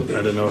caught it. I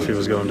didn't know if he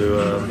was going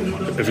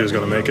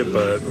to make it,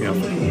 but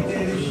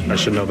I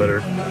should know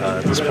better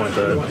at this point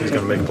that he's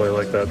going to make a play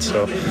like that.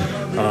 So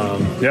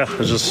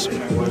it's just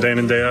day in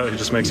and day out. He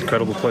just makes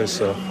incredible plays.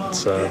 So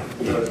it's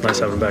nice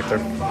having him back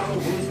there.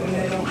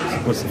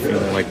 What's the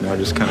feeling like now,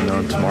 just kind of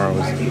knowing tomorrow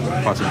is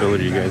a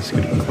possibility you guys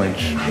could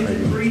clinch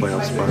maybe the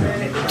playoff spot?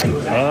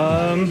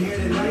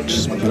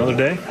 Just another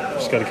day.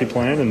 Just got to keep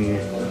playing and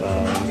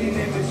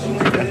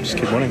just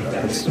keep winning.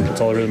 That's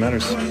all that really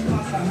matters.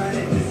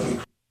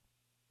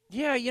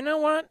 Yeah, you know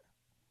what?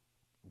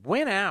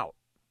 Win out.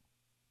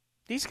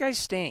 These guys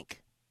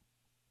stink.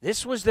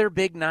 This was their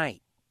big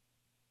night.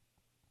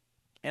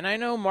 And I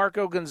know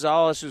Marco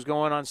Gonzalez, who's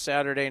going on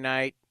Saturday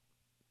night,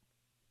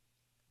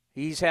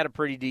 he's had a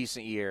pretty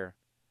decent year.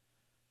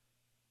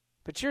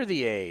 But you're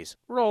the A's.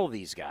 Roll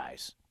these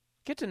guys.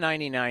 Get to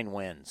 99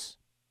 wins.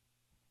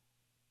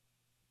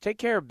 Take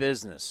care of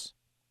business.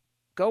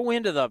 Go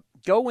into the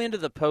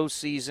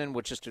postseason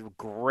with just a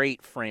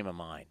great frame of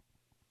mind.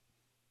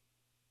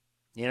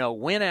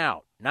 Win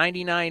out.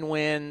 99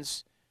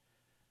 wins.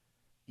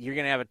 You're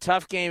going to have a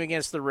tough game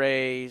against the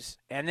Rays.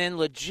 And then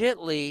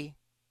legitly,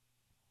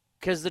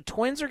 because the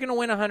Twins are going to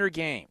win 100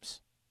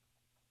 games.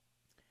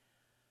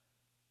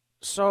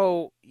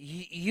 So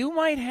you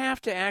might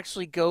have to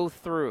actually go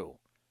through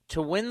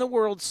to win the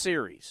World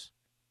Series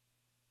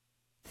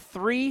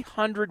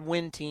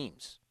 300-win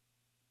teams.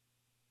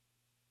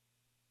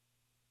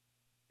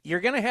 You're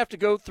going to have to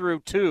go through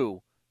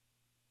 2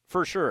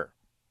 for sure.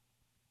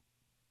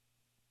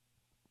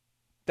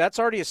 That's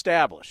already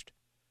established.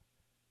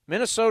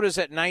 Minnesota's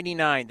at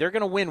 99. They're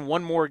going to win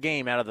 1 more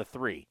game out of the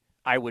 3,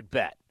 I would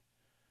bet.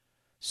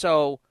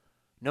 So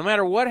no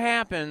matter what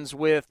happens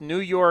with New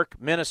York,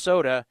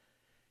 Minnesota,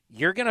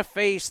 you're going to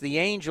face the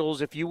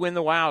Angels if you win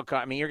the wild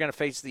card. You're going to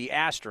face the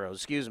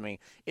Astros,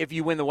 if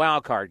you win the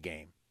wild card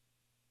game.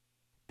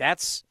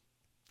 That's,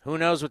 who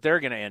knows what they're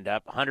going to end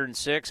up,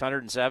 106,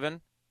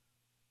 107?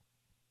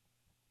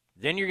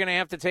 Then you're going to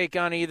have to take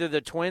on either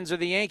the Twins or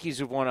the Yankees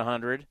who've won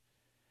 100.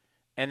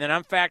 And then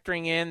I'm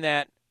factoring in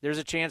that there's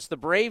a chance the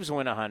Braves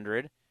win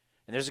 100.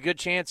 And there's a good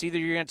chance either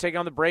you're going to take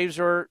on the Braves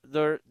or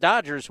the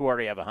Dodgers who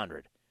already have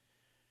 100.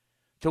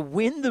 To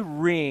win the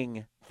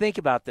ring, think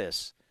about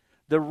this.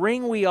 The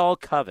ring we all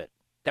covet,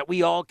 that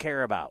we all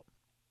care about.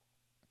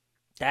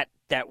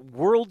 That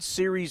World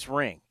Series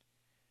ring.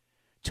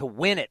 To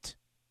win it,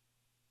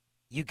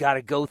 you got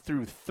to go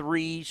through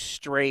 3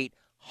 straight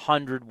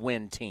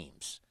 100-win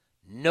teams.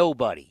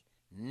 Nobody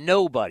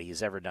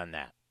has ever done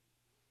that.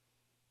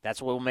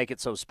 That's what will make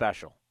it so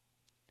special.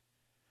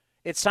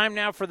 It's time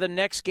now for the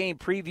next game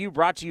preview,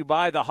 brought to you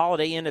by the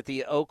Holiday Inn at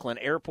the Oakland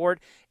Airport.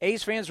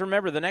 A's fans,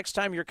 remember, the next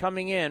time you're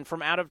coming in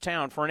from out of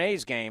town for an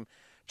A's game,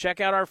 check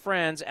out our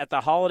friends at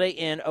the Holiday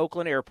Inn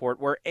Oakland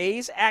Airport, where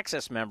A's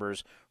Access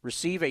members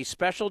receive a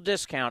special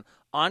discount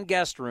on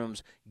guest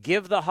rooms.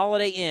 Give the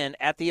Holiday Inn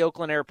at the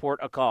Oakland Airport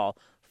a call,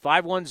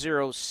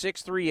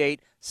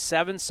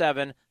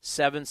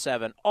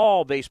 510-638-7777.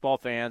 All baseball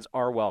fans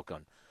are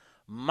welcome.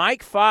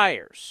 Mike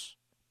Fiers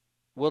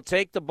will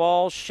take the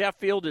ball.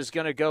 Sheffield is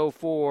going to go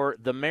for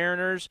the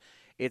Mariners.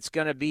 It's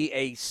going to be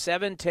a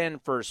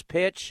 7:10 first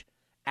pitch.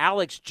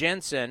 Alex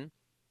Jensen,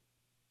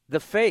 the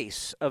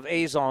face of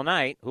A's All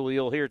Night, who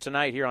you'll hear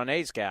tonight here on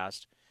A's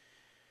Cast,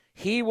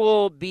 he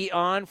will be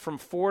on from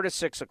 4 to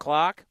 6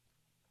 o'clock.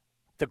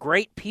 The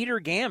great Peter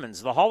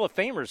Gammons, the Hall of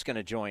Famer, is going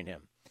to join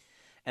him.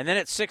 And then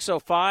at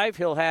 6:05,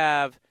 he'll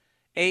have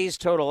A's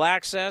Total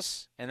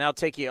Access, and they'll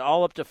take you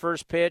all up to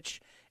first pitch,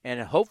 and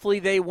hopefully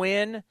they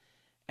win.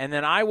 And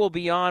then I will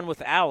be on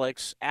with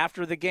Alex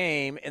after the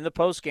game in the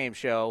postgame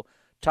show,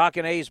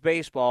 talking A's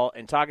baseball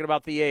and talking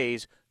about the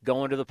A's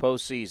going to the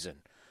postseason.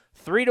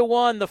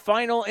 3-1, the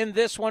final in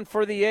this one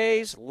for the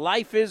A's.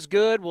 Life is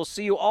good. We'll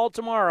see you all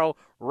tomorrow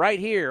right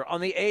here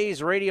on the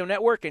A's Radio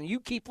Network, and you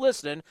keep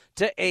listening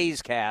to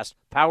A's Cast,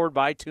 powered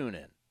by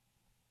TuneIn.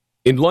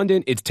 In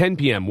London, it's 10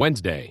 p.m.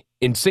 Wednesday.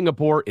 In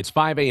Singapore, it's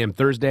 5 a.m.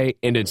 Thursday.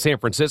 And in San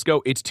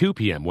Francisco, it's 2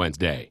 p.m.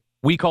 Wednesday.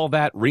 We call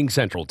that Ring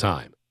Central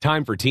Time.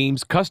 Time for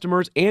teams,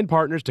 customers, and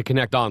partners to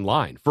connect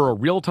online for a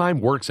real-time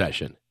work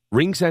session.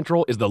 Ring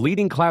Central is the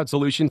leading cloud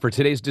solution for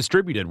today's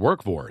distributed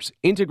workforce,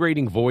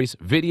 integrating voice,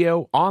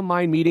 video,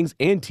 online meetings,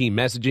 and team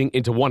messaging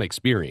into one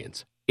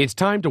experience. It's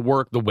time to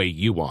work the way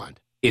you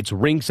want. It's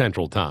Ring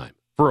Central Time.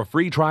 For a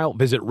free trial,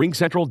 visit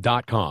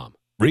ringcentral.com.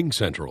 Ring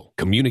Central.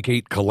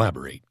 Communicate,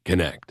 collaborate,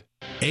 connect.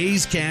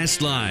 A's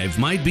Cast Live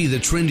might be the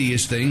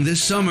trendiest thing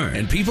this summer,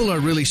 and people are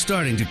really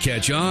starting to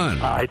catch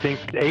on. I think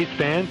A's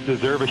fans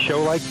deserve a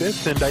show like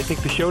this, and I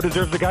think the show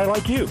deserves a guy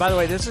like you. By the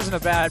way, this isn't a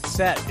bad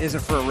set, is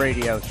it, for a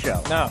radio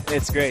show? No,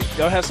 it's great.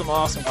 Go have some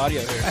awesome audio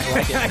here. I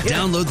like it.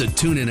 Download the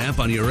TuneIn app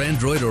on your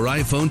Android or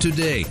iPhone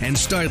today and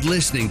start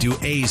listening to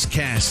A's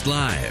Cast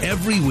Live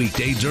every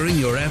weekday during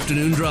your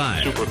afternoon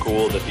drive. Super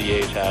cool that the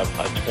A's have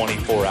a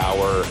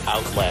 24-hour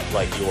outlet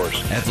like yours.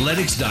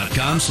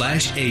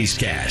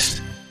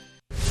 Athletics.com/A'sCast.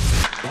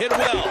 Hit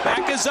well.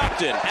 Back is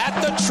Upton. At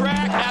the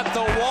track, at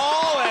the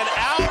wall, and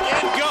out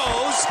it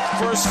goes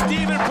for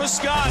Stephen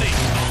Piscotty.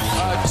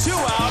 A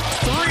 2-out,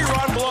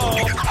 3-run blow.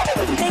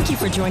 Thank you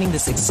for joining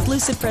this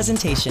exclusive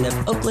presentation of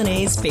Oakland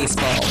A's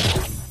baseball.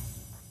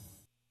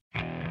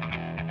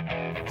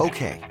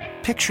 Okay,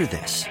 picture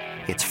this.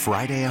 It's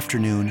Friday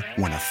afternoon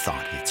when a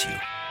thought hits you.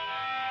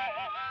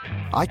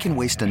 I can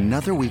waste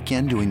another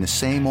weekend doing the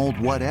same old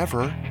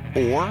whatever,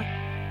 or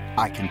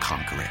I can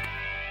conquer it.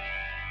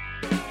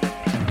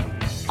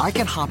 I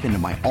can hop into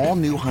my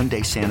all-new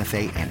Hyundai Santa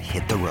Fe and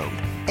hit the road.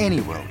 Any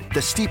road.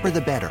 The steeper,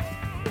 the better.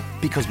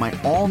 Because my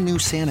all-new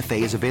Santa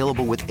Fe is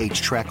available with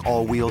H-Track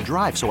all-wheel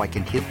drive, so I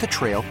can hit the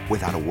trail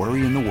without a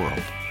worry in the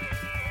world.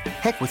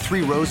 Heck, with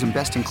 3 rows and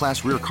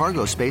best-in-class rear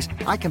cargo space,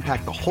 I can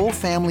pack the whole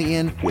family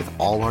in with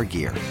all our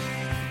gear.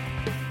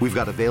 We've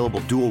got available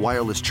dual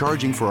wireless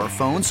charging for our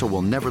phones, so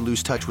we'll never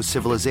lose touch with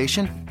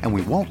civilization, and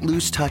we won't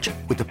lose touch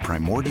with the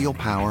primordial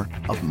power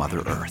of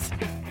Mother Earth.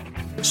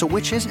 So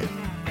which is it?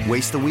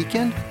 Waste the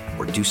weekend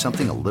or do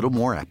something a little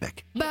more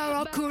epic?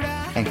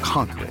 And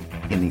conquer it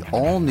in the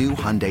all-new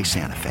Hyundai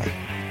Santa Fe.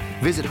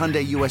 Visit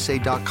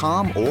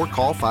HyundaiUSA.com or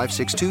call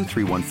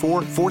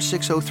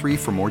 562-314-4603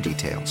 for more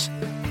details.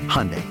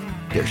 Hyundai,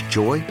 there's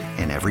joy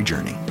in every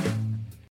journey.